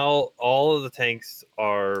tanks now, all of the tanks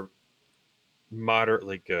are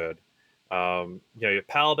moderately good. Your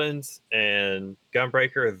paladins and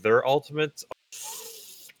Gunbreaker, their ultimates are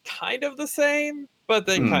kind of the same, but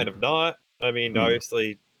then kind of not. I mean,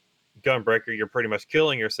 obviously, Gunbreaker, you're pretty much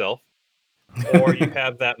killing yourself. Or you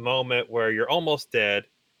have that moment where you're almost dead,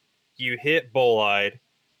 you hit Bull-Eyed,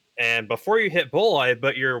 and before you hit Bull-Eyed,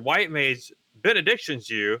 but your white mage benedictions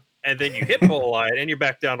you, and then you hit Bull-Eyed, and you're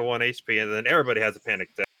back down to 1 HP, and then everybody has a panic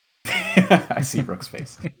attack. I see Brooke's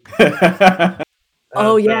face.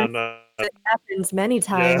 Oh, And yeah. then, It happens many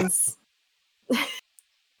times.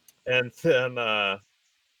 and then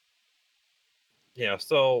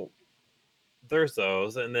so there's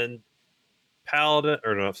those, and then Paladin,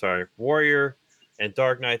 or no, sorry, Warrior and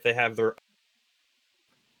Dark Knight, they have their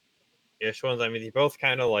ish ones. I mean, they both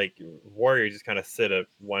kind of like Warrior just kind of sit at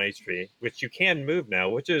 1 HP, which you can move now,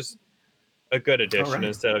 which is a good addition right.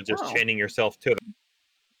 instead of just Oh. chaining yourself to it.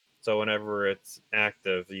 So whenever it's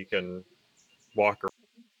active, you can walk around.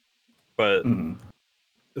 But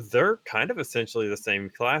they're kind of essentially the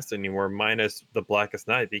same class anymore, minus the Blackest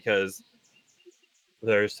Night, because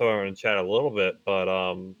there's someone in chat a little bit, but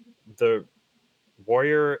the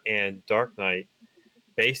Warrior and Dark Knight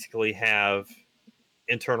basically have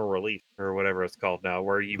internal release, or whatever it's called now,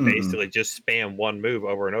 where you basically just spam one move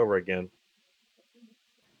over and over again.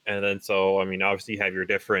 And then, so, I mean, obviously you have your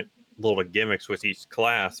different little gimmicks with each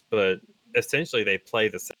class, but essentially they play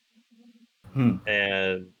the same.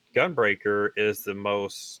 And Gunbreaker is the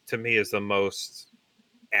most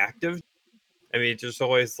active. I mean, it's just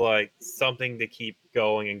always like something to keep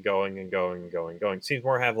going and going and going and going and going. It seems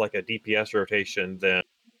more have like a DPS rotation than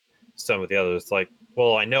some of the others. It's like,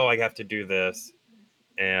 well, I know I have to do this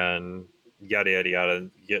and yada yada yada,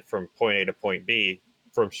 and get from point A to point B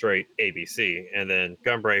from straight ABC. And then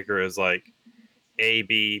Gunbreaker is like A,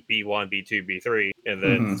 B, B1, B2, B3, and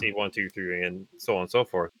then C1, 2, 3, and so on and so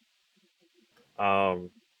forth.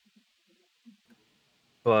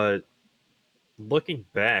 But looking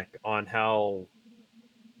back on how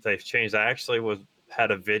they've changed, I actually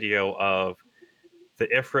had a video of the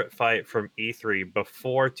Ifrit fight from E3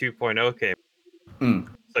 before 2.0 came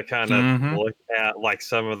to kind of look at like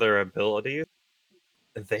some of their abilities.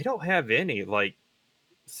 They don't have any, like,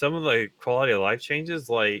 some of the quality of life changes,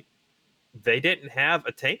 like they didn't have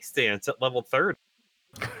a tank stance at level 30.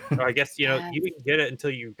 Or I guess, you didn't get it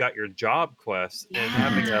until you got your job quest, and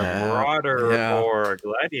having a Marauder or a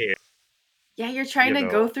Gladiator. Yeah, you're trying to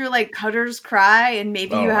go through like Cutter's Cry, and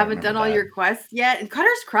maybe you haven't done all your quests yet. And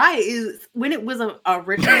Cutter's Cry is, when it was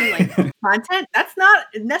originally like content, that's not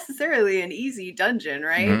necessarily an easy dungeon,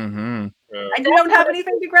 right? And you don't have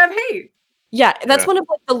anything to grab hate. Yeah, that's one of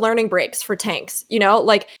like the learning breaks for tanks.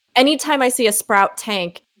 Like anytime I see a Sprout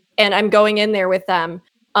tank and I'm going in there with them,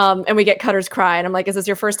 and we get Cutter's Cry, and I'm like, "Is this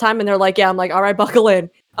your first time?" And they're like, "Yeah." I'm like, "All right, buckle in.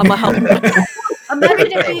 I'm gonna help you."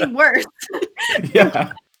 Imagine it being worse.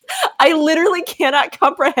 Yeah. I literally cannot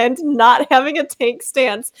comprehend not having a tank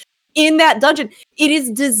stance in that dungeon. It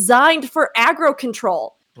is designed for aggro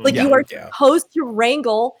control. Like you are supposed to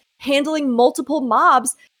wrangle handling multiple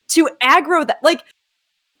mobs to aggro that. Like,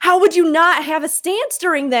 how would you not have a stance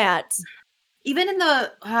during that? Even in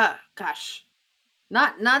the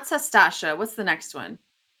not Sastasha. What's the next one?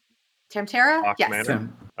 Tamtera? Yes.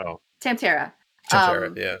 Tamtera.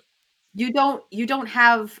 Yeah. You don't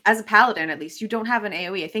have, as a paladin at least, you don't have an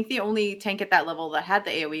AoE. I think the only tank at that level that had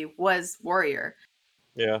the AoE was Warrior.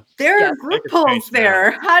 Yeah. There are group pulls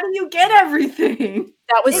there. How do you get everything?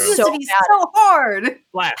 That was it used so to be bad. so hard.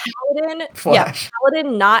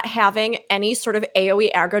 Paladin not having any sort of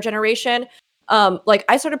AoE aggro generation. Like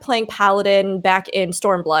I started playing Paladin back in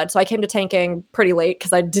Stormblood, so I came to tanking pretty late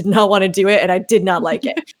because I did not want to do it and I did not like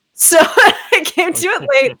it. So I came to it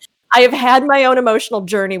late. I have had my own emotional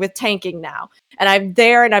journey with tanking now, and I'm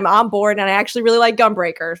there and I'm on board, and I actually really like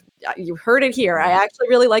Gunbreaker. You heard it here. I actually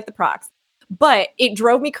really like the procs, but it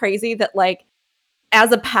drove me crazy that like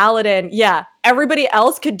as a paladin, everybody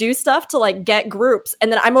else could do stuff to like get groups, and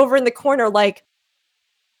then I'm over in the corner like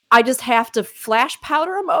I just have to flash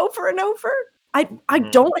powder them over and over. I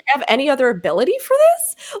don't have any other ability for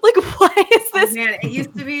this. Like, why is this? Oh, man, it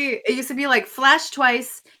used to be like flash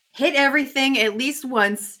twice, hit everything at least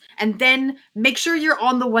once, and then make sure you're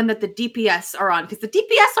on the one that the DPS are on, because the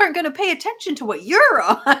DPS aren't going to pay attention to what you're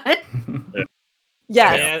on. I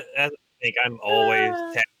think I'm always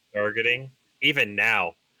tab targeting. Even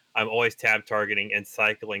now, I'm always tab targeting and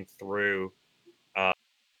cycling through,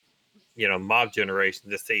 mob generation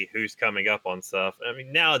to see who's coming up on stuff. I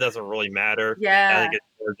mean, now it doesn't really matter. Yeah. I think it's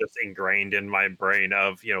more just ingrained in my brain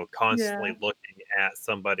of, constantly looking at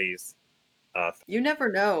somebody's You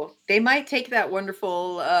never know. They might take that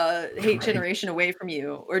wonderful hate Right. generation away from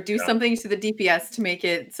you, or do Yeah. something to the DPS to make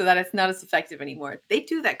it so that it's not as effective anymore. They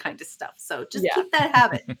do that kind of stuff, so just Yeah. keep that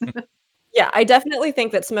habit. Yeah, I definitely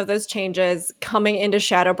think that some of those changes coming into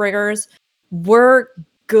Shadowbringers were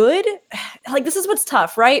good. Like, this is what's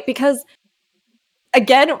tough, right? Because,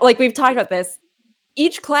 again, like we've talked about this,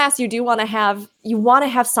 each class you want to have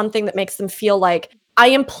something that makes them feel like, I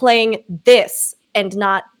am playing this and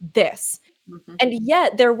not this. Mhm. And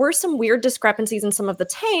yet there were some weird discrepancies in some of the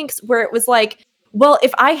tanks where it was like, well,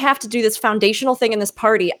 if I have to do this foundational thing in this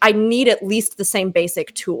party, I need at least the same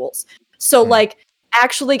basic tools. So like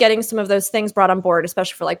actually getting some of those things brought on board,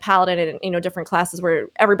 especially for like Paladin and different classes where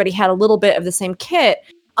everybody had a little bit of the same kit,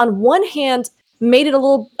 on one hand made it a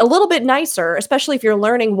little bit nicer, especially if you're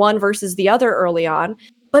learning one versus the other early on.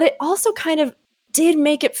 But it also kind of did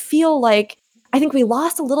make it feel like I think we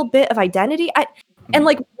lost a little bit of identity. And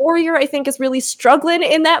like Warrior, I think, is really struggling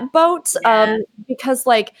in that boat Yeah. because,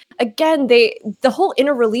 like, again, the whole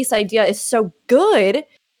inner release idea is so good,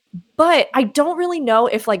 but I don't really know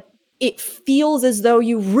if like it feels as though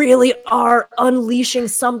you really are unleashing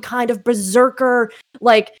some kind of berserker,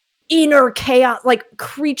 like inner chaos, like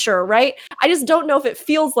creature, right? I just don't know if it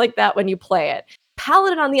feels like that when you play it.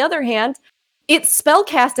 Paladin, on the other hand, its spell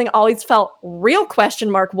casting always felt real question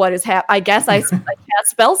mark. What is I guess I cast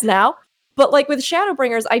spells now. But like with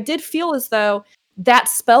Shadowbringers, I did feel as though that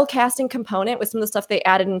spell casting component with some of the stuff they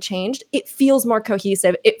added and changed, it feels more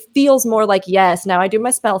cohesive. It feels more like, yes, now I do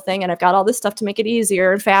my spell thing and I've got all this stuff to make it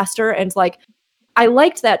easier and faster. And like, I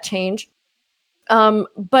liked that change.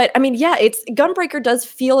 But I mean, yeah, Gunbreaker does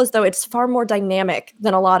feel as though it's far more dynamic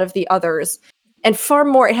than a lot of the others and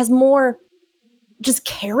it has more just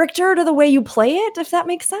character to the way you play it, if that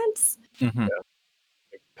makes sense. Mhm.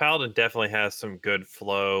 Paladin definitely has some good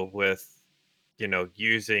flow with,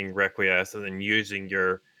 using Requiesce and then using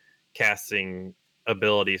your casting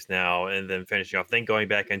abilities now and then finishing off, then going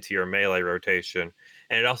back into your melee rotation.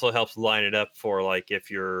 And it also helps line it up for like if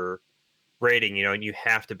you're raiding, and you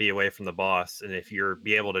have to be away from the boss. And if you're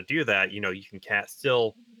be able to do that, you can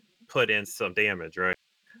still put in some damage, right?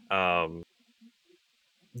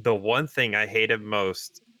 The one thing I hated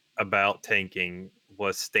most about tanking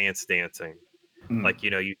was stance dancing. Like, you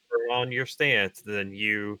turn on your stance, then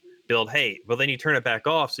you build hate, but then you turn it back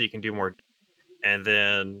off so you can do more. And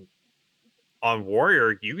then on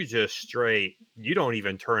Warrior, you just you don't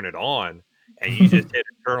even turn it on. And you just hit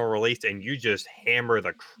Eternal Release and you just hammer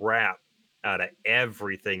the crap out of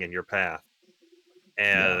everything in your path.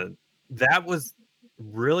 And that was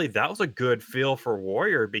a good feel for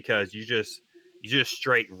Warrior because you just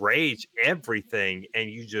straight rage everything and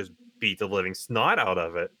you just beat the living snot out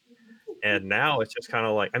of it. And now it's just kind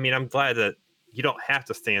of like, I mean, I'm glad that you don't have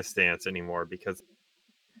to stance anymore because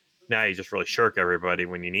now you just really shirk everybody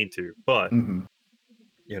when you need to. But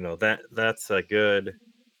that's a good.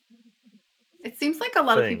 It seems like a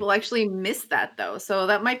lot of people actually miss that though, so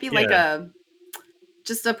that might be like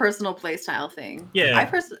just a personal play style thing. Yeah,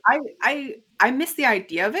 I miss the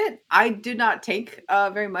idea of it. I did not take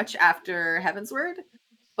very much after Heavensward,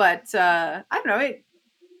 but I don't know.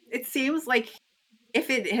 It seems like if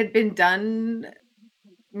it had been done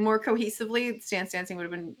more cohesively, stance dancing would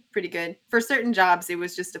have been pretty good. For certain jobs, it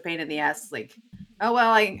was just a pain in the ass. Like, oh well,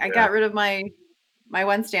 I got rid of my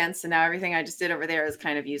one stance, and now everything I just did over there is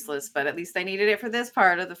kind of useless. But at least I needed it for this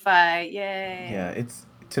part of the fight. Yay! Yeah,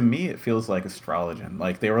 to me it feels like astrologian.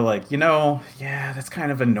 Like they were like, that's kind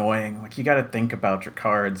of annoying. Like you got to think about your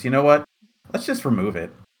cards. You know what? Let's just remove it.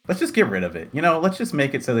 Let's just get rid of it. Let's just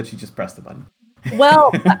make it so that you just press the button.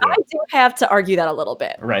 Well, I do have to argue that a little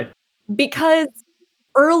bit. Right. Because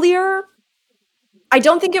earlier, I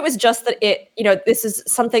don't think it was just that this is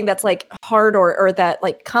something that's like hard or that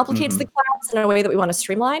like complicates the class in a way that we want to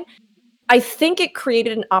streamline. I think it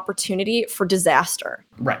created an opportunity for disaster.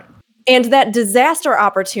 Right. And that disaster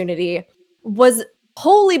opportunity was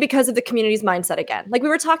wholly because of the community's mindset again. Like we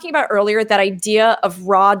were talking about earlier, that idea of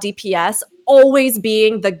raw DPS always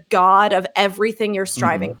being the god of everything you're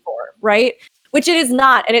striving for, right? Which it is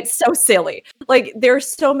not, and it's so silly. Like, there are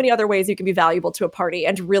so many other ways you can be valuable to a party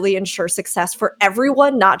and really ensure success for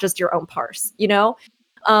everyone, not just your own parse,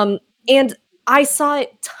 And I saw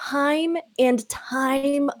it time and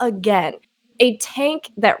time again. A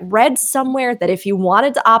tank that read somewhere that if you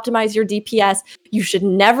wanted to optimize your DPS, you should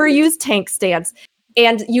never use tank stance.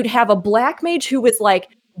 And you'd have a black mage who was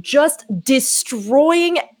like just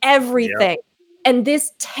destroying everything. Yep. And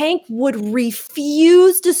this tank would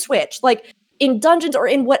refuse to switch. Like, in dungeons or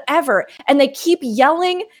in whatever, and they keep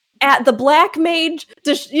yelling at the black mage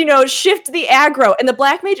to shift the aggro, and the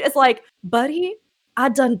black mage is like, buddy, I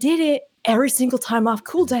done did it every single time off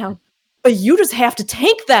cooldown. But you just have to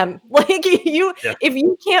tank them. Like if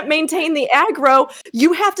you can't maintain the aggro,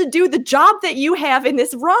 you have to do the job that you have in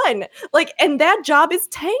this run. Like, and that job is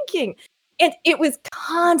tanking. And it was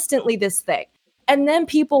constantly this thing. And then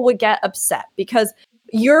people would get upset because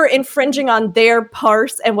you're infringing on their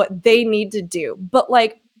parse and what they need to do. But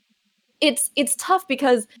like, it's tough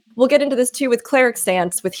because we'll get into this too with cleric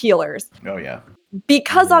stance with healers. Oh yeah.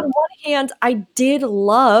 Because on one hand, I did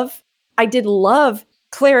love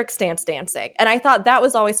cleric stance dancing. And I thought that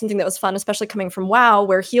was always something that was fun, especially coming from WoW,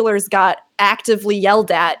 where healers got actively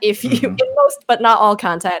yelled at if you, in most but not all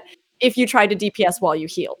content, if you tried to DPS while you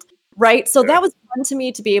healed. Right? So that was fun to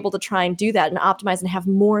me to be able to try and do that and optimize and have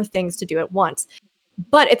more things to do at once.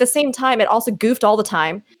 But at the same time, it also goofed all the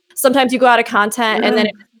time. Sometimes you go out of content and then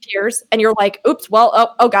it disappears and you're like, oops,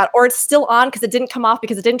 well, oh God. Or it's still on because it didn't come off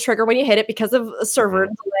because it didn't trigger when you hit it because of a server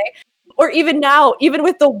delay. Or even now, even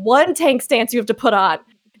with the one tank stance you have to put on,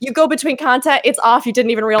 you go between content, it's off, you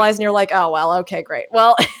didn't even realize, and you're like, oh, well, okay, great.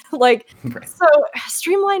 Well, like, so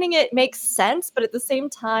streamlining it makes sense, but at the same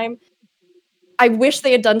time, I wish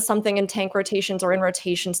they had done something in tank rotations or in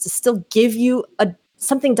rotations to still give you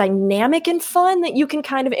something dynamic and fun that you can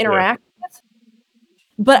kind of interact with.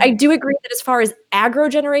 But I do agree that as far as aggro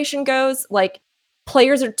generation goes, like,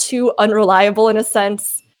 players are too unreliable in a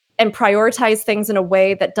sense and prioritize things in a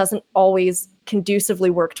way that doesn't always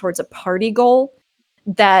conducively work towards a party goal,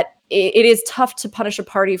 that it is tough to punish a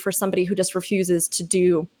party for somebody who just refuses to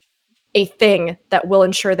do a thing that will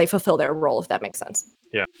ensure they fulfill their role, if that makes sense.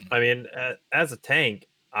 Yeah. I mean, as a tank,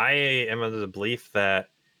 I am under the belief that,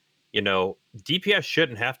 DPS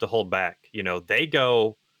shouldn't have to hold back. They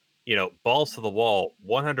go, balls to the wall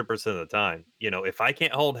 100% of the time. If I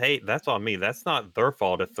can't hold hate, that's on me. That's not their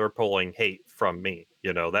fault if they're pulling hate from me.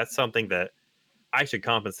 That's something that I should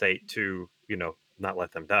compensate to, not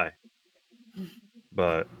let them die.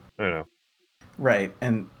 But I don't know. Right.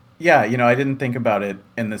 And yeah, I didn't think about it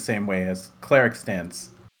in the same way as cleric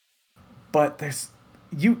stance. But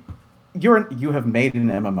you have made an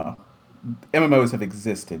MMO. MMOs have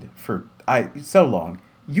existed for so long.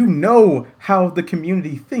 You know how the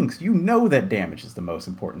community thinks. You know that damage is the most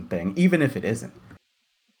important thing, even if it isn't.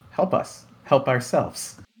 Help us. Help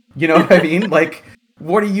ourselves. You know what I mean? Like,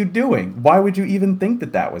 what are you doing? Why would you even think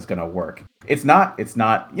that was going to work? It's not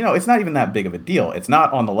even that big of a deal. It's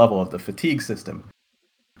not on the level of the fatigue system,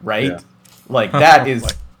 right? Yeah. Like, that is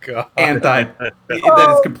that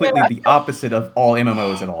is completely the opposite of all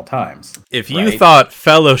MMOs at all times. If you thought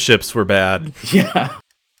fellowships were bad. Yeah.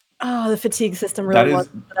 Oh, the fatigue system really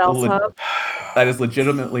wasn't that is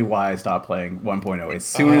legitimately why I stopped playing 1.0. As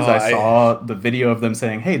soon as I saw the video of them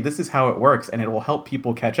saying, hey, this is how it works, and it will help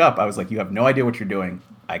people catch up, I was like, you have no idea what you're doing.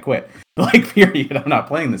 I quit. Like, period. I'm not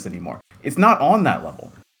playing this anymore. It's not on that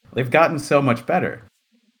level. They've gotten so much better.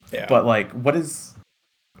 Yeah. But, like, what is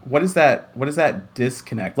that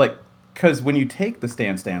disconnect? Like, because when you take the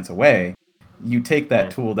stance away, you take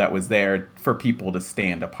that tool that was there for people to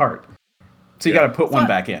stand apart. So you got to put one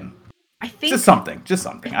back in. I think just something.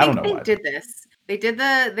 I don't know they why. Did this. They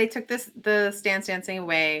took the stance dancing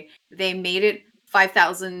away. They made it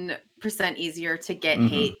 5,000% easier to get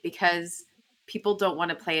hate because people don't want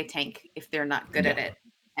to play a tank if they're not good at it.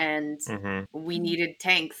 And we needed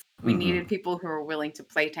tanks. We needed people who are willing to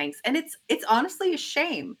play tanks. And it's honestly a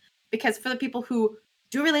shame because for the people who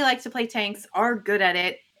do really like to play tanks, are good at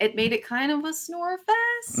it, it made it kind of a snore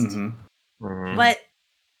fest. But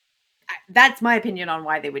that's my opinion on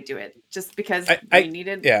why they would do it. Just because they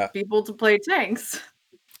needed people to play tanks.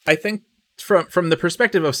 I think from the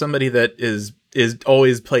perspective of somebody that is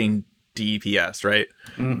always playing DPS, right?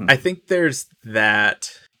 I think there's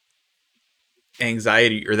that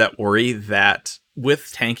anxiety or that worry that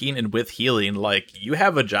with tanking and with healing, like, you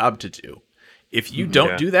have a job to do. If you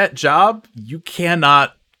don't do that job, you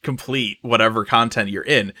cannot complete whatever content you're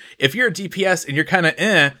in. If you're a DPS and you're kind of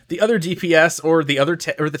the other DPS or the other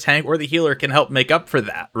or the tank or the healer can help make up for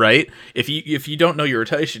that, right? If you don't know your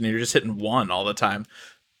rotation and you're just hitting one all the time,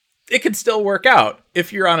 it could still work out.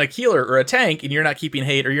 If you're on a healer or a tank and you're not keeping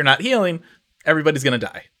hate or you're not healing, everybody's gonna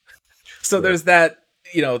die. So there's that,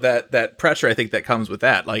 that pressure, I think, that comes with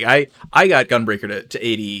that. Like, I got Gunbreaker to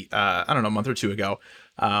 80 a month or two ago,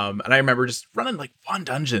 and I remember just running like one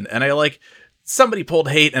dungeon, and somebody pulled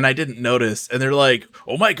hate and I didn't notice, and they're like,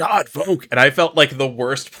 oh my god, Vogue, and I felt like the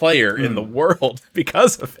worst player in the world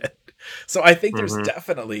because of it. So I think there's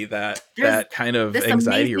definitely that kind of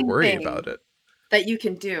anxiety or worry about it that you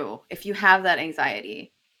can do if you have that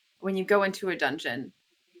anxiety. When you go into a dungeon,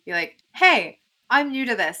 you're like, hey, I'm new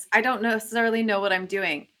to this, I don't necessarily know what I'm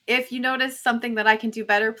doing. If you notice something that I can do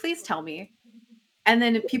better, please tell me. And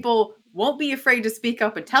then if people won't be afraid to speak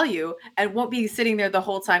up and tell you, and won't be sitting there the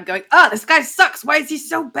whole time going, "Oh, this guy sucks. Why is he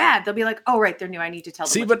so bad?" They'll be like, "Oh, right, they're new. I need to tell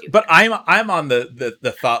them." See, what to do." but I'm on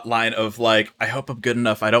the thought line of like, I hope I'm good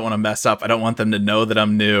enough. I don't want to mess up. I don't want them to know that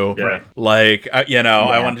I'm new. Yeah. Like, I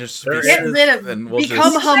want to just be Get rid of, and we'll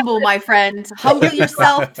become just- humble, my friend. Humble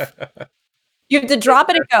yourself. You have to drop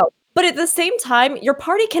it and go. But at the same time, your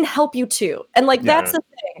party can help you too. And like that's the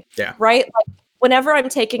thing. Yeah. Right? Like whenever I'm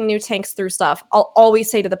taking new tanks through stuff, I'll always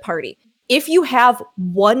say to the party, if you have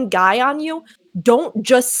one guy on you, don't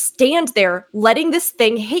just stand there letting this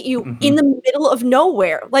thing hit you in the middle of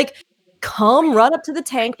nowhere. Like come run up to the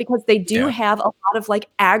tank because they do have a lot of like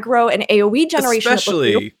aggro and AoE generation.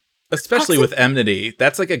 Especially with enmity,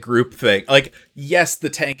 that's like a group thing. Like, yes, the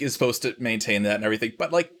tank is supposed to maintain that and everything,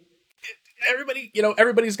 but like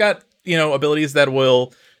everybody's got, abilities that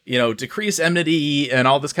will, decrease enmity and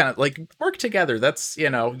all this kind of like work together. That's,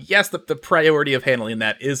 yes, the priority of handling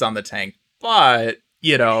that is on the tank, but,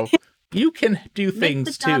 you can do Make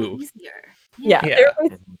things the job too. easier. Yeah. Yeah. there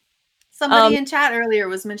was- Somebody in chat earlier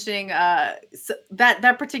was mentioning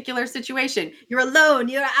that particular situation. You're alone.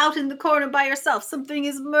 You're out in the corner by yourself. Something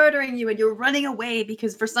is murdering you, and you're running away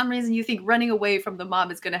because for some reason you think running away from the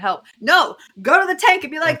mob is going to help. No, go to the tank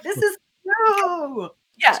and be like, "This is no."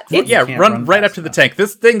 Yeah. You Yeah, can't run right up fast to the enough. tank.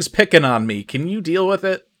 This thing's picking on me. Can you deal with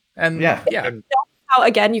it? And Yeah. How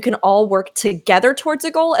again you can all work together towards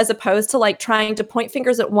a goal as opposed to like trying to point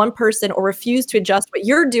fingers at one person or refuse to adjust what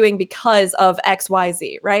you're doing because of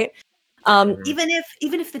XYZ, right? Even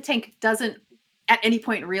if the tank doesn't at any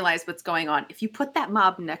point realize what's going on, if you put that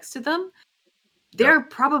mob next to them, they're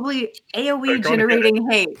probably AoE They're gonna generating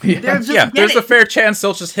hate. Yeah. They're just yeah, there's a getting- fair chance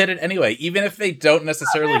they'll just hit it anyway, even if they don't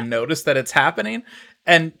necessarily notice that it's happening.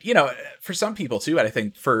 And, for some people too, and I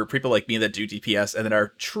think for people like me that do DPS and that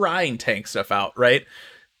are trying tank stuff out, right?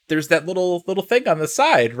 There's that little thing on the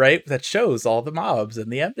side, right? That shows all the mobs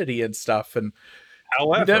and the enmity and stuff. And you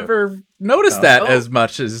However, never notice Oh. that as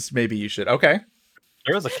much as maybe you should. Okay.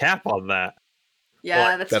 there was a cap on that. Yeah,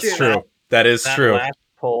 Well, that's, That's true. That is That true. last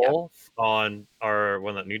poll on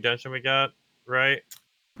that new dungeon we got, right?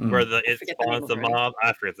 Where it forget the name spawns of the it already. mob.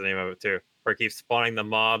 I forget the name of it too. Where it keeps spawning the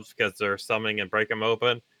mobs because they're summoning and break them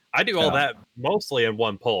open. I do all Yeah. that mostly in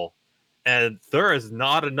one poll, and there is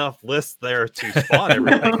not enough lists there to spawn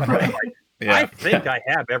everything. Right. Like, Yeah. I think I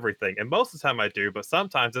have everything, and most of the time I do, but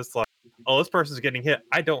sometimes it's like, oh, this person's getting hit.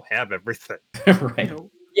 I don't have everything. Right.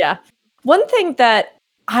 Yeah. One thing that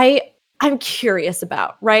I'm curious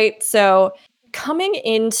about, right? So coming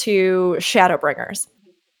into Shadowbringers,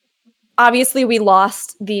 obviously we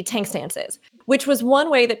lost the tank stances, which was one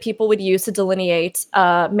way that people would use to delineate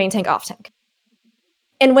main tank, off tank.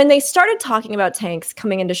 And when they started talking about tanks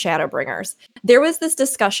coming into Shadowbringers, there was this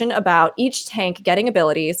discussion about each tank getting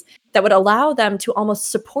abilities that would allow them to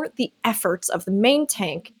almost support the efforts of the main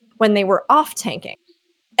tank when they were off tanking.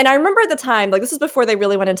 And I remember at the time, like this is before they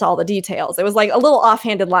really went into all the details. It was like a little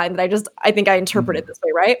offhanded line that I think I interpreted this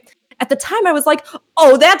way, right? At the time I was like,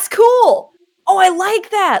 oh, that's cool. Oh, I like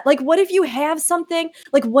that. Like, what if you have something?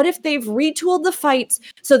 Like, what if they've retooled the fights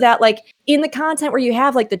so that, like, in the content where you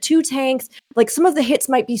have, like, the two tanks, like, some of the hits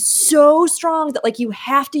might be so strong that, like, you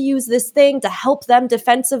have to use this thing to help them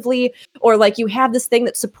defensively, or, like, you have this thing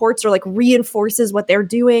that supports or, like, reinforces what they're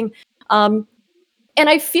doing. And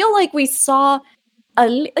I feel like we saw a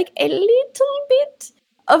little bit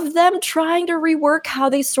of them trying to rework how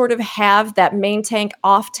they sort of have that main tank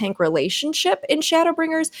off tank relationship in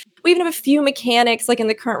Shadowbringers. We even have a few mechanics like in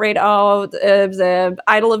the current raid, the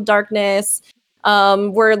Idol of Darkness,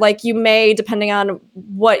 where like you may, depending on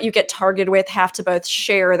what you get targeted with, have to both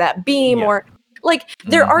share that beam Yeah. or like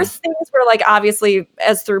there are things where like obviously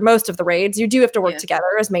as through most of the raids, you do have to work Yeah. together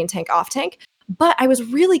as main tank, off tank. But I was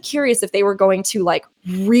really curious if they were going to like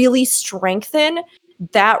really strengthen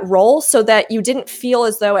that role so that you didn't feel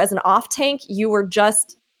as though as an off tank you were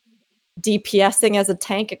just DPSing as a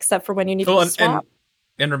tank except for when you need to swap.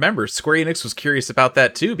 And remember, Square Enix was curious about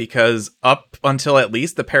that too, because up until at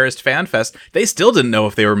least the Paris Fan Fest, they still didn't know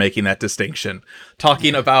if they were making that distinction.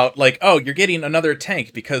 Talking about like, oh, you're getting another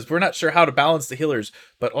tank because we're not sure how to balance the healers,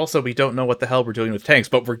 but also we don't know what the hell we're doing with tanks,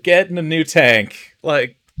 but we're getting a new tank.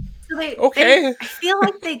 Like, So Okay. I feel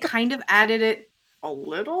like they kind of added it a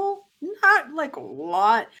little, not like a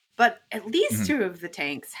lot, but at least two of the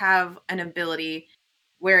tanks have an ability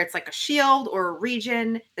where it's like a shield or a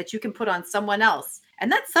regen that you can put on someone else.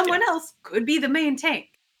 And that someone else could be the main tank.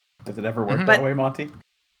 Does it ever work Mhm. that But- way, Monty?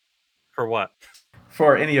 For what?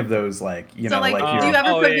 For any of those, like, you So know, like, like do you you're- ever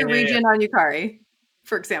Oh, put yeah, your yeah, yeah. regen on Yukari,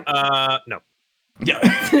 for example? No. Yeah.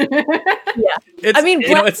 It's, I mean,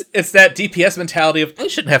 you know, it's that DPS mentality of I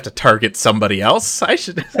shouldn't have to target somebody else. I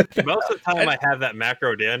should. Most of the time, I have that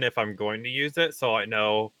macroed in if I'm going to use it, so I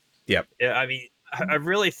know. Yep. Yeah, I mean, I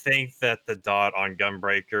really think that the dot on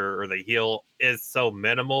Gunbreaker or the heal is so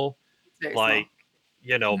minimal. Very Like,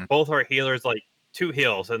 you know, Mhm. both our healers like 2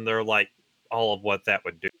 heals, and they're like all of what that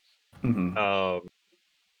would do. Mhm.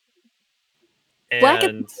 Black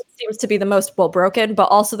And seems to be the most well broken, but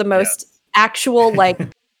also the most actual, like,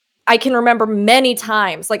 I can remember many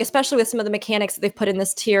times, like, especially with some of the mechanics that they've put in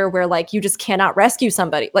this tier where, like, you just cannot rescue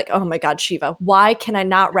somebody. Like, oh my God, Shiva, why can I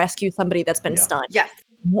not rescue somebody that's been Yeah. stunned? Yes.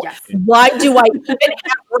 Wh- Yes. Why do I even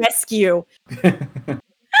have rescue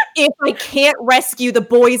if I can't rescue the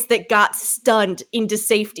boys that got stunned into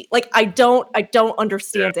safety? Like, I don't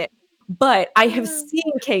understand it. But I have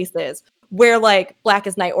seen cases where, like,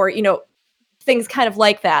 Blackest Night or, you know, things kind of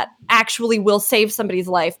like that actually will save somebody's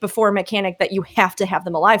life before a mechanic that you have to have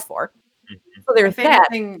them alive for. So My there's favorite that.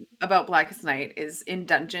 thing about Blackest Night is in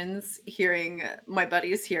dungeons, hearing my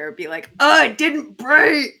buddies here be like, "Oh, it didn't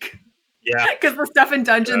break," yeah, because the stuff in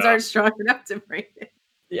dungeons Yeah. aren't strong enough to break it.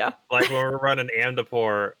 Yeah. like when we're running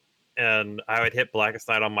Amdapor and I would hit Blackest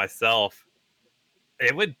Night on myself,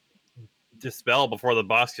 it would dispel before the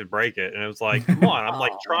boss could break it. And it was like, come on, I'm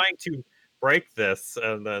like Aw. trying to break this.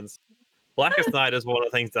 And then Blackest Night is one of the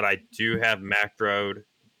things that I do have macroed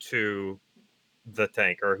to the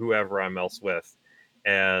tank or whoever I'm else with.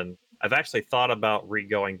 And I've actually thought about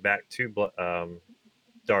going back to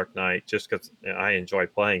Dark Knight just because I enjoy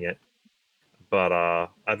playing it. But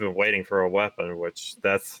I've been waiting for a weapon, which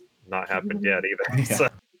that's not happened yet either. Yeah.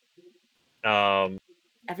 So,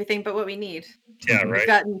 Everything but what we need. yeah, We've right.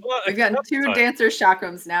 gotten Well, we've gotten that's 2 fine. dancer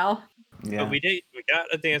chakrams now. Yeah. But we got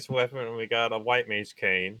a dance weapon and we got a white mage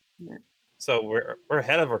cane. Yeah. So we're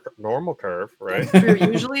ahead of our normal curve, right? True.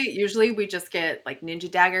 Usually we just get like ninja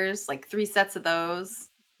daggers, like 3 sets of those.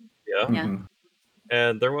 Yeah. Yeah. Mhm.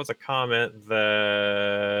 And there was a comment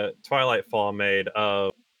that Twilight Fall made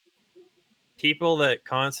of people that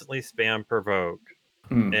constantly spam provoke.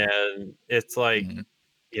 Mm. And it's like, Mhm.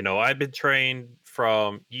 you know, I've been trained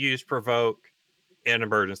from use provoke in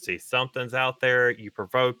emergency. Something's out there, you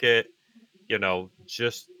provoke it, you know,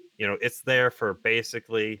 just, you know, it's there for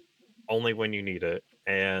basically only when you need it.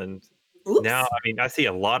 And Oops. now, I mean, I see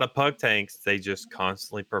a lot of pug tanks, they just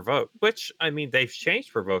constantly provoke, which, I mean, they've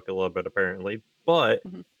changed provoke a little bit apparently, but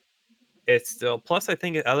Mhm. it's still, plus, I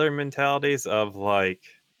think other mentalities of like,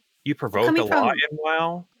 you provoke a coming lot from- in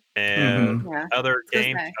WoW and Yeah. other was gonna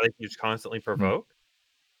games, say. I think you just constantly provoke.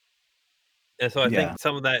 And so I Yeah. think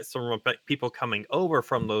some of that, some of people coming over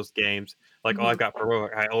from those games, like, oh, Mhm. I've got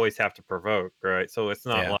provoke, I always have to provoke, right? So it's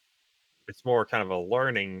not Yeah. like, it's more kind of a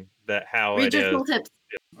learning that how Read it your is. tool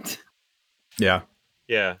tips. Yeah.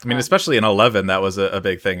 Yeah. I mean, Yeah. especially in 11, that was a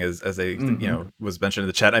big thing as they, Mhm. you know, was mentioned in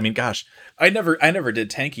the chat. I mean, gosh, I never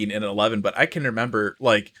did tanking in 11, but I can remember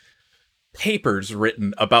like papers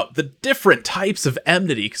written about the different types of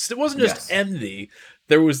enmity because it wasn't just Yes. enmity.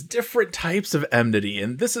 There was different types of enmity,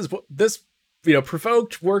 and this is what this, you know,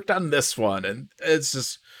 provoked worked on this one, and it's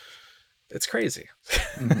just, it's crazy.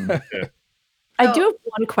 Mhm. I do have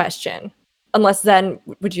one question. Unless then,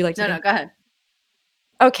 would you like to? No, go ahead.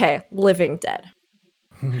 Okay, Living Dead.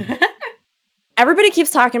 Everybody keeps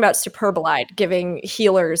talking about Superbolide giving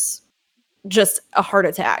healers just a heart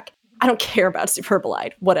attack. I don't care about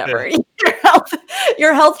Superbolide. Whatever.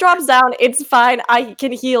 Your health drops down. It's fine. I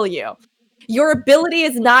can heal you. Your ability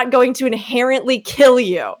is not going to inherently kill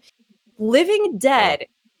you. Living Dead,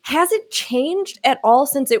 has it changed at all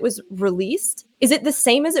since it was released? Is it the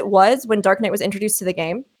same as it was when Dark Knight was introduced to the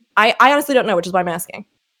game? I honestly don't know, which is why I'm asking.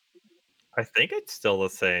 I think it's still the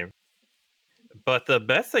same. But the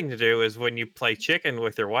best thing to do is when you play chicken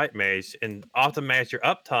with your white mage and optimize your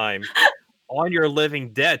uptime on your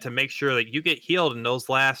Living Dead to make sure that you get healed in those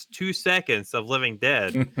last 2 seconds of Living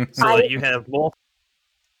Dead so that you have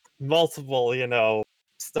multiple, you know,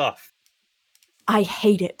 stuff. I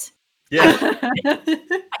hate it. Yeah.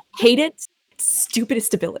 Hate it. It's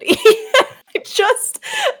stupidest ability. It's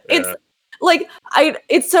Yeah. like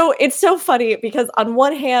it's so funny because on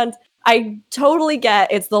one hand, I totally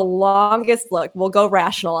get it's the longest look. We'll go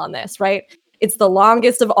rational on this, right? It's the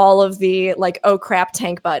longest of all of the like, oh crap,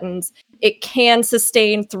 tank buttons. It can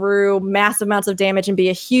sustain through massive amounts of damage and be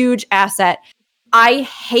a huge asset. I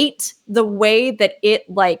hate the way that it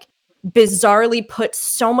like bizarrely puts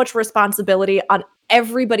so much responsibility on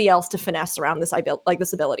everybody else to finesse around this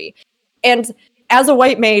ability. And as a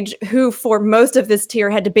white mage who for most of this tier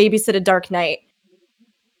had to babysit a Dark Knight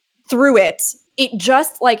through it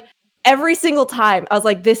just like every single time I was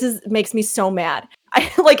like, this makes me so mad.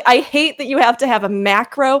 I hate that you have to have a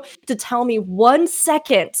macro to tell me 1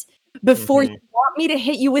 second before you want me to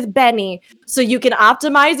hit you with Benny so you can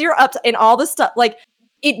optimize your and all this stuff. Like,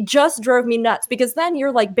 it just drove me nuts because then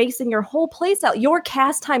you're like basing your whole place out, your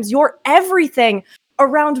cast times, your everything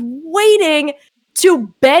around waiting to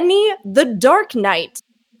Benny the Dark Knight.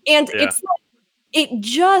 And it's like, it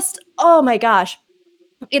just, oh my gosh.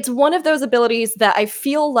 It's one of those abilities that I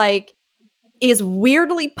feel like is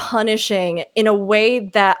weirdly punishing in a way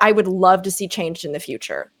that I would love to see changed in the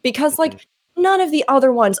future. Because like none of the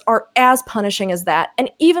other ones are as punishing as that.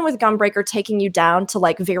 And even with Gunbreaker taking you down to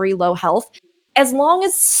like very low health, as long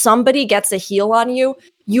as somebody gets a heal on you,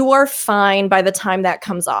 you are fine by the time that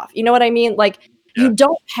comes off. You know what I mean? Like, you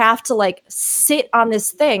don't have to like sit on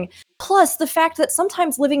this thing. Plus the fact that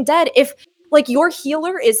sometimes Living Dead, if like your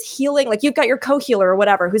healer is healing, like you've got your co-healer or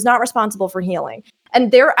whatever, who's not responsible for healing,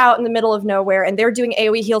 and they're out in the middle of nowhere and they're doing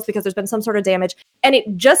AoE heals because there's been some sort of damage, and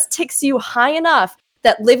it just ticks you high enough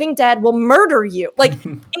that Living Dead will murder you. Like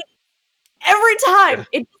every time.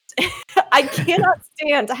 I cannot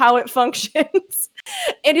stand how it functions.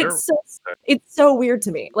 And it's so weird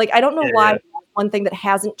to me. Like, I don't know why that's one thing that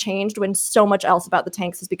hasn't changed when so much else about the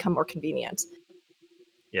tanks has become more convenient.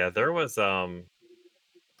 Yeah, there was a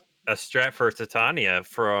strat for Titania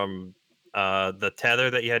from the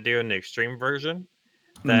tether that you had to do in the extreme version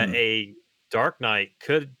that a Dark Knight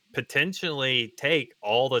could potentially take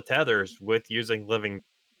all the tethers with using Living.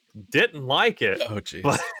 Didn't like it. Oh,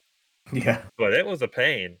 jeez. But it was a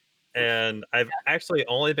pain. And I've actually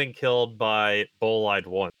only been killed by Bolide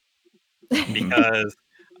once because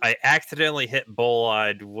I accidentally hit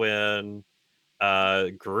Bolide when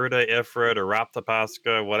Garuda, Ifrit, or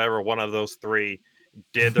Raptopasca, whatever one of those three,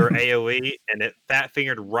 did their AoE, and it fat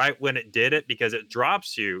fingered right when it did it because it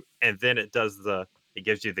drops you and then it does it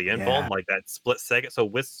gives you the invuln, like that split second. So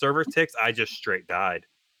with server ticks, I just straight died.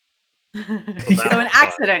 So an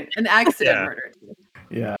accident murdered.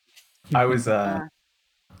 Yeah.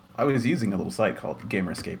 I was using a little site called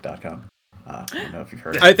gamerscape.com. I don't know if you've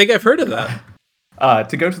heard of it. I think I've heard of that.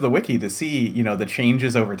 To go to the wiki to see, the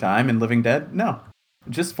changes over time in Living Dead. No,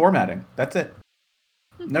 just formatting. That's it.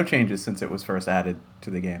 No changes since it was first added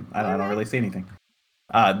to the game. I don't really see anything.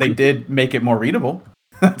 They did make it more readable.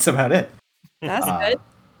 That's about it. That's good.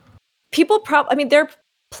 People there are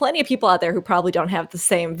plenty of people out there who probably don't have the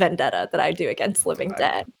same vendetta that I do against Living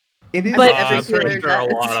Dead. It is. But I'm pretty sure a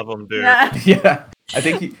lot of them do. Yeah. I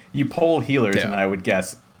think you poll healers, and I would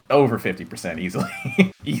guess over 50% easily.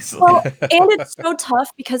 Well, and it's so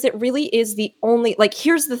tough because it really is the only, like,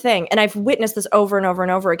 here's the thing, and I've witnessed this over and over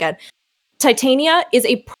and over again. Titania is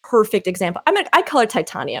a perfect example. I call her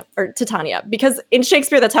Titania because in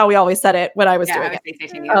Shakespeare, that's how we always said it when I was doing it.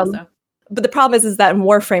 Titania also. But the problem is that in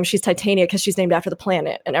Warframe, she's Titania because she's named after the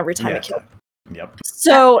planet, and every time it kills. Yep.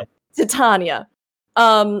 So Titania,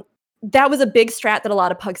 that was a big strat that a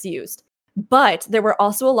lot of pugs used. But there were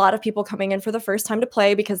also a lot of people coming in for the first time to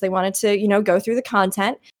play because they wanted to, go through the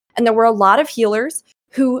content. And there were a lot of healers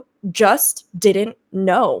who just didn't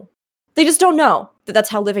know. They just don't know that that's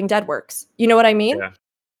how Living Dead works. You know what I mean? Yeah.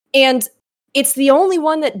 And it's the only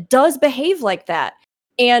one that does behave like that.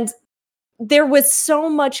 And there was so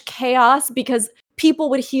much chaos because people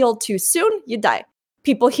would heal too soon, you die.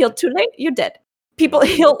 People healed too late, you're dead. People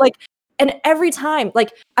heal and every time,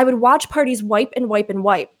 I would watch parties wipe and wipe and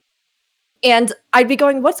wipe. And I'd be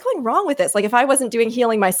going, what's going wrong with this? Like, if I wasn't doing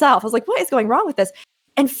healing myself, I was like, what is going wrong with this?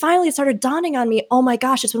 And finally it started dawning on me, oh my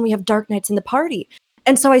gosh, it's when we have Dark Knights in the party.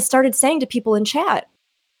 And so I started saying to people in chat,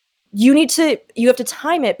 you have to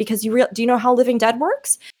time it because do you know how Living Dead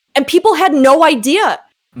works? And people had no idea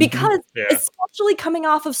because especially coming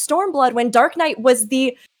off of Stormblood, when Dark Knight was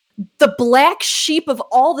the black sheep of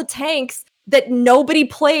all the tanks that nobody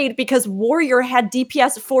played because Warrior had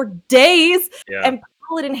DPS for days and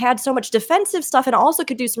Paladin had so much defensive stuff and also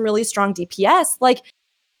could do some really strong DPS.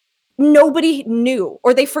 Nobody knew,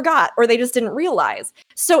 or they forgot, or they just didn't realize.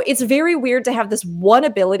 So it's very weird to have this one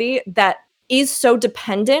ability that is so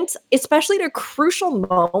dependent, especially at a crucial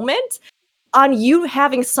moment, on you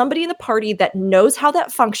having somebody in the party that knows how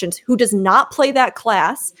that functions, who does not play that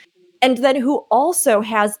class, and then who also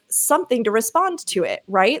has something to respond to it,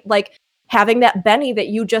 right? Like having that Benny that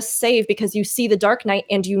you just saved because you see the Dark Knight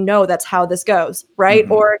and you know that's how this goes, right?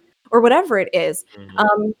 Or whatever it is.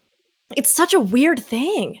 It's such a weird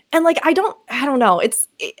thing. And I don't know.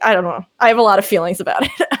 I don't know. I have a lot of feelings about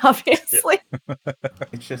it, obviously.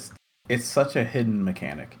 It's such a hidden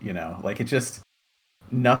mechanic,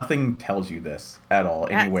 nothing tells you this at all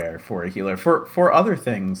anywhere for a healer. For other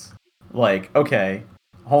things, Holmgang,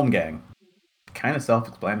 kind of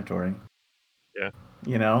self-explanatory. Yeah.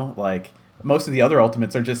 Most of the other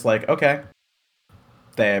ultimates are just like, okay,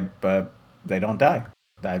 they don't die.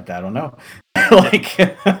 I don't know. Like,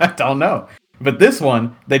 I don't know. But this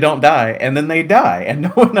one, they don't die, and then they die, and no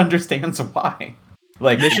one understands why.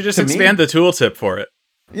 Like, They should just to me- expand the tooltip for it.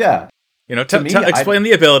 Yeah. You know, To me, explain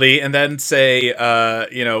the ability, and then say,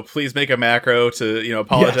 you know, please make a macro to, you know,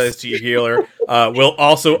 apologize Yes. to your healer. We'll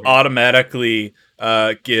also automatically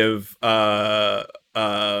give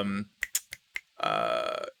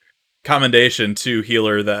commendation to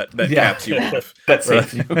healer that Yeah. caps you off. That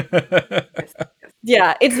saves you.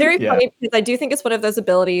 Yeah, it's very Yeah. funny because I do think it's one of those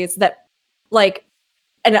abilities that, like,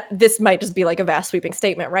 and this might just be like a vast sweeping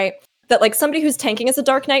statement, right? That like somebody who's tanking as a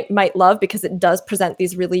Dark Knight might love because it does present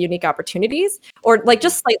these really unique opportunities, or like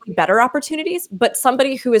just slightly better opportunities, but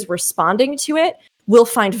somebody who is responding to it will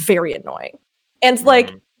find very annoying. And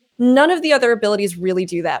like none of the other abilities really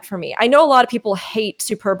do that for me. I know a lot of people hate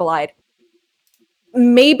Superbolide.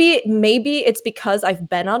 Maybe it's because I've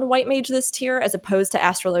been on White Mage this tier as opposed to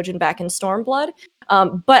Astrologian back in Stormblood.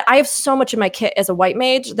 But I have so much in my kit as a White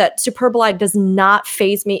Mage that Superbolide does not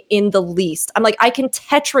phase me in the least. I'm like, I can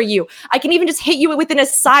Tetra you. I can even just hit you within a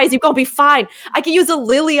size. You're going to be fine. I can use a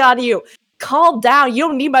Lily on you. Calm down. You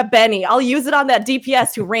don't need my Benny. I'll use it on that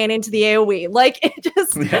DPS who ran into the AoE. Like, it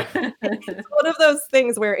just, Yeah. it's one of those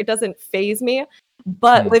things where it doesn't phase me.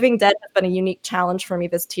 But Living Dead has been a unique challenge for me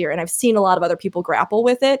this tier, and I've seen a lot of other people grapple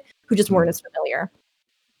with it who just weren't as familiar.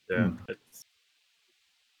 Yeah,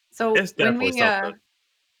 So it's when definitely we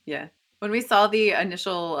something. when we saw the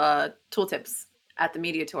initial tooltips at the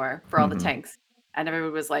media tour for all the Mhm. tanks, and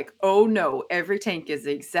everybody was like, "Oh no, every tank is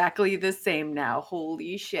exactly the same now.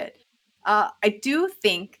 Holy shit!" I do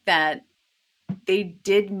think that they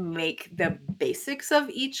did make the basics of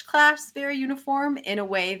each class very uniform in a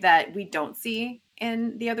way that we don't see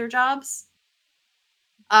in the other jobs.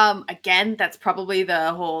 Again, that's probably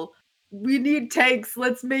the whole we need tanks,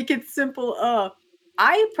 let's make it simple.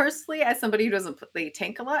 I personally, as somebody who doesn't play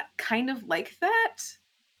tank a lot, kind of like that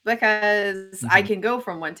because I Mhm. can go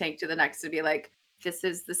from one tank to the next to be like, this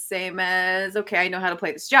is the same as, okay, I know how to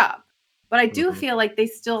play this job. But I do Mhm. feel like they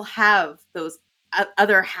still have those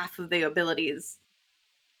other half of the abilities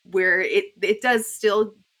where it does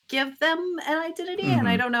still give them an identity. And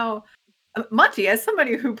I Mhm. don't know, Monty, as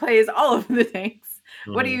somebody who plays all of the tanks,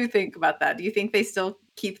 what do Mhm. you think about that? Do you think they still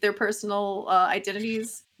keep their personal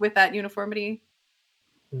identities with that uniformity?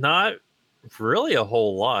 Not really a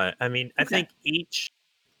whole lot. I mean, I Okay. think each.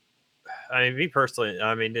 I mean, me personally,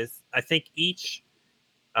 I mean, I think each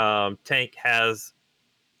tank has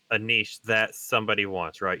a niche that somebody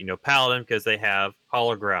wants, right? You know, Paladin because they have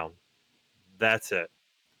Hollow Ground. That's it,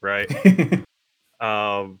 right?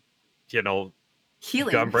 You know,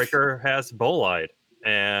 Healing. Gunbreaker has Bolide,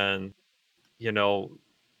 and you know,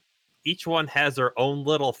 each one has their own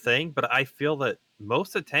little thing. But I feel that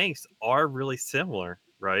most of the tanks are really similar,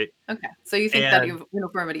 right? Okay. So you think that And-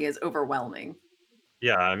 uniformity is overwhelming?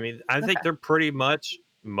 Yeah, I mean, I think Okay. they're pretty much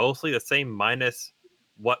mostly the same, minus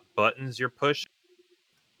what buttons you're pushing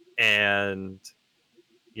and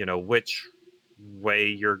you know which way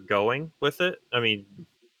you're going with it. I mean,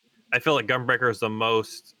 I feel like Gunbreaker is the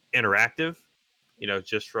most interactive, you know,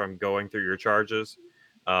 just from going through your charges.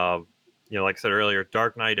 You know, like I said earlier,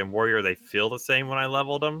 Dark Knight and Warrior, they feel the same when I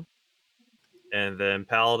leveled them. And then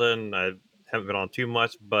Paladin, I haven't been on too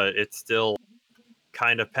much, but it's still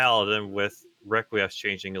kind of Paladin with Requiesce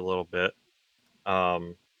changing a little bit.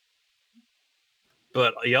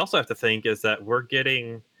 But you also have to think is that we're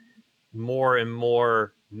getting more and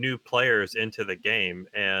more new players into the game,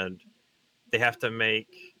 and they have to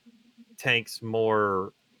make tanks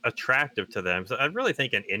more attractive to them. So I really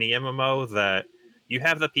think in any MMO that you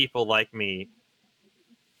have the people like me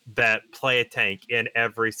that play a tank in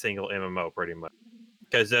every single MMO pretty much.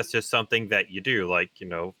 Because that's just something that you do. Like, you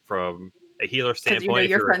know, from a healer 'Cause you know standpoint, if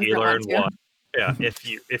your you're a friends don't healer want in to. one. Yeah,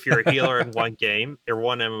 if you're a healer in one game or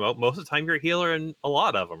one MMO, most of the time you're a healer in a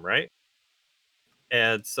lot of them, right?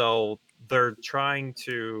 And so they're trying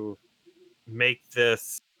to make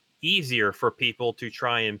this easier for people to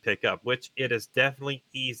try and pick up, which it is definitely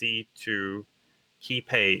easy to keep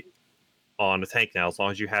hate on a tank now. As long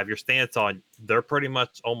as you have your stance on, they're pretty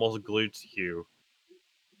much almost glued to you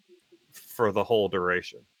for the whole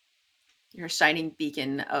duration. Your shining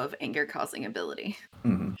beacon of anger causing ability.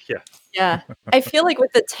 Mhm. Yeah. I feel like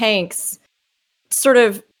with the tanks, sort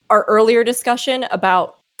of our earlier discussion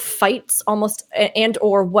about fights almost and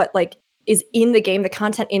or what like is in the game, the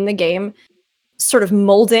content in the game, sort of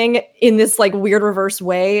molding in this like weird reverse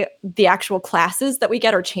way the actual classes that we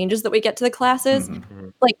get or changes that we get to the classes.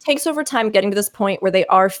 Mhm. Like takes over time getting to this point where they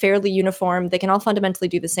are fairly uniform, they can all fundamentally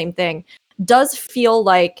do the same thing, does feel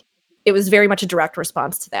like it was very much a direct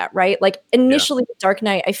response to that, right? Like initially with Dark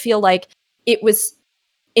Knight, I feel like it was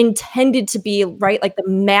intended to be, right, like the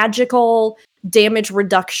magical damage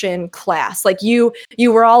reduction class. Like you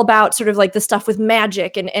were all about sort of like the stuff with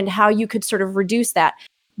magic and how you could sort of reduce that.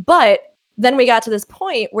 But then we got to this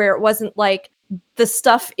point where it wasn't like the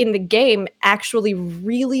stuff in the game actually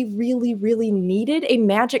really, really, really needed a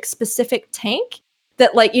magic specific tank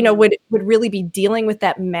that, like, you know, would really be dealing with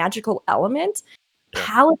that magical element.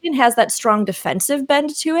 Paladin has that strong defensive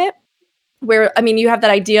bend to it, where, I mean, you have that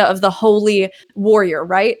idea of the holy warrior,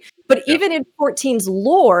 right? But even in 14's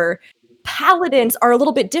lore, paladins are a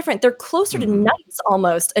little bit different. They're closer to knights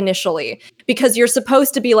almost initially, because you're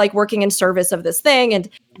supposed to be like working in service of this thing, and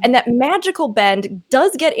that magical bend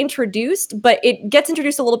does get introduced, but it gets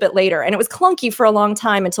introduced a little bit later, and it was clunky for a long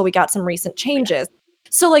time until we got some recent changes.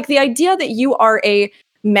 So like the idea that you are a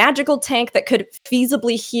magical tank that could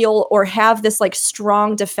feasibly heal or have this like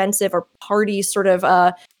strong defensive or party sort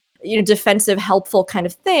of defensive helpful kind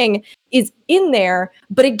of thing is in there.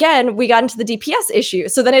 But again, we got into the DPS issue.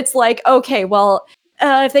 So then it's like, okay, well,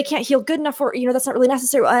 if they can't heal good enough, or, you know, that's not really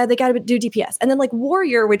necessary, they got to do DPS. And then like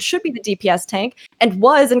Warrior, which should be the DPS tank and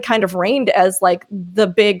was and kind of reigned as like the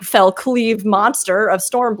big fell cleave monster of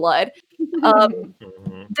Stormblood,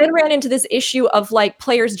 then ran into this issue of like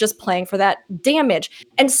players just playing for that damage.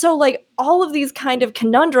 And so like all of these kind of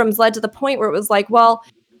conundrums led to the point where it was like, well,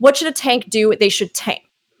 what should a tank do? They should tank.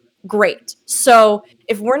 Great. So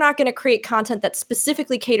if we're not going to create content that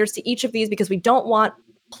specifically caters to each of these, because we don't want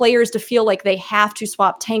players to feel like they have to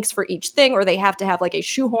swap tanks for each thing, or they have to have like a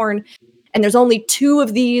shoehorn, and there's only 2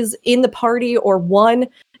 of these in the party, or 1,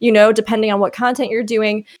 you know, depending on what content you're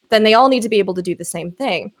doing, then they all need to be able to do the same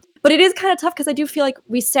thing. But it is kind of tough, because I do feel like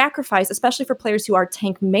we sacrifice, especially for players who are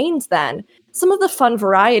tank mains, then some of the fun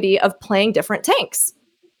variety of playing different tanks.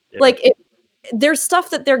 Like there's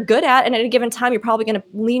stuff that they're good at, and at a given time, you're probably going to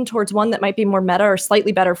lean towards one that might be more meta or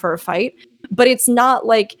slightly better for a fight. But it's not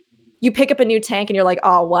like you pick up a new tank and you're like,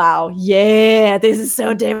 oh, wow, yeah, this is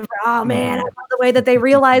so different. Oh, man, I love the way that they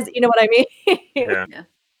realize, you know what I mean? Yeah.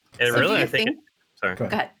 And So really, do you I think sorry. Go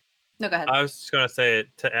ahead. No, go ahead. I was just going to say,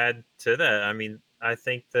 to add to that, I mean, I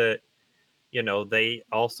think that, you know, they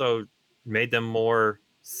also made them more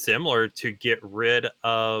similar to get rid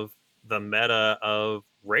of the meta of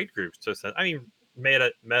raid groups. So, I mean,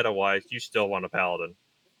 meta wise, you still want a paladin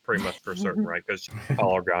pretty much for certain, right? Because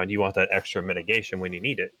follow ground, you want that extra mitigation when you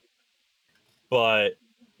need it. But,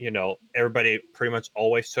 you know, everybody pretty much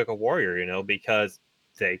always took a warrior, you know, because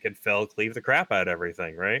they could fell cleave the crap out of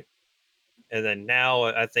everything, right? And then now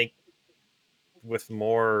I think with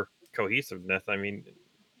more cohesiveness, I mean,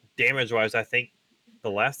 damage wise, I think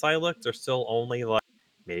the last I looked, there's still only like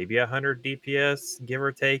maybe 100 DPS, give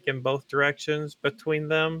or take, in both directions between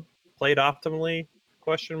them, played optimally,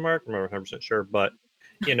 question mark. I'm not 100% sure, but,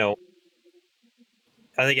 you know,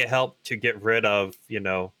 I think it helped to get rid of, you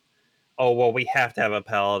know, oh, well, we have to have a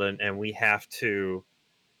paladin and we have to,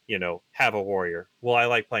 you know, have a warrior. Well, I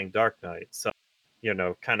like playing Dark Knight, so, you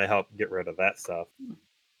know, kind of help get rid of that stuff.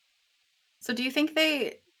 So do you think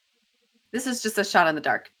this is just a shot in the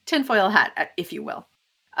dark, tinfoil hat, if you will.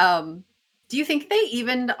 Do you think they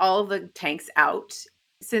evened all of the tanks out,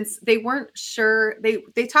 since they weren't sure?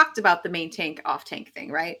 They talked about the main tank off tank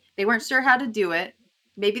thing, right? They weren't sure how to do it.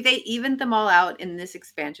 Maybe they evened them all out in this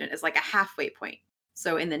expansion as like a halfway point.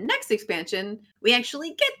 So in the next expansion, we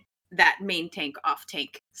actually get that main tank off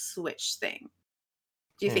tank switch thing.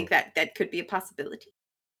 Do you think that could be a possibility?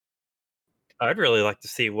 I'd really like to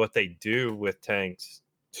see what they do with tanks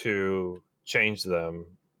to change them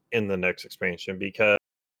in the next expansion, because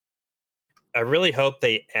I really hope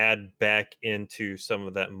they add back into some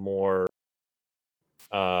of that more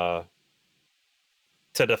to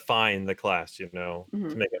define the class, you know, to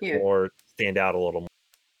make it more stand out a little more.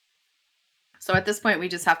 So at this point, we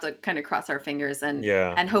just have to kind of cross our fingers and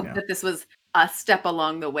hope that this was a step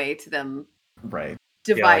along the way to them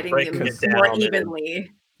dividing them more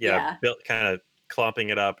evenly. Kind of clumping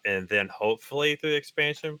it up, and then hopefully through the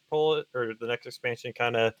expansion pull it, or the next expansion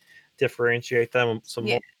kind of differentiate them some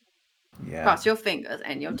more. Yeah. Cross your fingers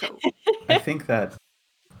and your toes. I think that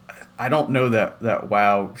I don't know that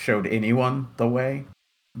WoW showed anyone the way,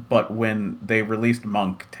 but when they released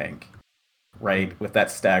Monk Tank, right, with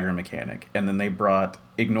that stagger mechanic, and then they brought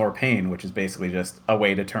Ignore Pain, which is basically just a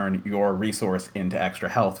way to turn your resource into extra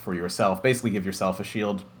health for yourself, basically give yourself a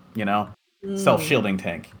shield, you know, self-shielding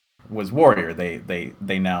tank, was Warrior.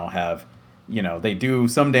 They now have, you know, they do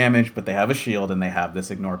some damage, but they have a shield and they have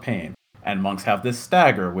this Ignore Pain. And monks have this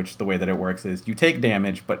stagger, which the way that it works is you take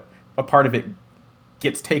damage, but a part of it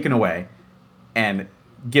gets taken away and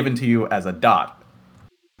given to you as a dot.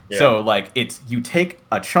 So like you take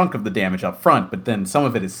a chunk of the damage up front, but then some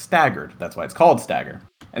of it is staggered. That's why it's called stagger.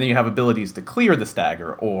 And then you have abilities to clear the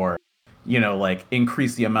stagger or, like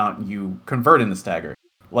increase the amount you convert in the stagger.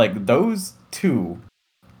 Like those two,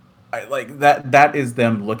 I like that is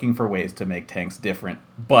them looking for ways to make tanks different,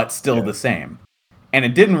 but still the same. And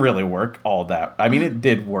it didn't really work all that. I mean, it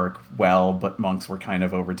did work well, but monks were kind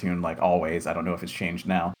of overtuned like always. I don't know if it's changed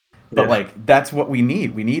now. But like that's what we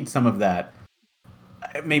need. We need some of that.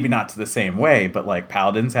 Maybe not to the same way, but like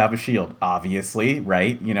paladins have a shield, obviously,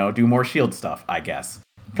 right? Do more shield stuff, I guess.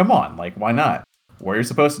 Come on, like why not? Warrior's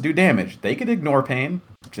supposed to do damage. They could ignore pain.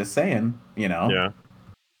 Just saying, Yeah.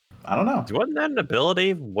 I don't know. Wasn't that an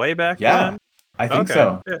ability way back Yeah, then? I think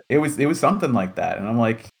so. Yeah. It was something like that, and I'm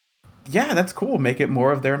like, yeah, that's cool. Make it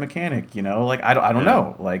more of their mechanic, Like I don't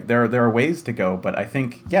know. Like there are ways to go, but I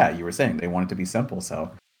think you were saying they want it to be simple,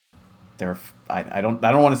 so. I don't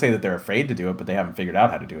want to say that they're afraid to do it, but they haven't figured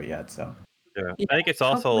out how to do it yet. So I think it's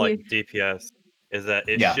also like DPS is that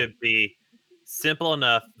it should be simple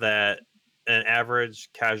enough that an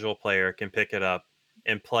average casual player can pick it up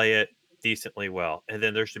and play it decently well, and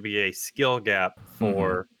then there should be a skill gap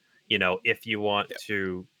for if you want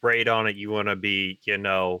to raid on it, you want to be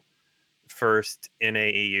first in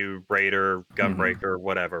AEU raider, gunbreaker,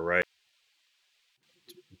 whatever, right?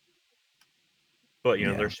 But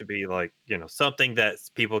there should be like something that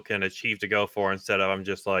people can achieve to go for instead of I'm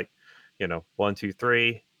just like 1, 2,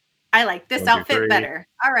 3. I like this outfit better.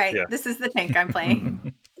 All right, this is the tank I'm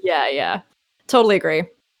playing. Yeah, totally agree.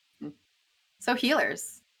 So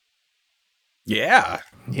healers. Yeah.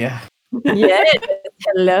 Yes.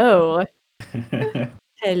 Hello.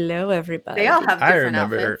 Hello, everybody. They all have different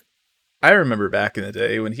outfits. I remember back in the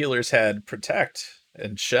day when healers had protect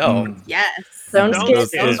and shell. Yes.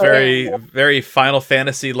 Those very, very Final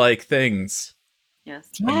Fantasy like things. Yes.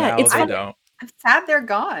 Yeah, it's they don't. I'm sad they're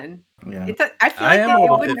gone. Yeah. I feel like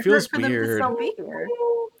it wouldn't it feels hurt for weird. them to still be here.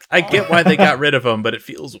 I get why they got rid of them, but it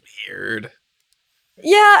feels weird.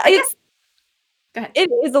 Yeah, Go ahead. It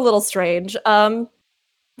is a little strange. I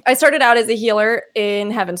started out as a healer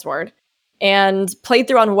in Heavensward and played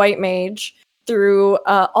through on White Mage through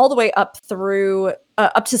all the way up to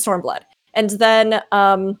Stormblood. And then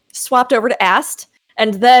swapped over to Ast,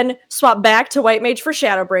 and then swapped back to White Mage for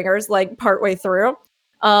Shadowbringers, like partway through,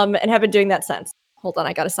 and have been doing that since. Hold on,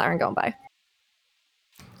 I got a siren going by.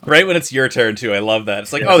 Right when it's your turn, too. I love that.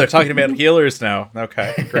 It's like, they're talking about healers now.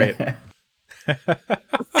 Okay, great. Save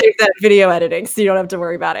that video editing, so you don't have to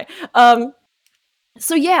worry about it.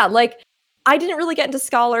 So yeah, like, I didn't really get into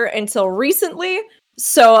Scholar until recently,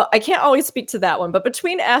 so I can't always speak to that one. But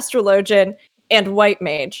between Astrologian and White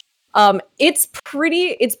Mage, it's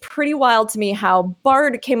pretty wild to me how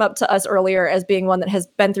Bard came up to us earlier as being one that has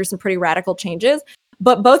been through some pretty radical changes,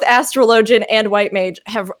 but both Astrologian and White Mage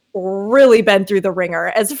have really been through the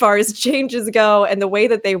ringer as far as changes go and the way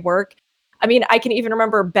that they work. I mean, I can even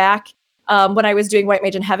remember back when I was doing White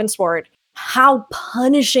Mage in Heavensward, how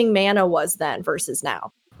punishing mana was then versus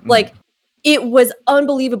now. Like, it was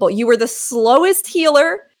unbelievable. You were the slowest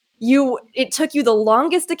healer. It took you the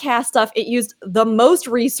longest to cast stuff. It used the most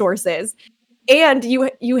resources, and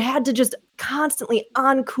you had to just constantly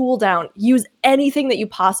on cooldown use anything that you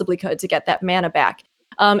possibly could to get that mana back.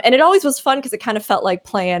 And it always was fun because it kind of felt like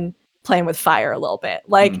playing with fire a little bit.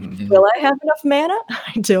 Like, will I have enough mana?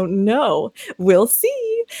 I don't know. We'll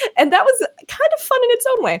see. And that was kind of fun in its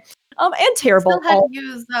own way. And terrible. Still had to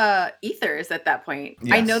use ethers at that point.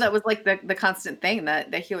 Yes. I know that was like the constant thing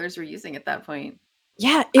that the healers were using at that point.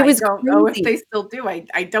 Yeah, it was. I don't know if they still do.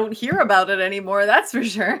 I don't hear about it anymore. That's for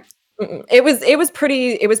sure. It was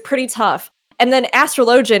pretty tough. And then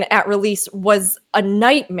Astrologian at release was a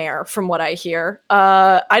nightmare, from what I hear.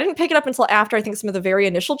 I didn't pick it up until after I think some of the very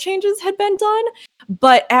initial changes had been done.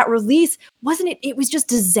 But at release, wasn't it? It was just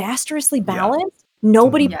disastrously balanced.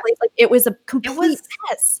 Nobody played like it was a complete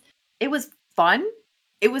mess. It was fun.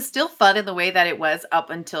 It was still fun in the way that it was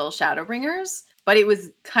up until Shadowbringers, but it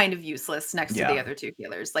was kind of useless next to the other two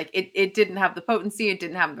healers. Like it didn't have the potency, it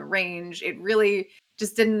didn't have the range. It really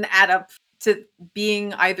just didn't add up to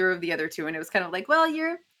being either of the other two. And it was kind of like, well,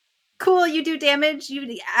 you're cool, you do damage,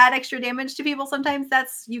 you add extra damage to people. Sometimes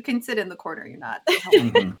you can sit in the corner, you're not.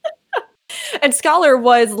 And Scholar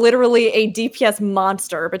was literally a DPS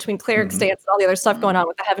monster between Cleric stance and all the other stuff going on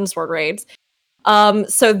with the Heavensward raids.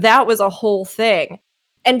 So that was a whole thing.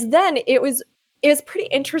 And then it was pretty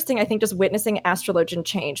interesting, I think, just witnessing Astrologian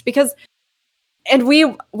change because, and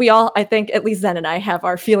we all, I think, at least Zen and I have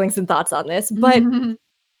our feelings and thoughts on this, but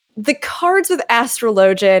the cards with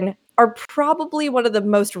Astrologian are probably one of the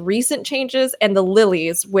most recent changes, and the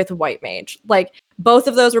lilies with white mage. Like, both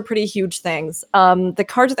of those were pretty huge things. The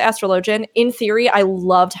cards with Astrologian, in theory, I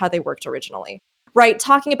loved how they worked originally. Right?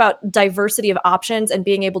 Talking about diversity of options and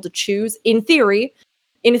being able to choose, in theory,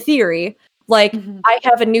 like, I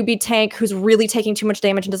have a newbie tank who's really taking too much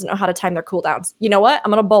damage and doesn't know how to time their cooldowns. You know what?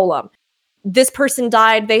 I'm going to bowl them. This person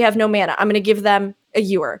died. They have no mana. I'm going to give them a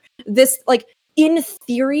Ewer. This, like, in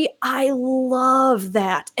theory, I love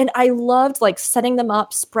that. And I loved, like, setting them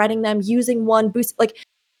up, spreading them, using one boost. Like,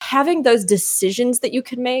 having those decisions that you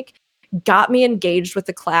could make got me engaged with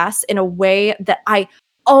the class in a way that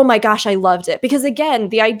oh my gosh, I loved it. Because again,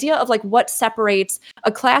 the idea of like what separates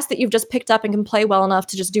a class that you've just picked up and can play well enough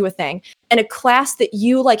to just do a thing, and a class that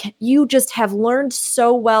you just have learned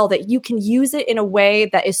so well that you can use it in a way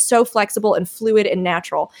that is so flexible and fluid and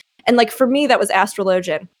natural. And like for me, that was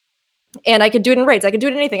Astrologian. And I could do it in raids. I could do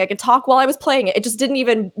it in anything. I could talk while I was playing it. It just didn't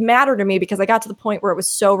even matter to me because I got to the point where it was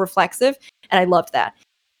so reflexive, and I loved that.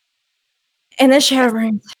 And then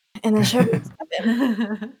Shadowbringers. And then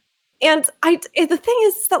Shadowbringers. And the thing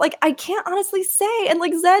is that, like, I can't honestly say, and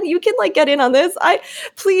like Zed, you can like get in on this. I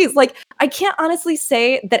can't honestly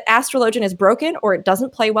say that Astrologian is broken or it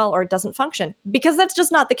doesn't play well or it doesn't function, because that's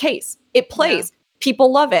just not the case. It plays. Yeah.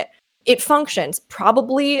 People love it. It functions.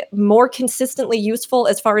 Probably more consistently useful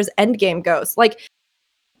as far as endgame goes. Like,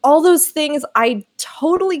 all those things I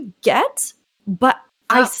totally get, but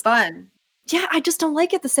fun. Yeah, I just don't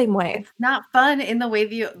like it the same way. It's not fun in the way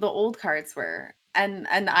the old cards were. And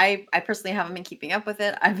I personally haven't been keeping up with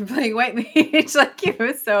it. I've been playing white mage like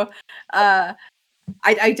you, so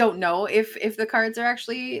I don't know if the cards are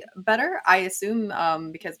actually better. I assume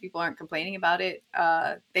because people aren't complaining about it,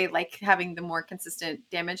 they like having the more consistent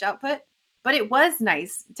damage output. But it was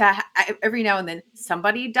nice to every now and then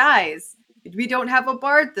somebody dies. We don't have a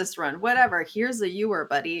bard this run. Whatever. Here's a Ewer,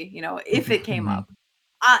 buddy. You know, if it came up,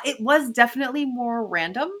 it was definitely more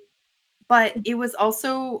random. But it was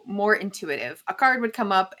also more intuitive. A card would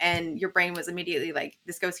come up and your brain was immediately like,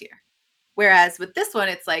 this goes here. Whereas with this one,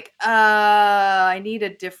 it's like, I need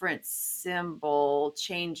a different symbol.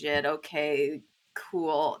 Change it. Okay,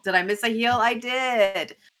 cool. Did I miss a heal? I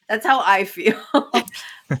did. That's how I feel.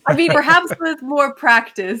 I mean, perhaps with more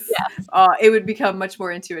practice, it would become much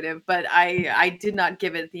more intuitive. But I did not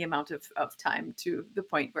give it the amount of time to the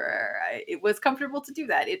point where it was comfortable to do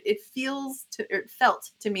that. It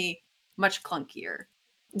felt to me much clunkier.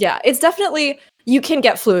 Yeah, it's definitely, you can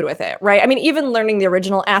get fluid with it, right? I mean, even learning the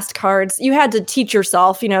original Ast cards, you had to teach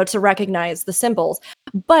yourself, to recognize the symbols.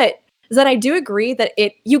 But then I do agree that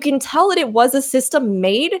you can tell that it was a system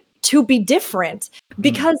made to be different,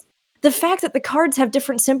 because the fact that the cards have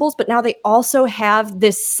different symbols, but now they also have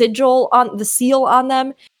this seal on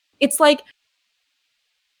them, it's like,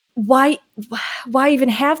 why even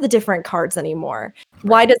have the different cards anymore?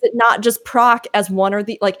 Why does it not just proc as one or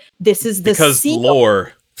the, like, this is the because seal,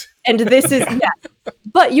 lore, and this is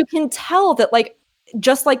but you can tell that, like,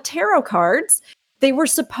 just like tarot cards, they were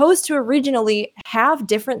supposed to originally have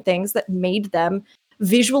different things that made them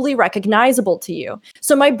visually recognizable to you.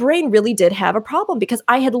 So my brain really did have a problem, because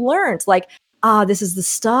I had learned, like, this is the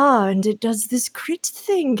star, and it does this crit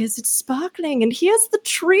thing because it's sparkling, and here's the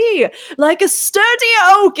tree, like a sturdy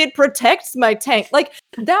oak, it protects my tank. Like,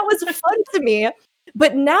 that was fun to me.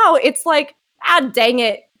 But now it's like, dang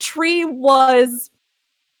it, tree went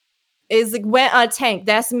on a tank,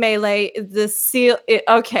 that's melee, the seal,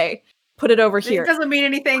 okay, put it over here. It doesn't mean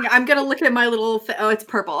anything. I'm gonna look at my little it's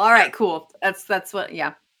purple. All right, cool. That's what,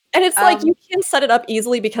 yeah. And it's like, you can set it up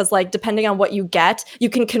easily, because, like, depending on what you get, you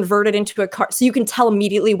can convert it into a card. So you can tell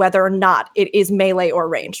immediately whether or not it is melee or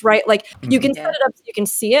ranged, right? Like, you can set it up so you can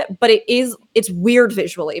see it, but it's weird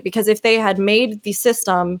visually, because if they had made the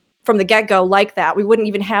system from the get-go like that, we wouldn't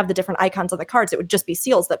even have the different icons on the cards. It would just be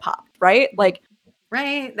seals that pop, right? Like,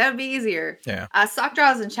 right. That would be easier. Yeah.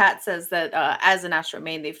 Sockdraws in chat says that as an Astro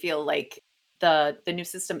main, they feel like the new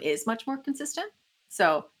system is much more consistent.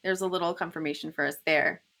 So there's a little confirmation for us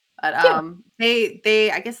there. But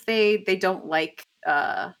they I guess they don't like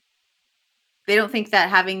they don't think that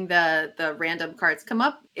having the random cards come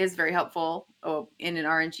up is very helpful in an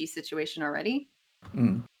RNG situation already.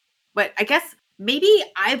 But I guess maybe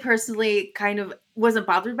I personally kind of wasn't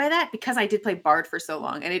bothered by that, because I did play Bard for so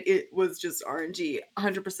long, and it was just RNG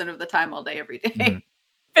 100% of the time, all day, every day.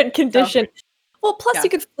 And condition. So, well, plus you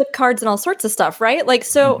could flip cards and all sorts of stuff, right? Like,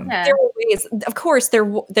 so there were ways. Of course, there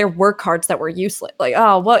were cards that were useless. Like,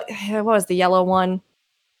 what was the yellow one?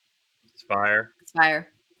 Spire.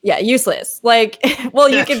 Yeah, useless. Like, well,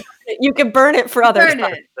 you can burn it for others. Burn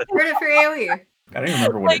it for AoE. I don't even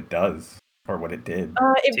remember what it does or what it did.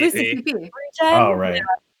 It boosted TP. Oh, right.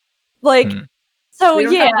 Like, Hmm. so we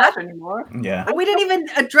don't yeah. have that anymore. Yeah. We didn't even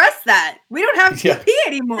address that. We don't have Yeah. TP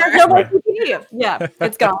anymore. There's no more Right. PPE. Yeah,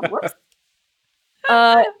 it's gone. Whoops.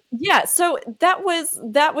 Yeah, so that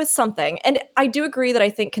was something. And I do agree that I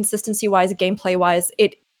think consistency wise, gameplay wise,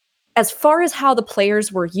 it as far as how the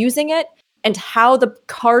players were using it and how the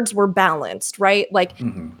cards were balanced, right? Like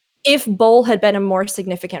Mhm. if Bowl had been a more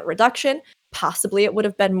significant reduction, possibly it would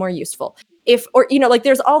have been more useful. If, or, you know, like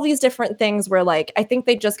there's all these different things where like, I think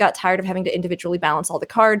they just got tired of having to individually balance all the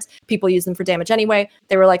cards. People use them for damage anyway.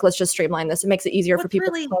 They were like, let's just streamline this. It makes it easier for What's people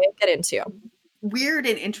really to play and get into. weird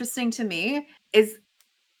and interesting to me is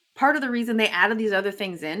part of the reason they added these other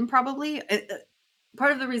things in, probably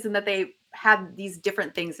part of the reason that they had these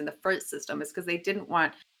different things in the first system is because they didn't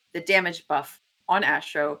want the damage buff on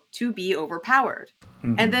Astro to be overpowered.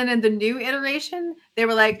 Mhm. And then in the new iteration, they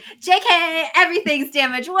were like, JK, everything's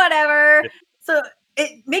damage, whatever. So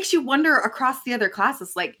it makes you wonder across the other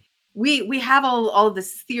classes. Like we have all of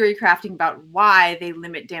this theory crafting about why they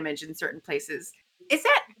limit damage in certain places. Is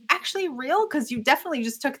that actually real? Because you definitely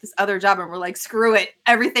just took this other job and were like, screw it,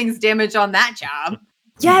 everything's damage on that job.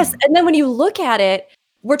 Yes, and then when you look at it,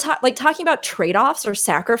 we're talking about trade-offs or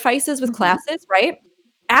sacrifices with classes, right?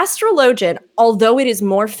 Astrologian, although it is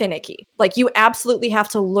more finicky, like you absolutely have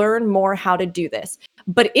to learn more how to do this,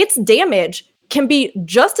 but its damage can be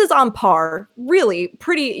just as on par, really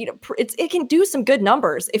pretty, you know, it can do some good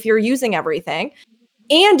numbers if you're using everything,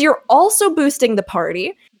 and you're also boosting the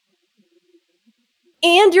party,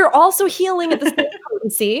 and you're also healing at the same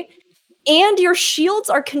potency, and your shields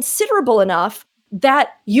are considerable enough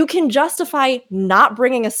that you can justify not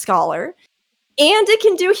bringing a scholar, and it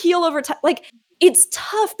can do heal over time. Like, it's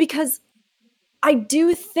tough because I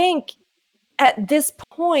do think at this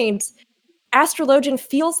point, Astrologian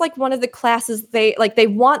feels like one of the classes they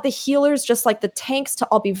want the healers just like the tanks to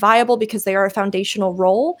all be viable because they are a foundational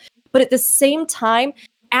role. But at the same time,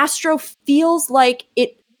 Astro feels like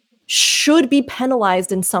it should be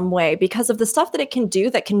penalized in some way because of the stuff that it can do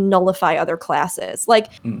that can nullify other classes. Like,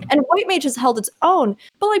 and White Mage has held its own,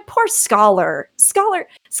 but like poor Scholar's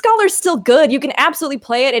still good. You can absolutely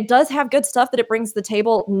play it. It does have good stuff that it brings to the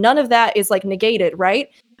table. None of that is like negated, right?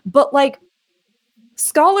 But like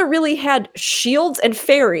Scholar really had shields and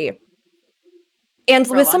fairy. And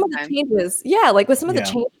For a with some long of the time. changes, with some of the Yeah.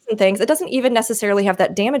 changes and things, it doesn't even necessarily have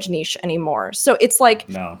that damage niche anymore. So it's like,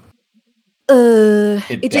 No. it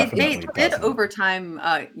They Definitely did doesn't. overtime.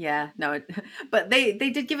 But they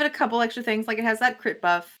did give it a couple extra things. Like it has that crit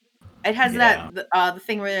buff. It has the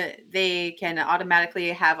thing where they can automatically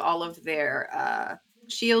have all of their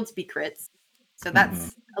shields be crits. So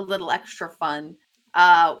that's a little extra fun.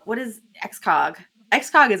 What is XCOG?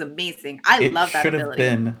 XCOG is amazing. I It love that should have ability.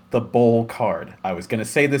 been the bowl card. I was going to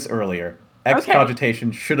say this earlier. Okay.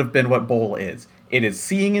 Excogitation should have been what bowl is. It is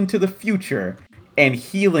seeing into the future and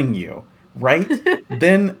healing you, right?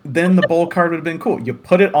 then the bowl card would have been cool. You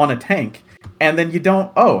put it on a tank, and then you don't.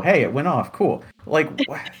 Oh, hey, it went off. Cool. Like,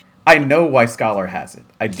 I know why Scholar has it.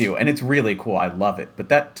 I do, and it's really cool. I love it. But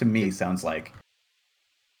that to me sounds like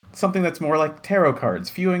something that's more like tarot cards,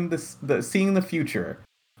 seeing the future.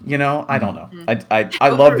 You know, I don't know. I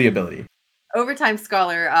love the ability. Overtime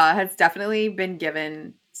Scholar has definitely been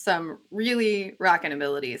given some really rockin'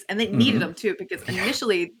 abilities, and they needed them too because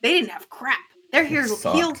initially they didn't have crap. Their heals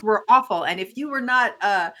were awful, and if you were not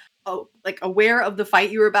aware of the fight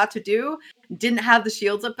you were about to do, didn't have the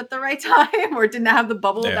shields up at the right time, or didn't have the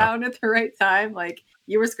bubble down at the right time, like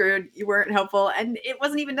you were screwed. You weren't helpful, and it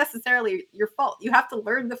wasn't even necessarily your fault. You have to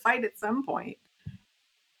learn the fight at some point.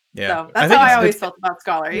 Yeah, So that's how I always felt about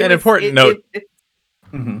Scholar. An important note. It's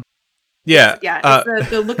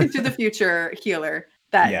the look into the future healer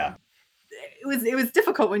that it was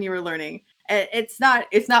difficult when you were learning. It's not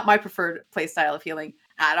my preferred play style of healing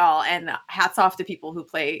at all. And hats off to people who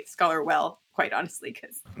play Scholar well, quite honestly,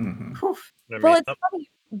 because well, it's funny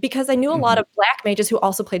because I knew a lot of black mages who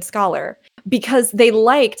also played Scholar because they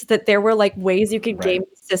liked that there were like ways you could game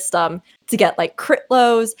the system to get like crit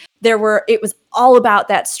lows. It was all about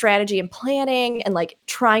that strategy and planning and like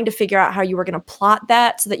trying to figure out how you were going to plot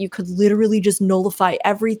that so that you could literally just nullify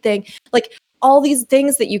everything. Like all these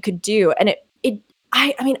things that you could do. And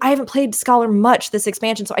I mean, I haven't played Scholar much this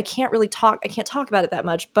expansion, so I can't talk about it that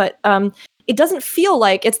much, but it doesn't feel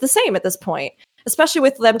like it's the same at this point. Especially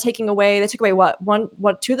with them they took away one of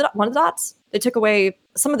the dots. They took away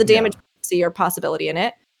some of the damage or possibility in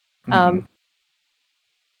it. But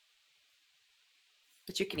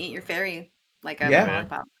you can eat your fairy like a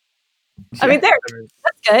lollipop. I mean, that's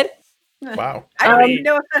good. Wow. I don't even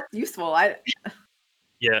know if that's useful. I'm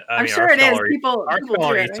mean, sure it is. People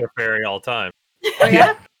Scholar do it, eats their fairy all the time. Oh,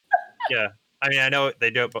 yeah? Yeah. I mean, I know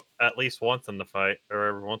they do it at least once in the fight, or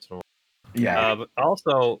every once in a while. Yeah. But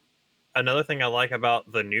also, another thing I like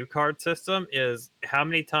about the new card system is how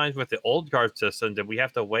many times with the old card system did we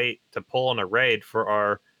have to wait to pull on a raid for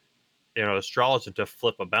our, astrologer to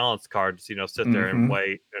flip a balance card, to sit there and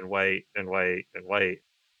wait and wait and wait and wait,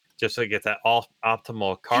 just to get that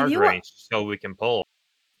optimal card range so we can pull.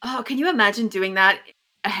 Oh, can you imagine doing that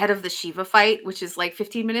ahead of the Shiva fight, which is like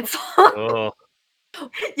 15 minutes long? Oh,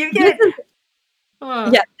 You get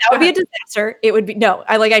Yeah, that would be a disaster. It would be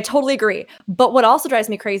I totally agree. But what also drives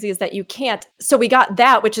me crazy is that you can't. So we got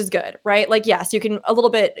that, which is good, right? Like, yes, you can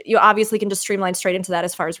you obviously can just streamline straight into that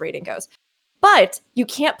as far as rating goes. But you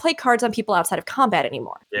can't play cards on people outside of combat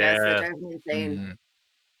anymore. Yes, yeah. it drives me insane.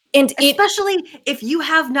 And Especially if you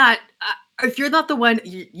have not, if you're not the one,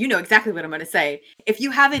 you know exactly what I'm going to say. If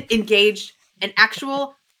you haven't engaged an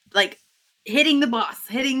actual, like, hitting the boss,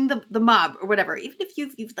 hitting the mob or whatever, even if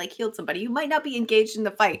you've like healed somebody, you might not be engaged in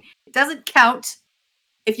the fight. It doesn't count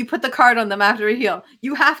if you put the card on them after a heal.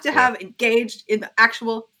 You have to have engaged in the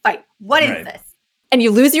actual fight. What is this? And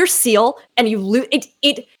you lose your seal, and you lose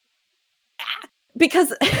it because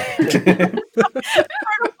what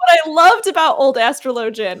I loved about old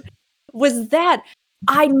Astrologian was that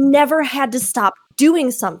I never had to stop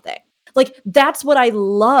doing something. Like, that's what I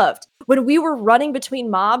loved. When we were running between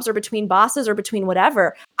mobs or between bosses or between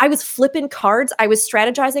whatever, I was flipping cards. I was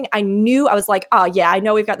strategizing. I was like, oh yeah, I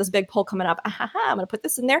know we've got this big pull coming up. I'm going to put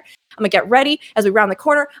this in there. I'm going to get ready as we round the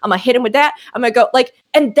corner. I'm going to hit him with that. I'm going to go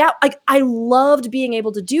and that, I loved being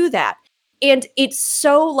able to do that. And it's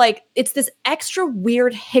so it's this extra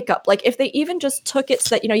weird hiccup. Like, if they even just took it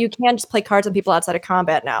so that, you can just play cards on people outside of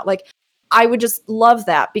combat now. Like, I would just love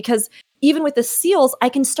that, because even with the seals, I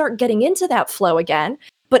can start getting into that flow again.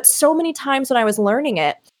 But so many times when I was learning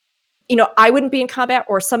it, I wouldn't be in combat,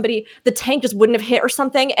 or the tank just wouldn't have hit or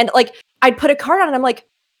something. And I'd put a card on and I'm like,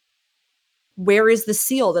 where is the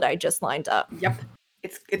seal that I just lined up? Yep.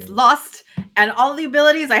 It's lost. And all the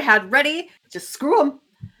abilities I had ready, just screw them.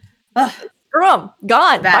 Screw them.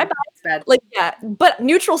 Gone. Bad. Bye-bye. It's bad. Yeah. But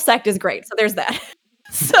neutral sect is great. So there's that.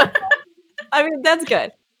 So, I mean, that's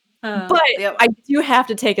good. But I do have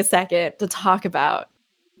to take a second to talk about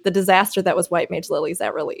the disaster that was White Mage Lilies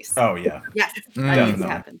at release. Oh yeah. Yes. That needs to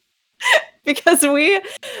happen. Because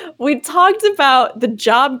we talked about the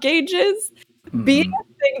job gauges being a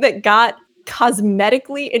thing that got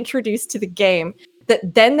cosmetically introduced to the game,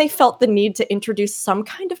 that then they felt the need to introduce some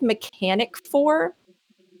kind of mechanic for.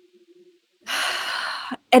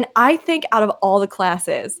 And I think out of all the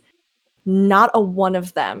classes, not a one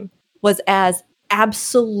of them was as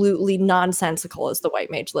absolutely nonsensical as the White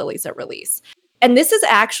Mage Lilies at release. And this is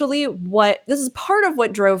actually this is part of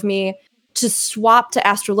what drove me to swap to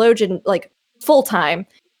Astrologian full time.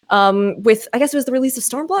 With, I guess it was the release of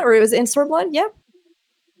Stormblood, or it was in Stormblood, yeah.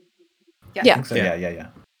 So, yeah.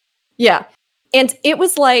 Yeah. And it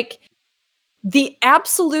was the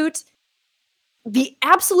absolute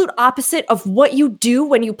opposite of what you do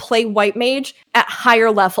when you play White Mage at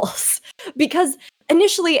higher levels. Because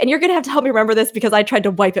initially, and you're going to have to help me remember this because I tried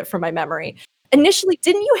to wipe it from my memory. Initially,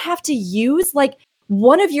 didn't you have to use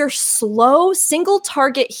one of your slow single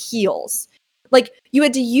target heals? You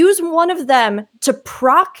had to use one of them to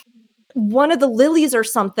proc one of the lilies or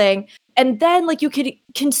something. And then you could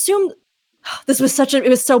consume, it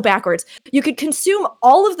was so backwards. You could consume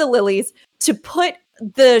all of the lilies to put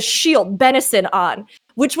the shield Benison on,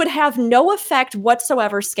 which would have no effect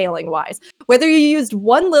whatsoever scaling wise, whether you used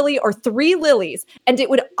 1 lily or 3 lilies, and it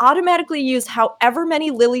would automatically use however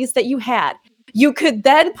many lilies that you had. You could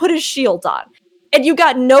then put a shield on, and you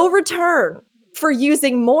got no return for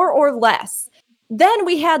using more or less. Then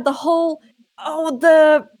we had the whole,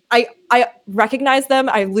 I recognize them,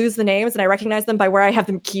 I lose the names, and I recognize them by where I have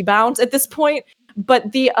them keybound at this point,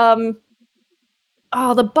 but the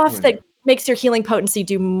buff that makes your healing potency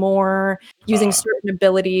do more using certain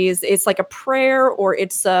abilities. It's like a prayer, or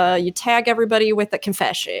it's you tag everybody with a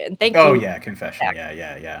confession. Thank you. Oh yeah, confession.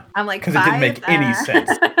 Yeah. I'm like, because it didn't make any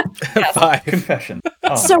sense. Yes. 5. Confession.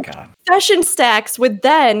 Oh So- my god. Confession stacks would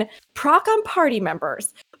then proc on party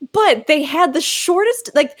members, but they had the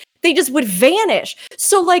shortest, they just would vanish.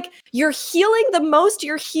 So you're healing the most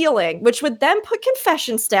you're healing, which would then put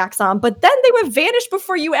confession stacks on, but then they would vanish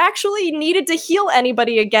before you actually needed to heal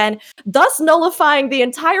anybody again, thus nullifying the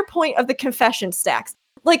entire point of the confession stacks.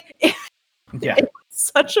 Yeah. It was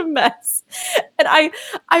such a mess. And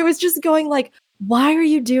I was just going why are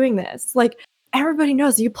you doing this? Everybody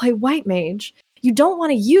knows you play White Mage. You don't want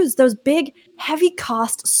to use those big, heavy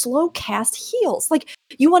cost, slow cast heals.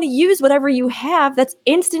 You want to use whatever you have that's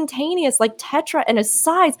instantaneous, like Tetra and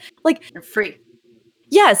Asides. You're free.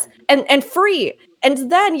 Yes, and free.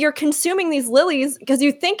 And then you're consuming these lilies because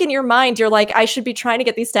you think in your mind, you're like, I should be trying to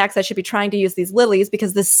get these stacks. I should be trying to use these lilies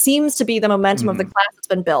because this seems to be the momentum of the class that's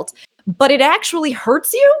been built. But it actually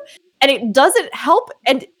hurts you and it doesn't help.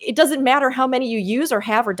 And it doesn't matter how many you use or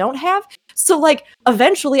have or don't have. So like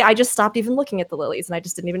eventually I just stopped even looking at the lilies and I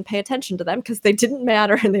just didn't even pay attention to them because they didn't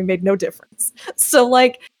matter and they made no difference. So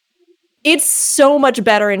like it's so much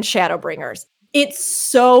better in Shadowbringers. It's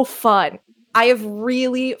so fun. I have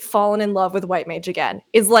really fallen in love with White Mage again,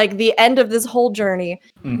 is like the end of this whole journey.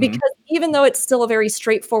 Because even though it's still a very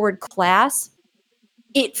straightforward class,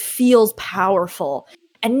 it feels powerful.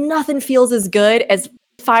 And nothing feels as good as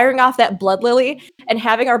firing off that Blood Lily and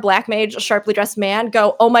having our Black Mage, a sharply dressed man,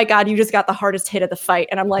 go, oh my god, you just got the hardest hit of the fight.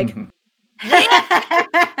 And I'm like,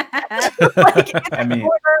 like I mean,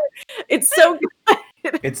 it's so good.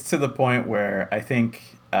 It's to the point where I think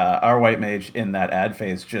our White Mage in that ad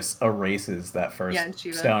phase just erases that first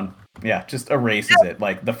stone. Yeah, just erases it.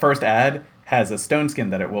 Like the first ad has a stone skin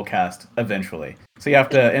that it will cast eventually. So you have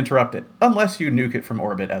to interrupt it, unless you nuke it from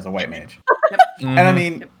orbit as a White Mage. And I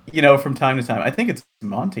mean, you know, from time to time, I think it's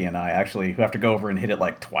Monty and I actually who have to go over and hit it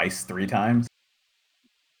like twice, 3 times.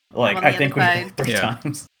 Like I think we did 3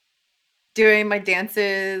 times. Doing my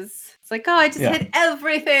dances. It's like, oh, I just hit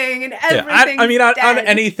everything and everything. I mean, on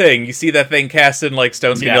anything, you see that thing cast in like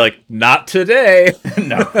stone skin, you're like, not today.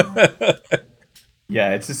 No.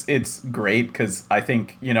 Yeah, it's great because I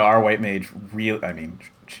think, you know, our White Mage really, I mean,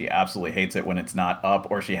 she absolutely hates it when it's not up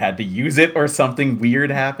or she had to use it or something weird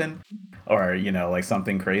happened or, you know, like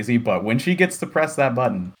something crazy. But when she gets to press that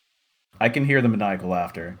button, I can hear the maniacal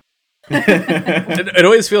laughter. It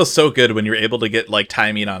always feels so good when you're able to get like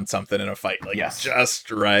timing on something in a fight, like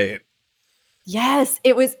just right. Yes,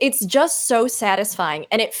 it's just so satisfying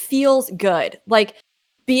and it feels good. Like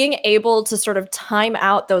being able to sort of time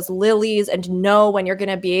out those lilies and know when you're going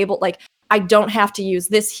to be able, like, I don't have to use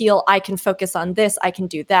this heal. I can focus on this. I can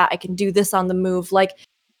do that. I can do this on the move. Like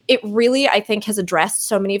it really, I think, has addressed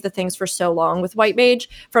so many of the things for so long with White Mage,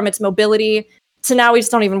 from its mobility to now we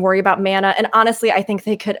just don't even worry about mana. And honestly, I think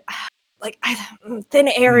they could, like, Thin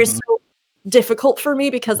Air is so difficult for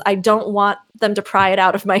me because I don't want them to pry it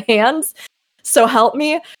out of my hands. So help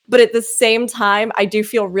me. But at the same time, I do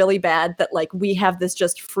feel really bad that like we have this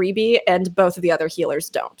just freebie and both of the other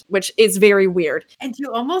healers don't, which is very weird. And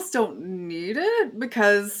you almost don't need it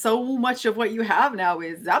because so much of what you have now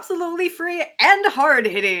is absolutely free and hard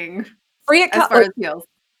hitting. Free as far as heals.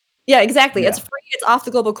 Yeah, exactly. Yeah. It's free. It's off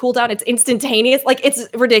the global cooldown. It's instantaneous. Like it's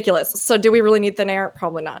ridiculous. So do we really need Thin Air?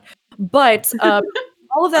 Probably not. But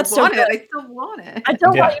all of that's so good. I still want it. I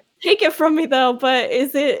don't want you to take it from me though, but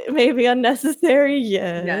is it maybe unnecessary?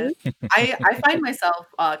 Yes. I find myself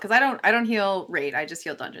because I don't heal raid, I just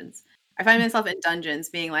heal dungeons. I find myself in dungeons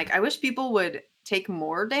being like, I wish people would take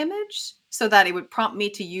more damage so that it would prompt me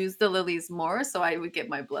to use the lilies more, so I would get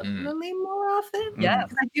my blood lily more often. Yeah.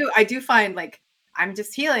 I do find like I'm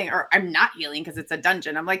just healing, or I'm not healing because it's a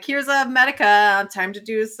dungeon. I'm like, here's a Medica, time to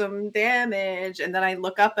do some damage. And then I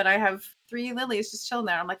look up and I have 3 lilies just chilling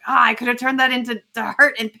there. I'm like, I could have turned that into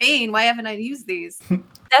hurt and pain. Why haven't I used these?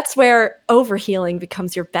 That's where overhealing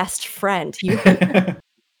becomes your best friend.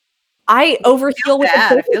 I overheal with I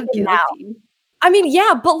feel guilty now. I mean,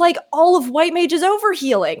 yeah, but like all of White Mage is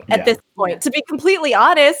overhealing at this point. To be completely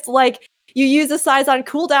honest, like you use a size on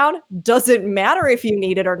cooldown, doesn't matter if you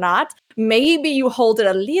need it or not. Maybe you hold it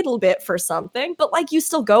a little bit for something, but like you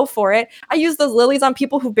still go for it. I use those lilies on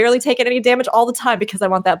people who've barely taken any damage all the time because I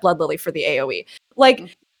want that blood lily for the AoE.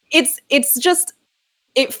 Like it's just,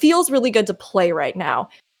 it feels really good to play right now.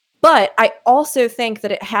 But I also think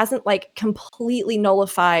that it hasn't like completely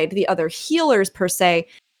nullified the other healers per se.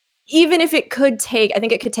 Even if it could take, I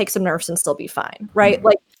think it could take some nerfs and still be fine, right?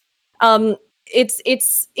 Like,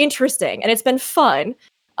 it's interesting and it's been fun.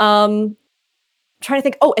 Trying to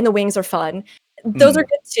think. Oh, and the wings are fun. Those are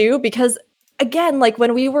good too because again, like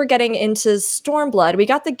when we were getting into Stormblood, we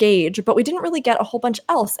got the gauge, but we didn't really get a whole bunch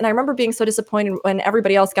else. And I remember being so disappointed when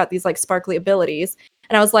everybody else got these like sparkly abilities.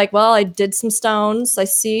 And I was like, well, I did some stones. I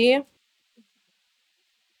see.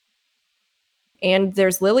 And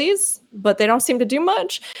there's lilies, but they don't seem to do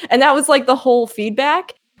much. And that was like the whole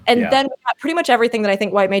feedback. And then we got pretty much everything that I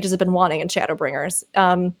think White Mages have been wanting in Shadowbringers.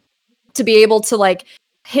 To be able to like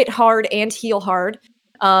hit hard and heal hard,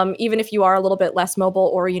 even if you are a little bit less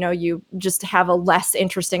mobile or, you know, you just have a less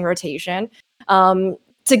interesting rotation.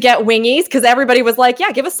 To get wingies, because everybody was like,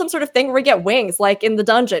 yeah, give us some sort of thing where we get wings, like in the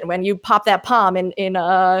dungeon when you pop that palm in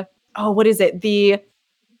what is it? The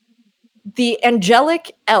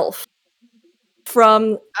angelic elf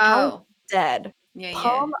from Dead.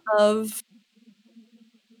 Palm of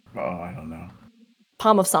I don't know.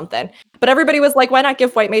 palm of something. But everybody was like, why not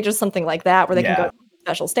give white mages something like that where they can Yeah. go to a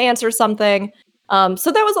special stance or something?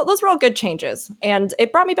 So those were all good changes, and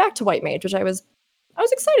it brought me back to white mage, which I was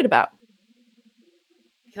excited about.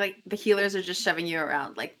 Like the healers are just shoving you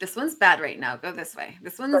around. Like this one's bad right now. Go this way.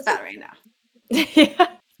 This one's bad right now. Yeah.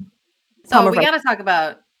 So Palm of we right- gotta talk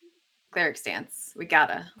about cleric stance. We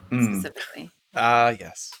gotta Mm. specifically.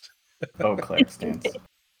 Yes. Oh, cleric stance.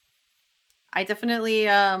 I definitely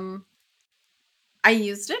I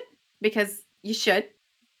used it because you should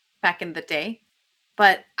back in the day.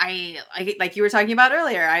 But I like you were talking about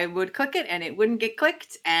earlier, I would click it and it wouldn't get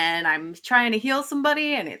clicked, and I'm trying to heal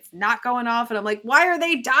somebody and it's not going off, and I'm like, why are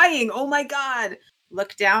they dying? Oh my god.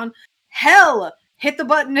 Look down. Hell, hit the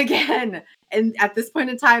button again. And at this point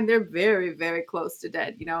in time, they're very, very close to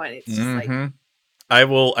dead, you know, and it's just like Mhm. I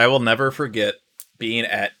will never forget being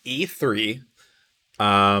at E3.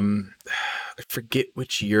 I forget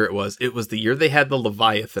which year it was. It was the year they had the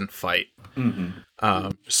Leviathan fight.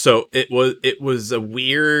 So it was a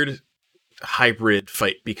weird hybrid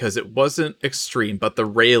fight because it wasn't extreme, but the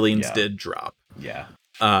railings Yeah. did drop. Yeah.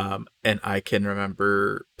 And I can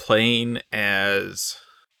remember playing as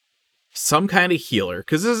some kind of healer,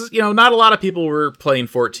 because this is, not a lot of people were playing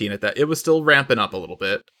 14 at that. It was still ramping up a little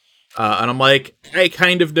bit. And I'm like, I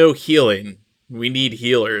kind of know healing. We need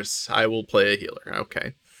healers. I will play a healer.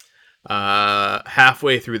 Okay.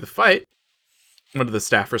 Halfway through the fight, one of the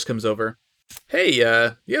staffers comes over. Hey,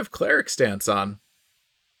 you have cleric stance on.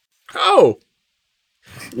 Oh,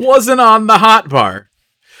 wasn't on the hotbar.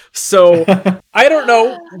 So I don't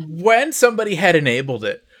know when somebody had enabled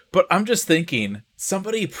it, but I'm just thinking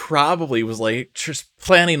somebody probably was like just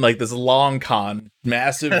planning like this long con,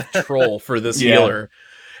 massive troll for this Yeah. healer,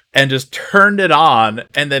 and just turned it on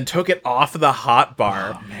and then took it off the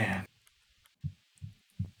hotbar. Oh man.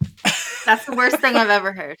 that's the worst thing I've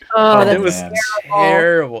ever heard. Oh, that's It was man.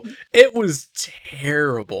 terrible. It was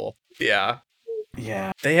terrible. Yeah.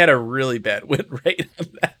 Yeah. They had a really bad win rate on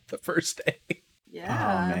that the first day. Yeah.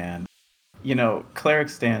 Oh man. Cleric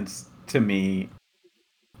stance to me,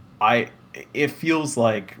 it feels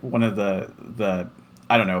like one of the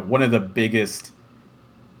I don't know, one of the biggest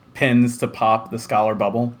pins to pop the scholar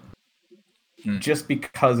bubble. Just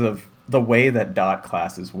because of the way that dot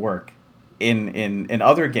classes work. In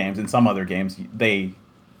other games, in some other games, they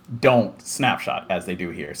don't snapshot as they do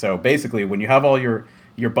here. So basically when you have all your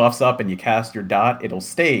buffs up and you cast your dot, it'll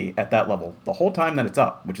stay at that level the whole time that it's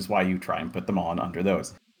up, which is why you try and put them on under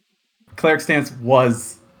those. Cleric stance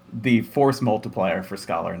was the force multiplier for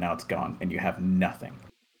Scholar, and now it's gone, and you have nothing.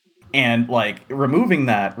 And like removing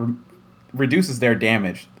that reduces their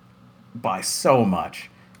damage by so much,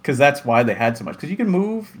 because that's why they had so much. Because you can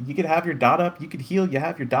move, you could have your dot up, you could heal, you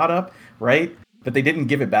have your dot up, right? But they didn't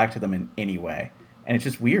give it back to them in any way, and it's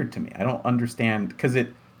just weird to me. I don't understand, because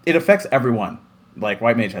it affects everyone. Like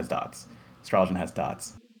White Mage has dots, Astrologian has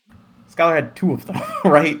dots, Scholar had 2 of them,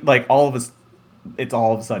 right? Like all of us, it's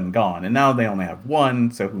all of a sudden gone, and now they only have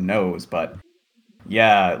 1, so who knows? But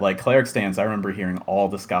yeah, like Cleric stance, I remember hearing all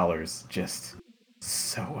the Scholars just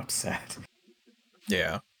so upset.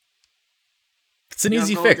 Yeah. It's an Your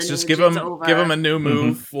easy golden fix. Just age give is them over. a new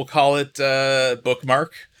move. We'll call it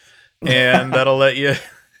bookmark, and that'll let you.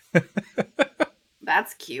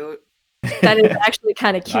 That's cute. That is actually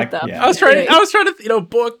kind of cute, though. yeah. I was trying to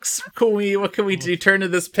books. What can we do? Turn to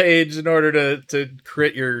this page in order to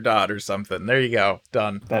crit your dot or something. There you go.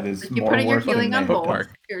 Done. That is You're more putting your work than healing on they- hold.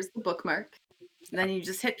 bookmark. Here's the bookmark. And then you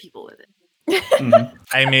just hit people with it. Mhm.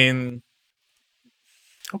 I mean,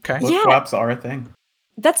 okay. Book Yeah. swaps are a thing.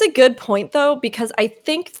 That's a good point, though, because I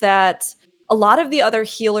think that a lot of the other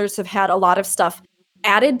healers have had a lot of stuff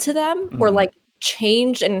added to them or Mhm. like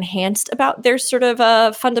changed and enhanced about their sort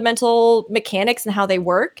of fundamental mechanics and how they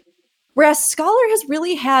work. Whereas Scholar has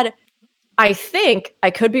really had, I think, I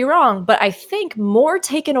could be wrong, but I think more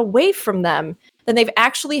taken away from them than they've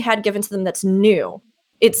actually had given to them that's new.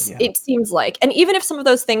 Yeah. It seems like. And even if some of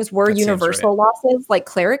those things were That seems universal losses, like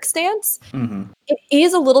Cleric Stance, Hmm. it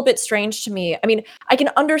is a little bit strange to me. I mean, I can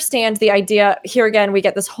understand the idea. Here again, we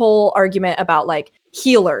get this whole argument about like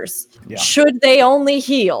healers. Yeah. Should they only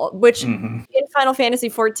heal? Which Hmm. in Final Fantasy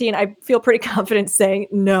 14, I feel pretty confident saying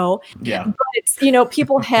no. Yeah. But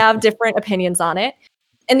people have different opinions on it.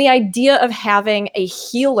 And the idea of having a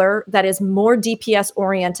healer that is more DPS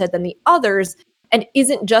oriented than the others and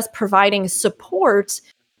isn't just providing support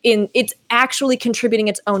it's actually contributing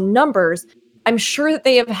its own numbers. I'm sure that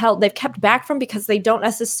they've kept back from because they don't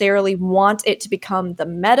necessarily want it to become the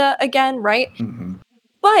meta again, right? Hmm.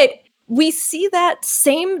 But we see that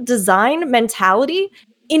same design mentality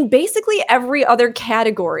in basically every other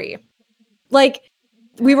category. Like,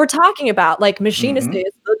 we were talking about, like, Machinist Mhm.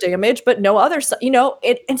 is the damage, but no other,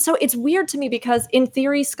 and so it's weird to me because in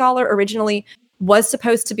theory, Scholar originally was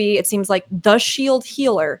supposed to be, it seems like, the shield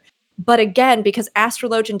healer. But again, because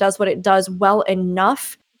Astrologian does what it does well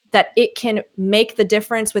enough that it can make the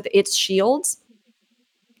difference with its shields,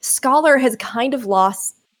 Scholar has kind of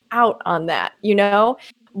lost out on that,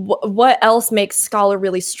 What else makes Scholar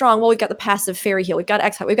really strong? Well, we've got the passive fairy heal, we've got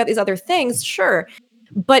X, we've got these other things, sure.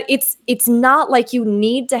 But it's not like you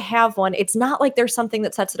need to have one. It's not like there's something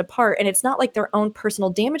that sets it apart, and it's not like their own personal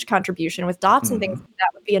damage contribution with dots and things like that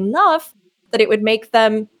would be enough that it would make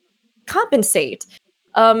them compensate.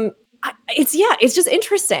 It's just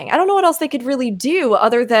interesting. I don't know what else they could really do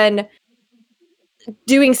other than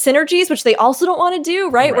doing synergies, which they also don't want to do,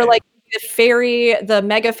 right? Where, like, the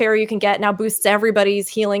mega fairy you can get now boosts everybody's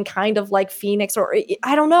healing, kind of like Phoenix, or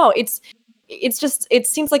I don't know. It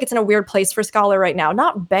seems like it's in a weird place for Scholar right now.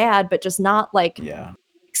 Not bad, but just not like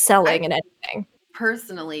excelling in anything.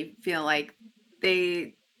 Personally feel like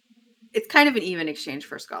it's kind of an even exchange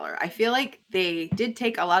for Scholar. I feel like they did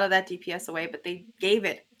take a lot of that DPS away, but they gave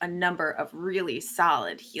it a number of really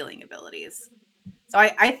solid healing abilities. So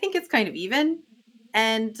I think it's kind of even.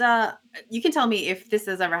 And you can tell me if this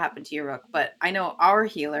has ever happened to you, Rook, but I know our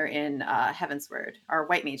healer in Heavensward, our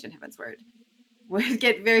white mage in Heavensward, would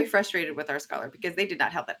get very frustrated with our Scholar because they did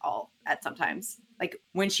not help at all at sometimes. Like,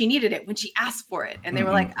 when she needed it, when she asked for it, and they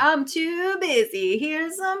were like, I'm too busy,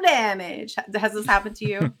 here's some damage. Has this happened to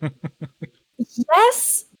you?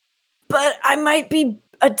 Yes, but I might be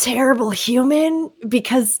a terrible human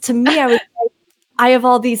because to me, I have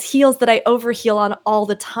all these heals that I overheal on all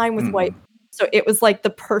the time with white. So it was like the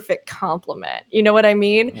perfect compliment. You know what I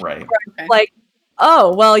mean? Right. Okay. Like,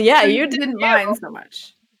 oh, well, yeah, you didn't mind so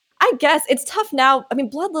much. I guess it's tough now. I mean,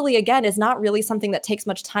 Blood Lily, again, is not really something that takes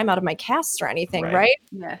much time out of my casts or anything, right?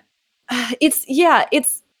 Yeah. I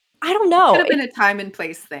don't know. It could have been a time and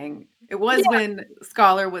place thing. It was when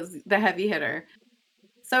Scholar was the heavy hitter.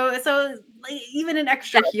 So like, even an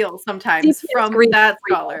extra heal sometimes from that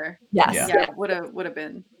Scholar. Yes. Yeah, would have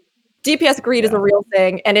been. DPS greed is a real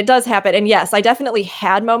thing, and it does happen. And yes, I definitely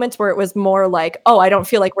had moments where it was more like, oh, I don't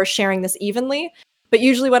feel like we're sharing this evenly. But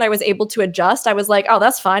usually when I was able to adjust, I was like, oh,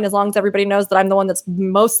 that's fine. As long as everybody knows that I'm the one that's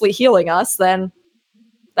mostly healing us, then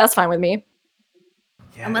that's fine with me.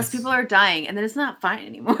 Yes. Unless people are dying, and then it's not fine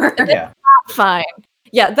anymore. Yeah. Fine.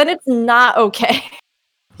 Yeah, then it's not okay.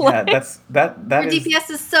 Yeah, that Your is. DPS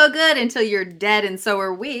is so good until you're dead, and so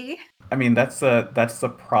are we. I mean, that's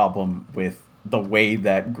the problem with the way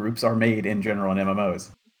that groups are made in general in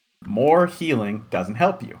MMOs. More healing doesn't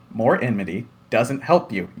help you. More enmity doesn't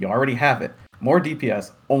help you. You already have it. More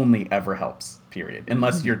DPS only ever helps, period.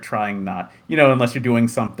 Unless you're trying unless you're doing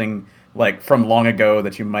something like from long ago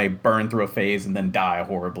that you might burn through a phase and then die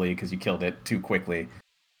horribly because you killed it too quickly.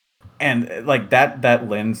 And like that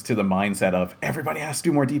lends to the mindset of everybody has to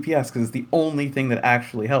do more DPS because it's the only thing that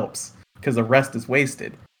actually helps because the rest is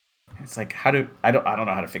wasted. It's like, I don't know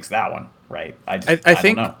how to fix that one, right? I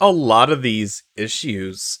think don't know. a lot of these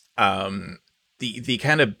issues, the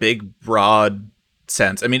kind of big broad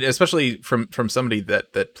sense. I mean, especially from somebody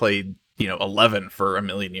that played 11 for a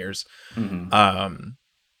million years.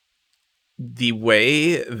 The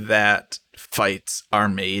way that fights are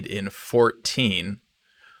made in 14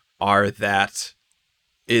 are that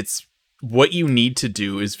it's what you need to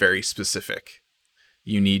do is very specific.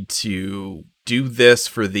 You need to do this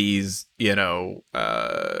for these,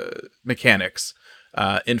 mechanics.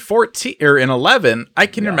 In 14 or in 11, I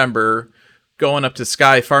can remember going up to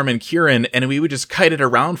Sky, farming Kieran, and we would just kite it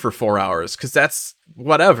around for 4 hours because that's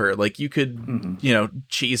whatever. Like, you could,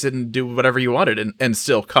 cheese it and do whatever you wanted and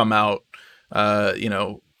still come out,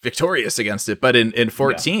 victorious against it. But in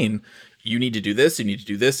 14, you need to do this, you need to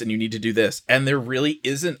do this, and you need to do this. And there really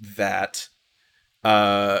isn't that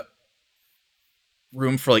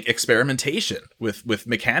room for like experimentation with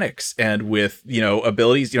mechanics and with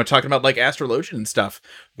abilities, talking about like Astrologian and stuff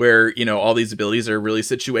where all these abilities are really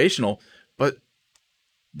situational, but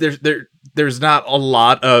there's not a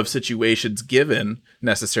lot of situations given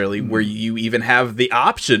necessarily where you even have the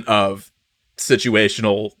option of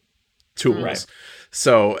situational tools. Right.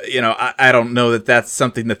 So, I don't know that that's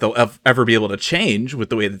something that they'll ever be able to change with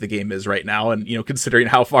the way that the game is right now. And, considering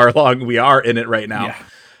how far along we are in it right now. Yeah.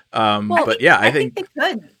 I think they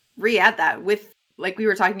could re-add that with, like we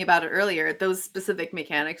were talking about it earlier, those specific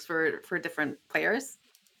mechanics for different players.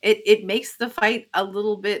 It makes the fight a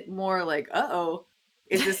little bit more like, uh-oh,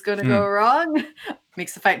 is this going to go wrong?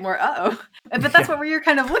 Makes the fight more uh-oh. But that's what you're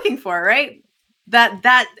kind of looking for, right?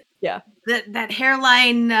 That that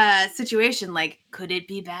hairline situation. Like, could it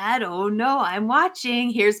be bad? Oh no, I'm watching.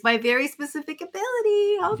 Here's my very specific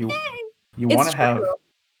ability. Okay. You It's want to have. true.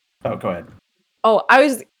 Oh, go ahead. Oh,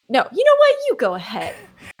 no, you know what? You go ahead.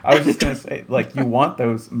 I was just gonna say, like, you want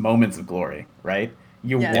those moments of glory, right?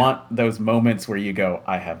 You Yeah. want those moments where you go,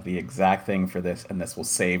 I have the exact thing for this, and this will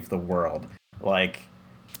save the world. Like,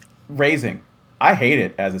 raising. I hate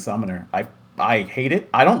it as a summoner. I hate it.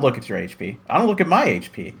 I don't look at your HP. I don't look at my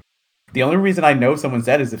HP. The only reason I know someone's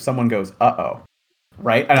dead is if someone goes, uh-oh.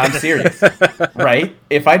 Right? And I'm serious. Right?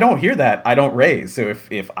 If I don't hear that, I don't raise. So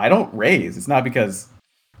if I don't raise, it's not because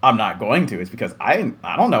I'm not going to. It's because I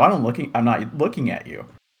don't know. I'm not looking at you.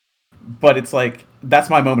 But it's like, that's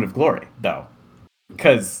my moment of glory, though.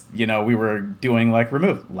 Because, we were doing, like,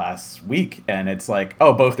 remove last week, and it's like,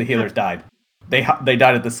 oh, both the healers died. They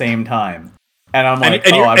died at the same time. And I'm like,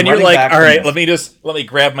 and you're running like, back all from right, this. let me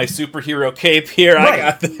grab my superhero cape here. Right. I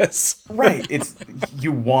got this. Right. It's,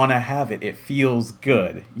 you want to have it. It feels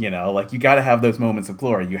good. Like, you got to have those moments of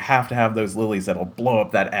glory. You have to have those lilies that'll blow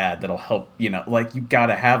up that ad, that'll help, like, you got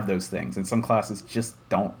to have those things. And some classes just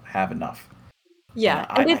don't have enough. Yeah.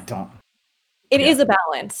 I don't. It Yeah. is a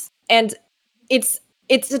balance. And it's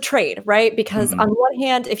a trade, right? Because on one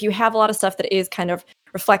hand, if you have a lot of stuff that is kind of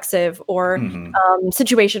reflexive or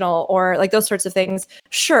situational or like those sorts of things,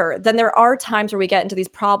 sure, then there are times where we get into these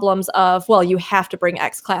problems of, well, you have to bring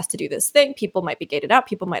X class to do this thing. People might be gated out.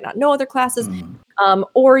 People might not know other classes.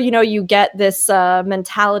 Or, you get this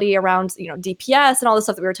mentality around, DPS and all the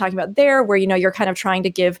stuff that we were talking about there, where, you're kind of trying to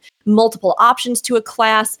give multiple options to a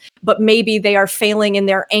class, but maybe they are failing in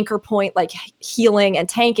their anchor point, like healing and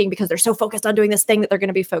tanking, because they're so focused on doing this thing that they're going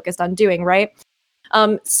to be focused on doing, right?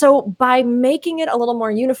 So by making it a little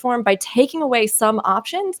more uniform, by taking away some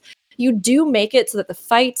options, you do make it so that the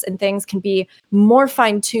fights and things can be more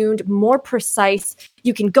fine-tuned, more precise.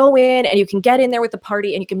 You can go in and you can get in there with the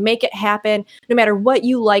party and you can make it happen no matter what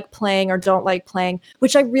you like playing or don't like playing,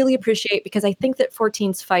 which I really appreciate, because I think that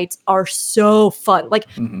 14's fights are so fun. Like,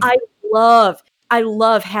 I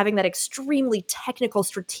love having that extremely technical,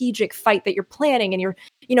 strategic fight that you're planning and you're,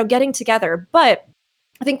 getting together. But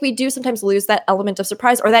I think we do sometimes lose that element of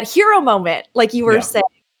surprise or that hero moment, like you were saying,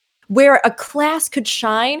 where a class could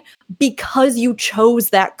shine because you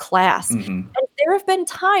chose that class. And there have been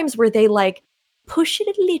times where they like push it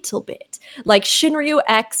a little bit, like Shinryu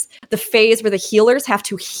X, the phase where the healers have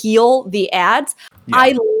to heal the ads.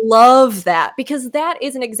 I love that, because that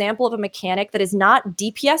is an example of a mechanic that is not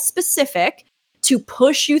DPS specific to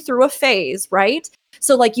push you through a phase, right?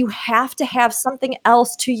 So like you have to have something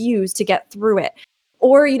else to use to get through it.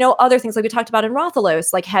 Or, other things like we talked about in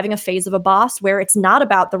Rathalos, like having a phase of a boss where it's not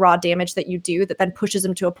about the raw damage that you do that then pushes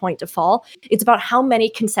him to a point to fall. It's about how many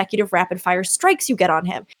consecutive rapid fire strikes you get on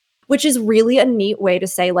him, which is really a neat way to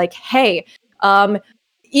say like, hey,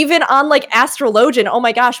 even on like Astrologian, oh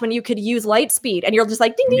my gosh, when you could use light speed and you're just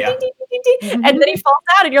like ding, ding, ding, ding, ding, ding, ding, and then he falls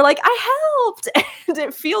out and you're like, I helped. And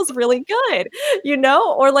it feels really good,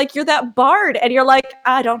 or like you're that bard and you're like,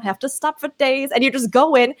 I don't have to stop for days. And you just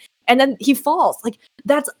go in and then he falls. Like,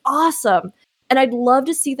 that's awesome. And I'd love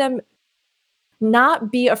to see them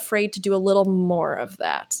not be afraid to do a little more of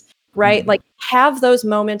that, right? Like have those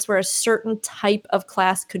moments where a certain type of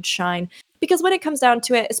class could shine. Because when it comes down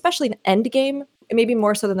to it, especially in end game, maybe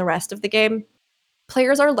more so than the rest of the game,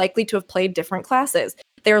 players are likely to have played different classes.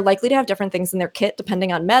 They're likely to have different things in their kit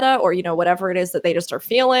depending on meta or, whatever it is that they just are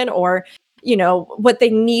feeling or, what they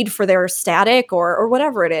need for their static or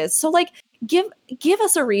whatever it is. So like give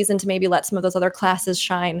us a reason to maybe let some of those other classes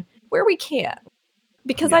shine where we can.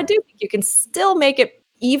 Because I do think you can still make it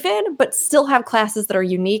even, but still have classes that are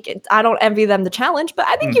unique. I don't envy them the challenge, but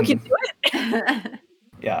I think you can do it.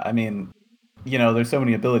 Yeah, I mean, there's so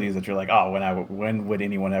many abilities that you're like, oh, when would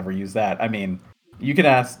anyone ever use that? I mean, you can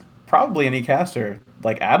ask probably any caster,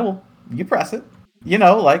 like Adel, you press it.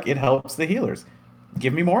 Like it helps the healers.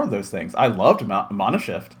 Give me more of those things. I loved Mana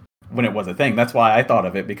Shift when it was a thing. That's why I thought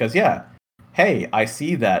of it, because hey, I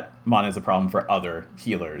see that Mana is a problem for other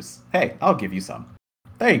healers. Hey, I'll give you some.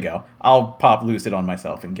 There you go. I'll pop Lucid on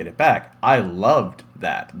myself and get it back. I loved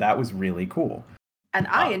that. That was really cool. And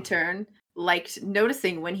I, in turn, liked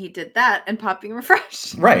noticing when he did that and popping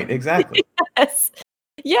refresh. Right, exactly. Yes.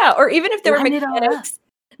 Yeah, or even if there were mechanics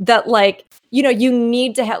that like, you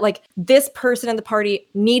need to have like this person in the party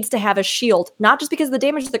needs to have a shield, not just because of the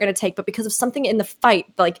damage they're going to take, but because of something in the fight.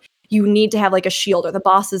 Like you need to have like a shield or the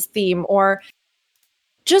boss's theme, or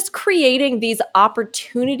just creating these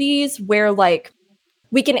opportunities where like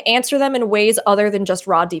we can answer them in ways other than just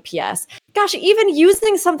raw DPS. Gosh, even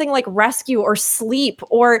using something like rescue or sleep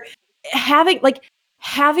or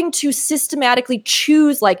having to systematically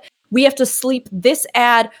choose like we have to sleep this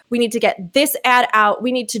ad, we need to get this ad out,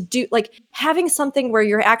 we need to do like having something where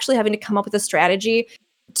you're actually having to come up with a strategy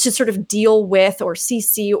to sort of deal with or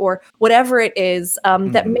CC or whatever it is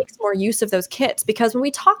that makes more use of those kits. Because when we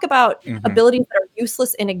talk about abilities that are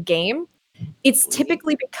useless in a game, it's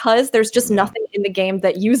typically because there's just nothing in the game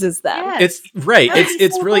that uses them. Yes. It's right.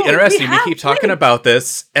 It's so really cool. interesting. We We keep have talking sleep. about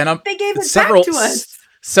this, and They gave it several back to us.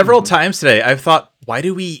 several times today. I've thought, why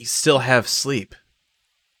do we still have sleep?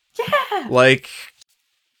 Yeah. Like,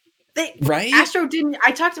 Right? Astro didn't.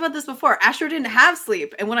 I talked about this before. Astro didn't have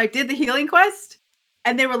sleep, and when I did the healing quest,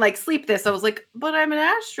 and they were like, "Sleep this," I was like, "But I'm an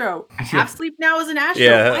Astro. I have sleep now as an Astro.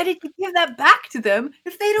 Yeah. Why did you give that back to them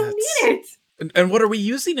if they don't need it?" and what are we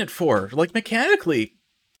using it for? Like mechanically,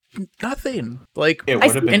 nothing. Like It would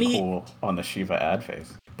have been any- cool on the Shiva ad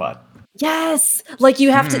phase, but Yes, like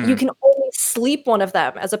you have to. You can only sleep one of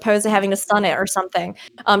them as opposed to having to stun it or something.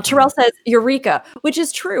 Terrell says Eureka, which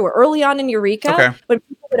is true. Early on in Eureka, Okay. when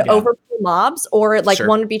people would Yeah. overkill mobs or like Sure.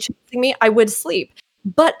 one would be chasing me, I would sleep.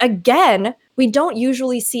 But again, we don't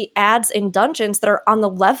usually see ads in dungeons that are on the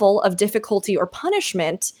level of difficulty or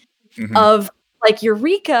punishment of like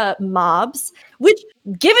Eureka mobs, which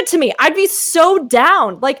give it to me. I'd be so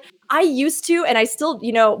down. Like I used to, and I still,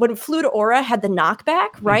 when Fluid Aura had the knockback,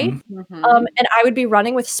 right? And I would be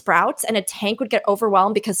running with Sprouts and a tank would get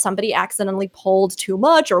overwhelmed because somebody accidentally pulled too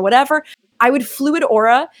much or whatever. I would Fluid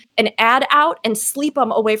Aura an ad out and sleep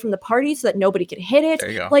them away from the party so that nobody could hit it. There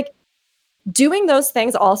you go. Like doing those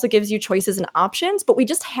things also gives you choices and options, but we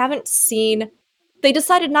just haven't seen. They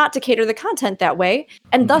decided not to cater the content that way,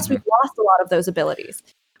 and thus we've lost a lot of those abilities.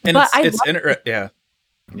 And but it's love yeah.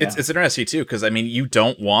 It's interesting too, because I mean, you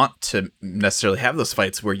don't want to necessarily have those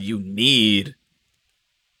fights where you need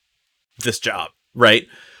this job, right?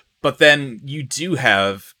 But then you do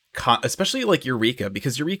have, especially like Eureka,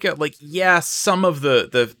 because Eureka, like, yeah, some of the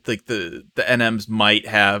NMs might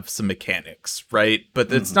have some mechanics, right? But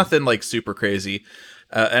it's nothing like super crazy.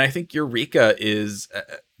 And I think Eureka is,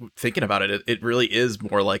 thinking about it, it really is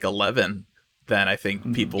more like 11 than I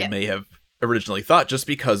think people may have originally thought, just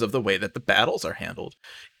because of the way that the battles are handled.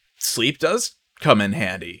 Sleep does come in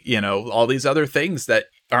handy, all these other things that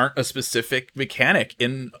aren't a specific mechanic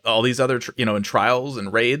in all these other, in trials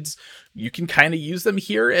and raids, you can kind of use them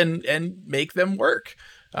here and make them work.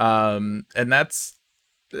 And that's,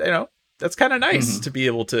 that's kind of nice to be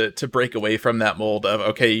able to break away from that mold of,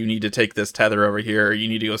 okay, you need to take this tether over here. You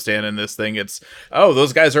need to go stand in this thing. It's, oh,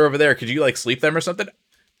 those guys are over there. Could you like sleep them or something?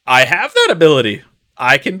 I have that ability.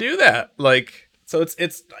 I can do that. Like, so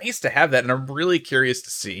it's nice to have that. And I'm really curious to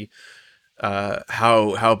see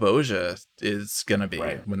how Bozja is going to be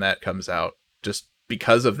when that comes out, just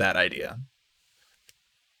because of that idea.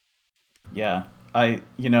 Yeah.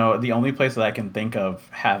 The only place that I can think of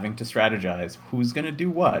having to strategize who's going to do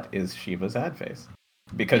what is Shiva's ad phase.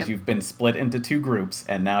 Because you've been split into two groups,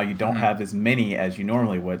 and now you don't have as many as you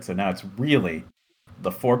normally would. So now it's really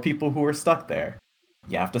the 4 people who are stuck there.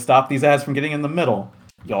 You have to stop these ads from getting in the middle.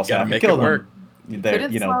 You also have to make kill it work. them.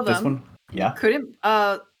 Couldn't slow This them. one, You couldn't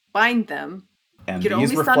bind them. and You could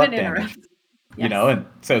these only stun reflect and damage. interrupt. And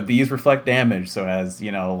so these reflect damage. So as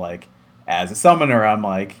as a summoner, I'm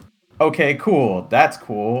like, okay, cool, that's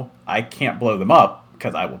cool. I can't blow them up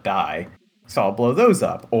because I will die, so I'll blow those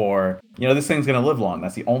up. Or this thing's gonna live long.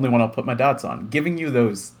 That's the only one I'll put my dots on. Giving you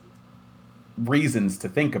those reasons to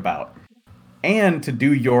think about and to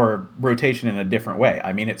do your rotation in a different way.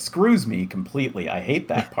 I mean, it screws me completely. I hate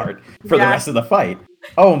that part for the rest of the fight.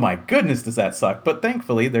 Oh my goodness, does that suck? But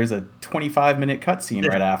thankfully, there's a 25-minute cutscene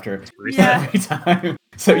right after every time,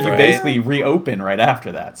 so you basically reopen right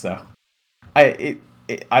after that. So, I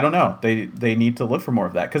don't know. They need to look for more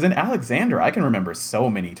of that, because in Alexander, I can remember so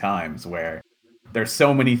many times where there's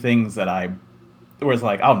so many things that I was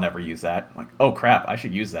like, I'll never use that. I'm like, oh crap, I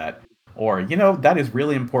should use that. Or, that is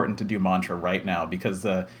really important to do mantra right now because,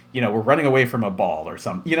 we're running away from a ball or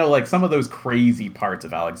something. Like some of those crazy parts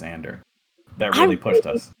of Alexander that really pushed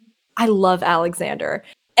us. I love Alexander.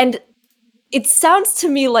 And it sounds to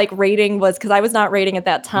me like raiding was, because I was not raiding at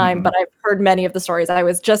that time, but I've heard many of the stories. I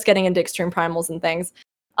was just getting into Extreme Primals and things.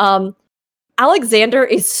 Alexander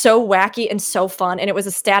is so wacky and so fun, and it was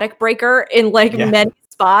a static breaker in many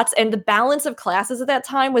spots. And the balance of classes at that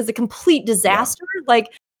time was a complete disaster.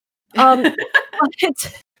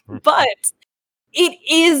 But it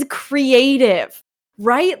is creative,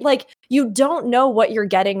 right? Like you don't know what you're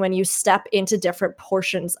getting when you step into different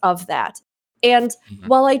portions of that. And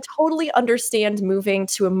while I totally understand moving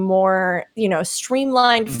to a more,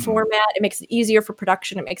 streamlined format, it makes it easier for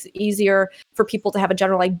production. It makes it easier for people to have a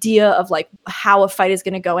general idea of like how a fight is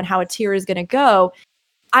going to go and how a tier is going to go.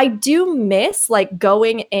 I do miss like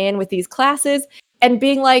going in with these classes and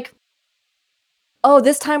being like, oh,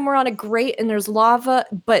 this time we're on a grate and there's lava,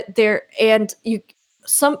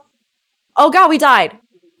 oh god, we died.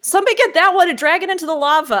 Somebody get that one and drag it into the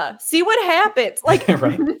lava. See what happens. Like,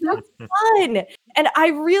 Right. that's fun. And I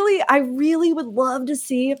really would love to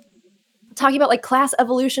see, talking about like class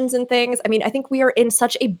evolutions and things. I mean, I think we are in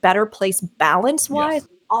such a better place balance-wise,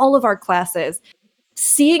 Yes. all of our classes.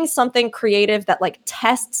 Seeing something creative that like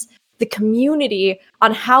tests the community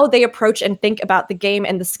on how they approach and think about the game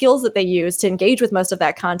and the skills that they use to engage with most of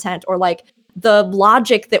that content, or like the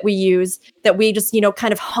logic that we use that we just,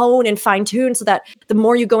 kind of hone and fine tune so that the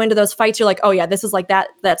more you go into those fights, you're like, oh yeah, this is like that,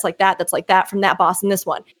 that's like that from that boss in this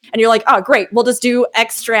one. And you're like, oh great, we'll just do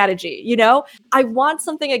X strategy, I want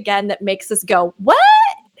something again that makes us go, what?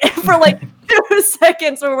 For like 2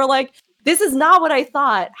 seconds where we're like, this is not what I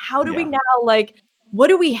thought. How do we now, like, what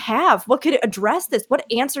do we have? What could address this? What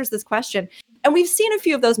answers this question? And we've seen a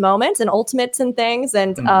few of those moments in Ultimates and things,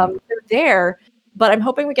 and they're there. But I'm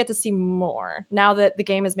hoping we get to see more now that the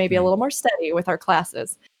game is maybe a little more steady with our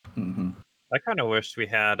classes. Mm-hmm. I kind of wish we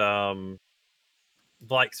had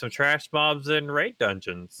like some trash mobs in raid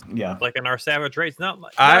dungeons. Yeah. Like in our Savage raids. Not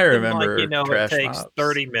like I nothing remember like, trash it takes mobs.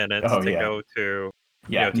 30 minutes Oh, to yeah. go to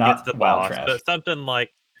Yeah, to not get to the wild boss. trash. But something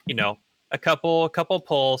like, a couple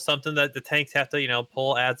pulls, something that the tanks have to,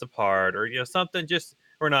 pull ads apart, or something just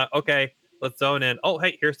we're not okay, let's zone in. Oh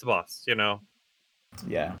hey, here's the boss,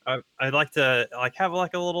 Yeah. I'd like to have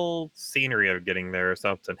like a little scenery of getting there or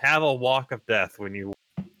something. Have a walk of death when you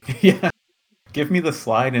Yeah. Give me the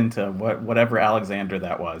slide into whatever Alexander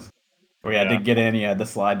that was. Where you had to get in, you had to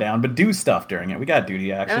slide down, but do stuff during it. We got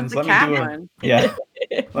duty actions. That's the cat one. Yeah.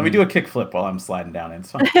 Let me do a kickflip while I'm sliding down.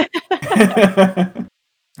 It's fun.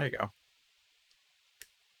 There you go.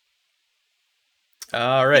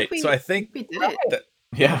 All right. So I think We did it.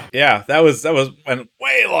 Yeah. that went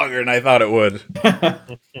way longer than I thought it would.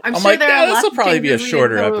 I'm I'm sure like, there are this lots will of probably be a changes we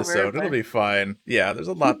shorter didn't go episode. over, It'll but- be fine. Yeah, there's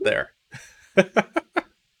a lot there.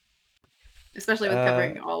 especially with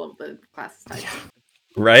covering all of the class types.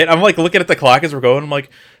 Right? I'm like looking at the clock as we're going. I'm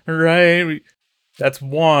like, right, that's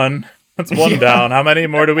one. That's one down. How many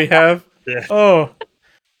more do we have? Yeah. Oh,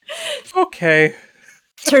 okay.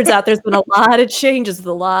 Turns out there's been a lot of changes with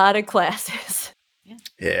a lot of classes.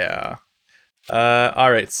 Yeah.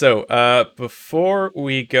 All right. So before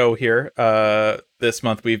we go here, this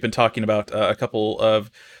month we've been talking about a couple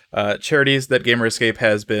of charities that Gamer Escape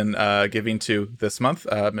has been giving to this month.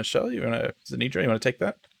 Michelle, Zanidra, you want to take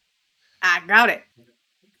that? I got it.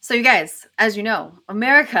 So you guys, as you know,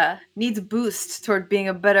 America needs a boost toward being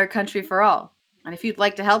a better country for all. And if you'd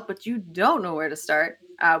like to help, but you don't know where to start,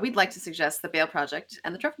 we'd like to suggest the Bail Project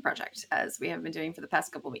and the Trevor Project, as we have been doing for the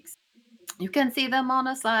past couple weeks. You can see them on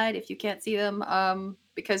a slide. If you can't see them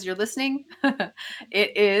because you're listening,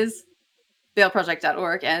 it is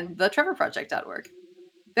bailproject.org and thetrevorproject.org.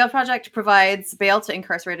 Bail Project provides bail to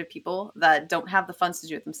incarcerated people that don't have the funds to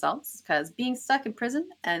do it themselves, because being stuck in prison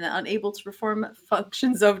and unable to perform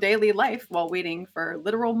functions of daily life while waiting for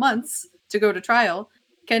literal months to go to trial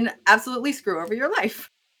can absolutely screw over your life,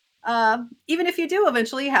 even if you do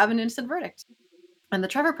eventually have an innocent verdict. And the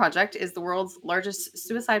Trevor Project is the world's largest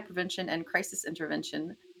suicide prevention and crisis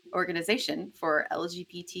intervention organization for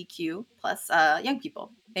LGBTQ plus young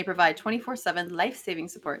people. They provide 24/7 life-saving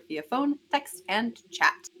support via phone, text, and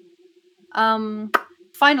chat.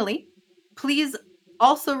 Finally, please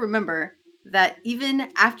also remember that even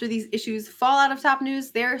after these issues fall out of top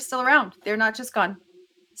news, they're still around. They're not just gone.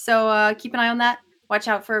 So keep an eye on that. Watch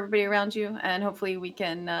out for everybody around you, and hopefully we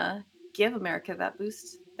can give America that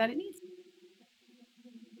boost that it needs.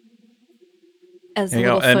 As a There you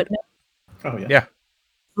go, little and- footnote. Oh yeah. Yeah.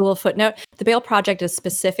 A little footnote: the Bail Project is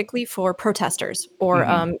specifically for protesters or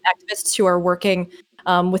activists who are working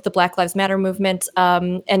with the Black Lives Matter movement,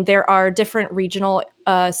 and there are different regional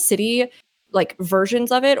city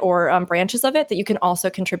versions of it or branches of it that you can also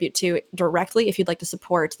contribute to directly if you'd like to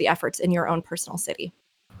support the efforts in your own personal city.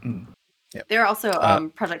 There are also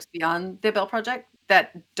projects beyond the Bail Project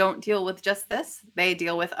that don't deal with just this. They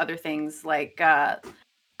deal with other things like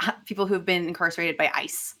people who've been incarcerated by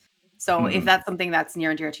ICE. So if that's something that's near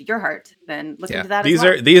and dear to your heart, then look into that These as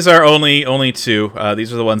well. these are only two.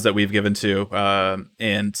 These are the ones that we've given to.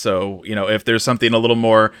 And so, if there's something a little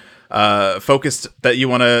more focused that you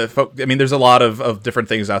want to, I mean, there's a lot of different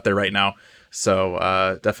things out there right now.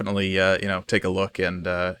 So definitely, take a look and,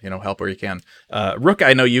 help where you can. Rook,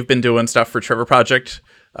 I know you've been doing stuff for Trevor Project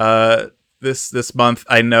this month.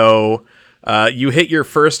 I know you hit your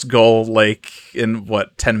first goal in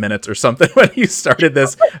 10 minutes or something when you started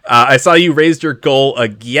this. I saw you raised your goal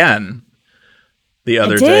again. the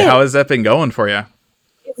other did. day. How has that been going for you?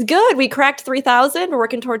 It's good. We cracked 3,000. We're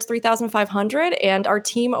working towards 3,500. And our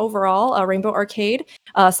team overall, Rainbow Arcade,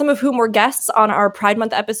 some of whom were guests on our Pride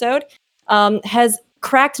Month episode, has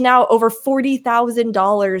cracked now over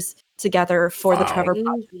 $40,000 together for the Trevor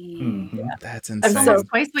Project. Mhm. That's That's insane. almost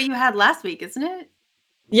twice what you had last week, isn't it?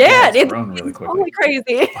 Yeah, it's it's grown really it's quickly. totally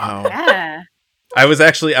crazy. Wow. Yeah. I was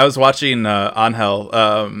watching Angel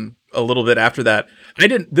a little bit after that.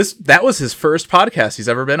 That was his first podcast he's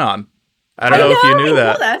ever been on. I don't know if you knew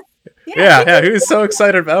that. Yeah, he was so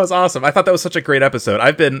excited. That was awesome. I thought that was such a great episode.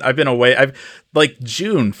 I've been away. I've like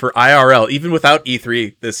June for IRL, even without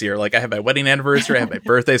E3 this year. Like I had my wedding anniversary, I had my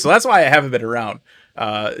birthday, so that's why I haven't been around.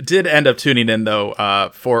 Did end up tuning in though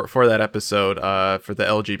for that episode for the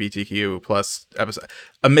LGBTQ plus episode.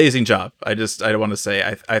 Amazing job. I want to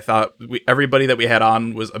say I thought everybody that we had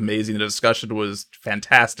on was amazing. The discussion was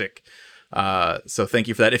fantastic. So thank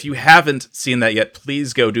you for that. If you haven't seen that yet,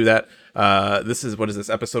 please go do that. This is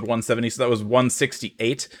episode 170. So that was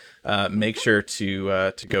 168. Make sure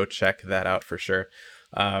to go check that out for sure.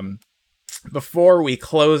 Before we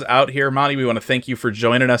close out here, Monty, we want to thank you for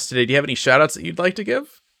joining us today. Do you have any shout outs that you'd like to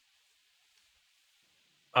give?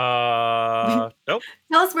 Nope. Tell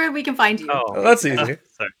us where we can find you. Oh, that's easy. Sorry.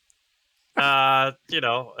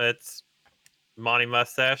 It's Monty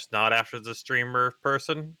Mustache, not after the streamer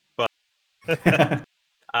person, but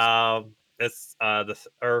it's I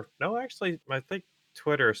think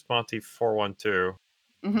Twitter is Monty412.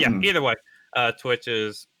 Mhm. Yeah, either way, Twitch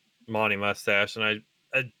is Monty Mustache, and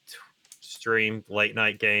I stream late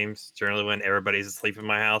night games generally when everybody's asleep in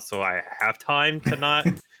my house, so I have time to not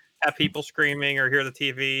have people screaming or hear the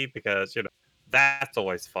TV because that's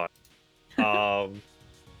always fun.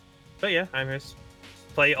 But yeah, I just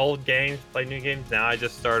play old games, play new games. Now I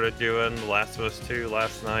just started doing The Last of Us 2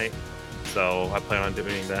 last night, so I plan on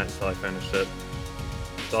doing that until I finish it.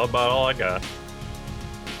 That's about all I got.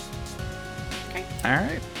 All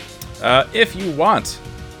right. If you want,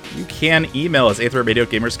 you can email us,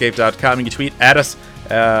 aetherradio@gamerscape.com. You can tweet at us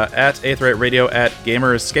at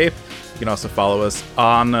aetherradio@gamerscape. You can also follow us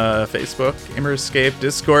on Facebook, Gamerscape,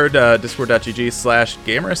 Discord,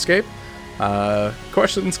 discord.gg/gamerscape.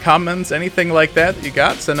 Questions, comments, anything like that you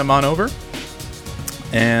got, send them on over.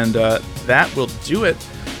 And that will do it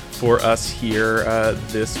for us here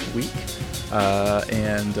this week.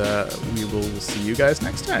 And we will see you guys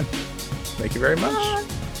next time. Thank you very much.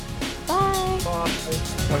 Bye. Bye.